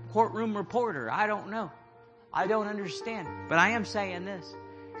the courtroom reporter. I don't know. I don't understand. But I am saying this.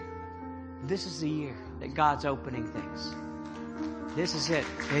 This is the year that God's opening things. This is it.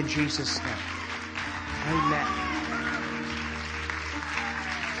 In Jesus' name. Amen.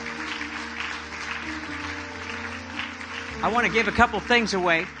 I want to give a couple things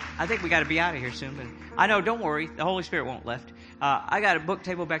away. I think we got to be out of here soon, but I know, don't worry. The Holy Spirit won't lift. I got a book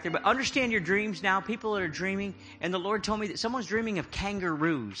table back there, but understand your dreams now. People that are dreaming, and the Lord told me that someone's dreaming of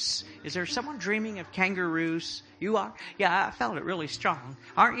kangaroos. Is there someone dreaming of kangaroos? You are? Yeah, I felt it really strong.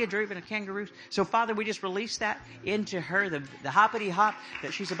 Aren't you dreaming of kangaroos? So, Father, we just release that into her, the hoppity hop,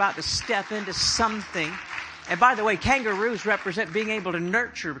 that she's about to step into something. And by the way, kangaroos represent being able to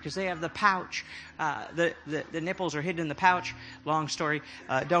nurture because they have the pouch. The nipples are hidden in the pouch. Long story.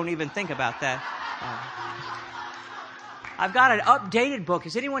 Don't even think about that. I've got an updated book.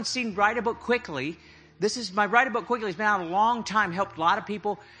 Has anyone seen Write a Book Quickly? This is my Write a Book Quickly. It's been out a long time. Helped a lot of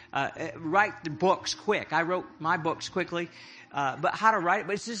people write the books quick. I wrote my books quickly. But how to write it.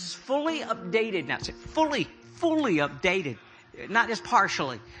 But this is fully updated now. It's fully updated. Not just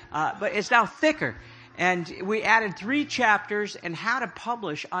partially. But it's now thicker. And we added 3 chapters and how to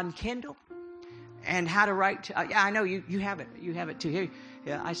publish on Kindle and how to write. Yeah, I know you have it. You have it too. Here,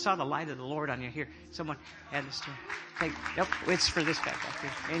 yeah, I saw the light of the Lord on you. Here, someone had this to take. Nope, it's for this guy back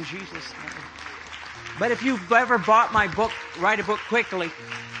here. In Jesus' name. But if you've ever bought my book, Write a Book Quickly,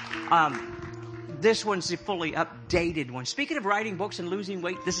 this one's the fully updated one. Speaking of writing books and losing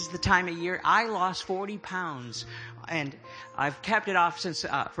weight, this is the time of year. I lost 40 pounds, and I've kept it off since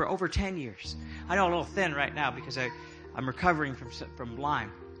for over 10 years. I know I'm a little thin right now because I'm recovering from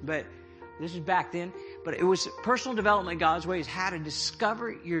Lyme, but this is back then. But it was personal development in God's way, is how to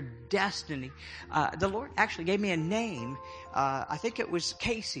discover your destiny. The Lord actually gave me a name. I think it was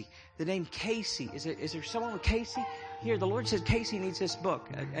Casey. The name Casey. Is there someone with Casey? Here, the Lord said Casey needs this book,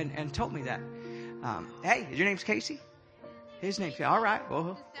 and told me that. Hey, your name's Casey? His name's Casey. All right.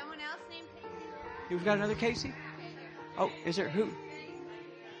 Well, Is someone else named Casey? you've got another Casey? Oh, is there who?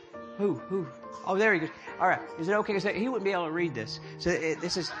 Who? Oh, there he goes. All right. Is it okay? Because he wouldn't be able to read this. So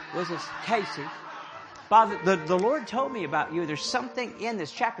this is Casey. Father, the Lord told me about you. There's something in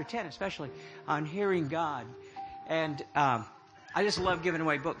this, chapter 10 especially, on hearing God. And I just love giving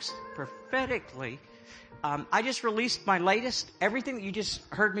away books prophetically. I just released my latest. Everything that you just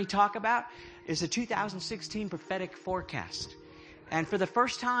heard me talk about is the 2016 prophetic forecast. And for the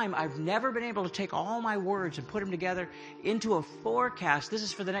first time, I've never been able to take all my words and put them together into a forecast. This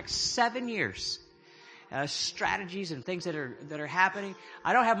is for the next 7 years. Strategies and things that are happening.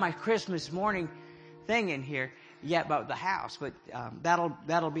 I don't have my Christmas morning thing in here yet about the house, but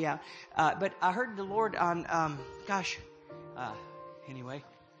that'll be out. But I heard the Lord on anyway.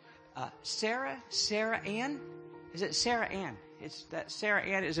 Sarah Ann? Is it Sarah Ann? It's that Sarah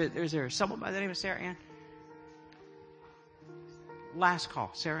Ann. Is there someone by the name of Sarah Ann? Last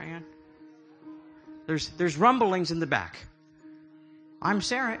call, Sarah Ann. There's rumblings in the back. I'm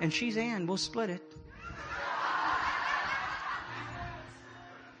Sarah and she's Ann. We'll split it.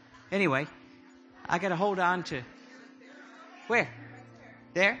 Anyway, I got to hold on to. Where?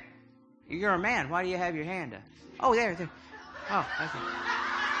 There? You're a man. Why do you have your hand up? Oh, there. Oh, okay.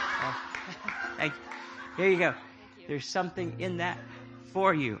 Thank you. Here you go. There's something in that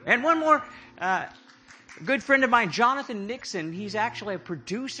for you. And one more. A good friend of mine, Jonathan Nixon. He's actually a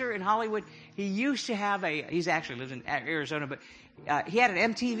producer in Hollywood. He used to have he's actually lives in Arizona, but he had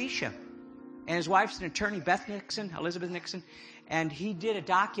an MTV show. And his wife's an attorney, Elizabeth Nixon. And he did a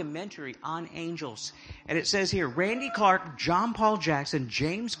documentary on angels. And it says here, Randy Clark, John Paul Jackson,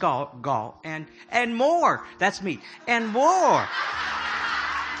 James Gall, and more. That's me. And more.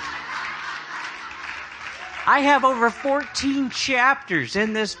 I have over 14 chapters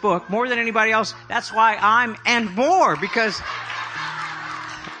in this book, more than anybody else. That's why I'm and more, because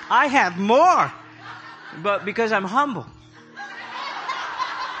I have more. But because I'm humble.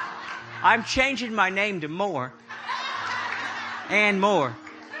 I'm changing my name to more. And more.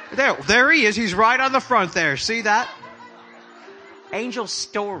 There he is. He's right on the front there. See that? Angel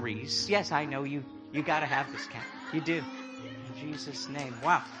Stories. Yes, I know you. You got to have this cat. You do. In Jesus' name.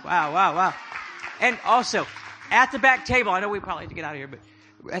 Wow. And also, at the back table, I know we probably have to get out of here, but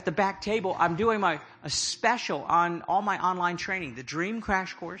at the back table, I'm doing a special on all my online training. The Dream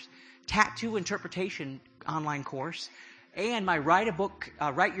Crash Course, Tattoo Interpretation online course, and my Write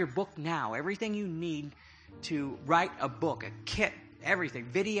Your Book Now. Everything you need to write a book, a kit, everything,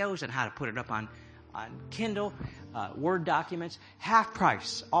 videos and how to put it up on Kindle, Word documents, half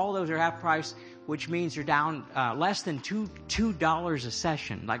price. All those are half price, which means you're down less than $2 a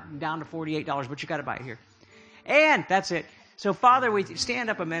session, like down to $48, but you got to buy it here. And that's it. So Father, we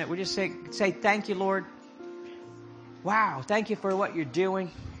stand up a minute. We just say thank you, Lord. Wow, thank you for what you're doing.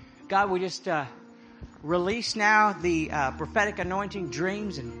 God, we just release now the prophetic anointing,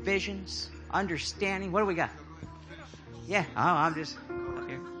 dreams and visions. Understanding. What do we got? Yeah. Oh, I'm just up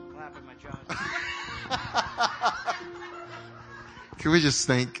here clapping my jaws. Can we just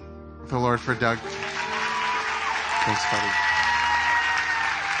thank the Lord for Doug? Thanks, buddy.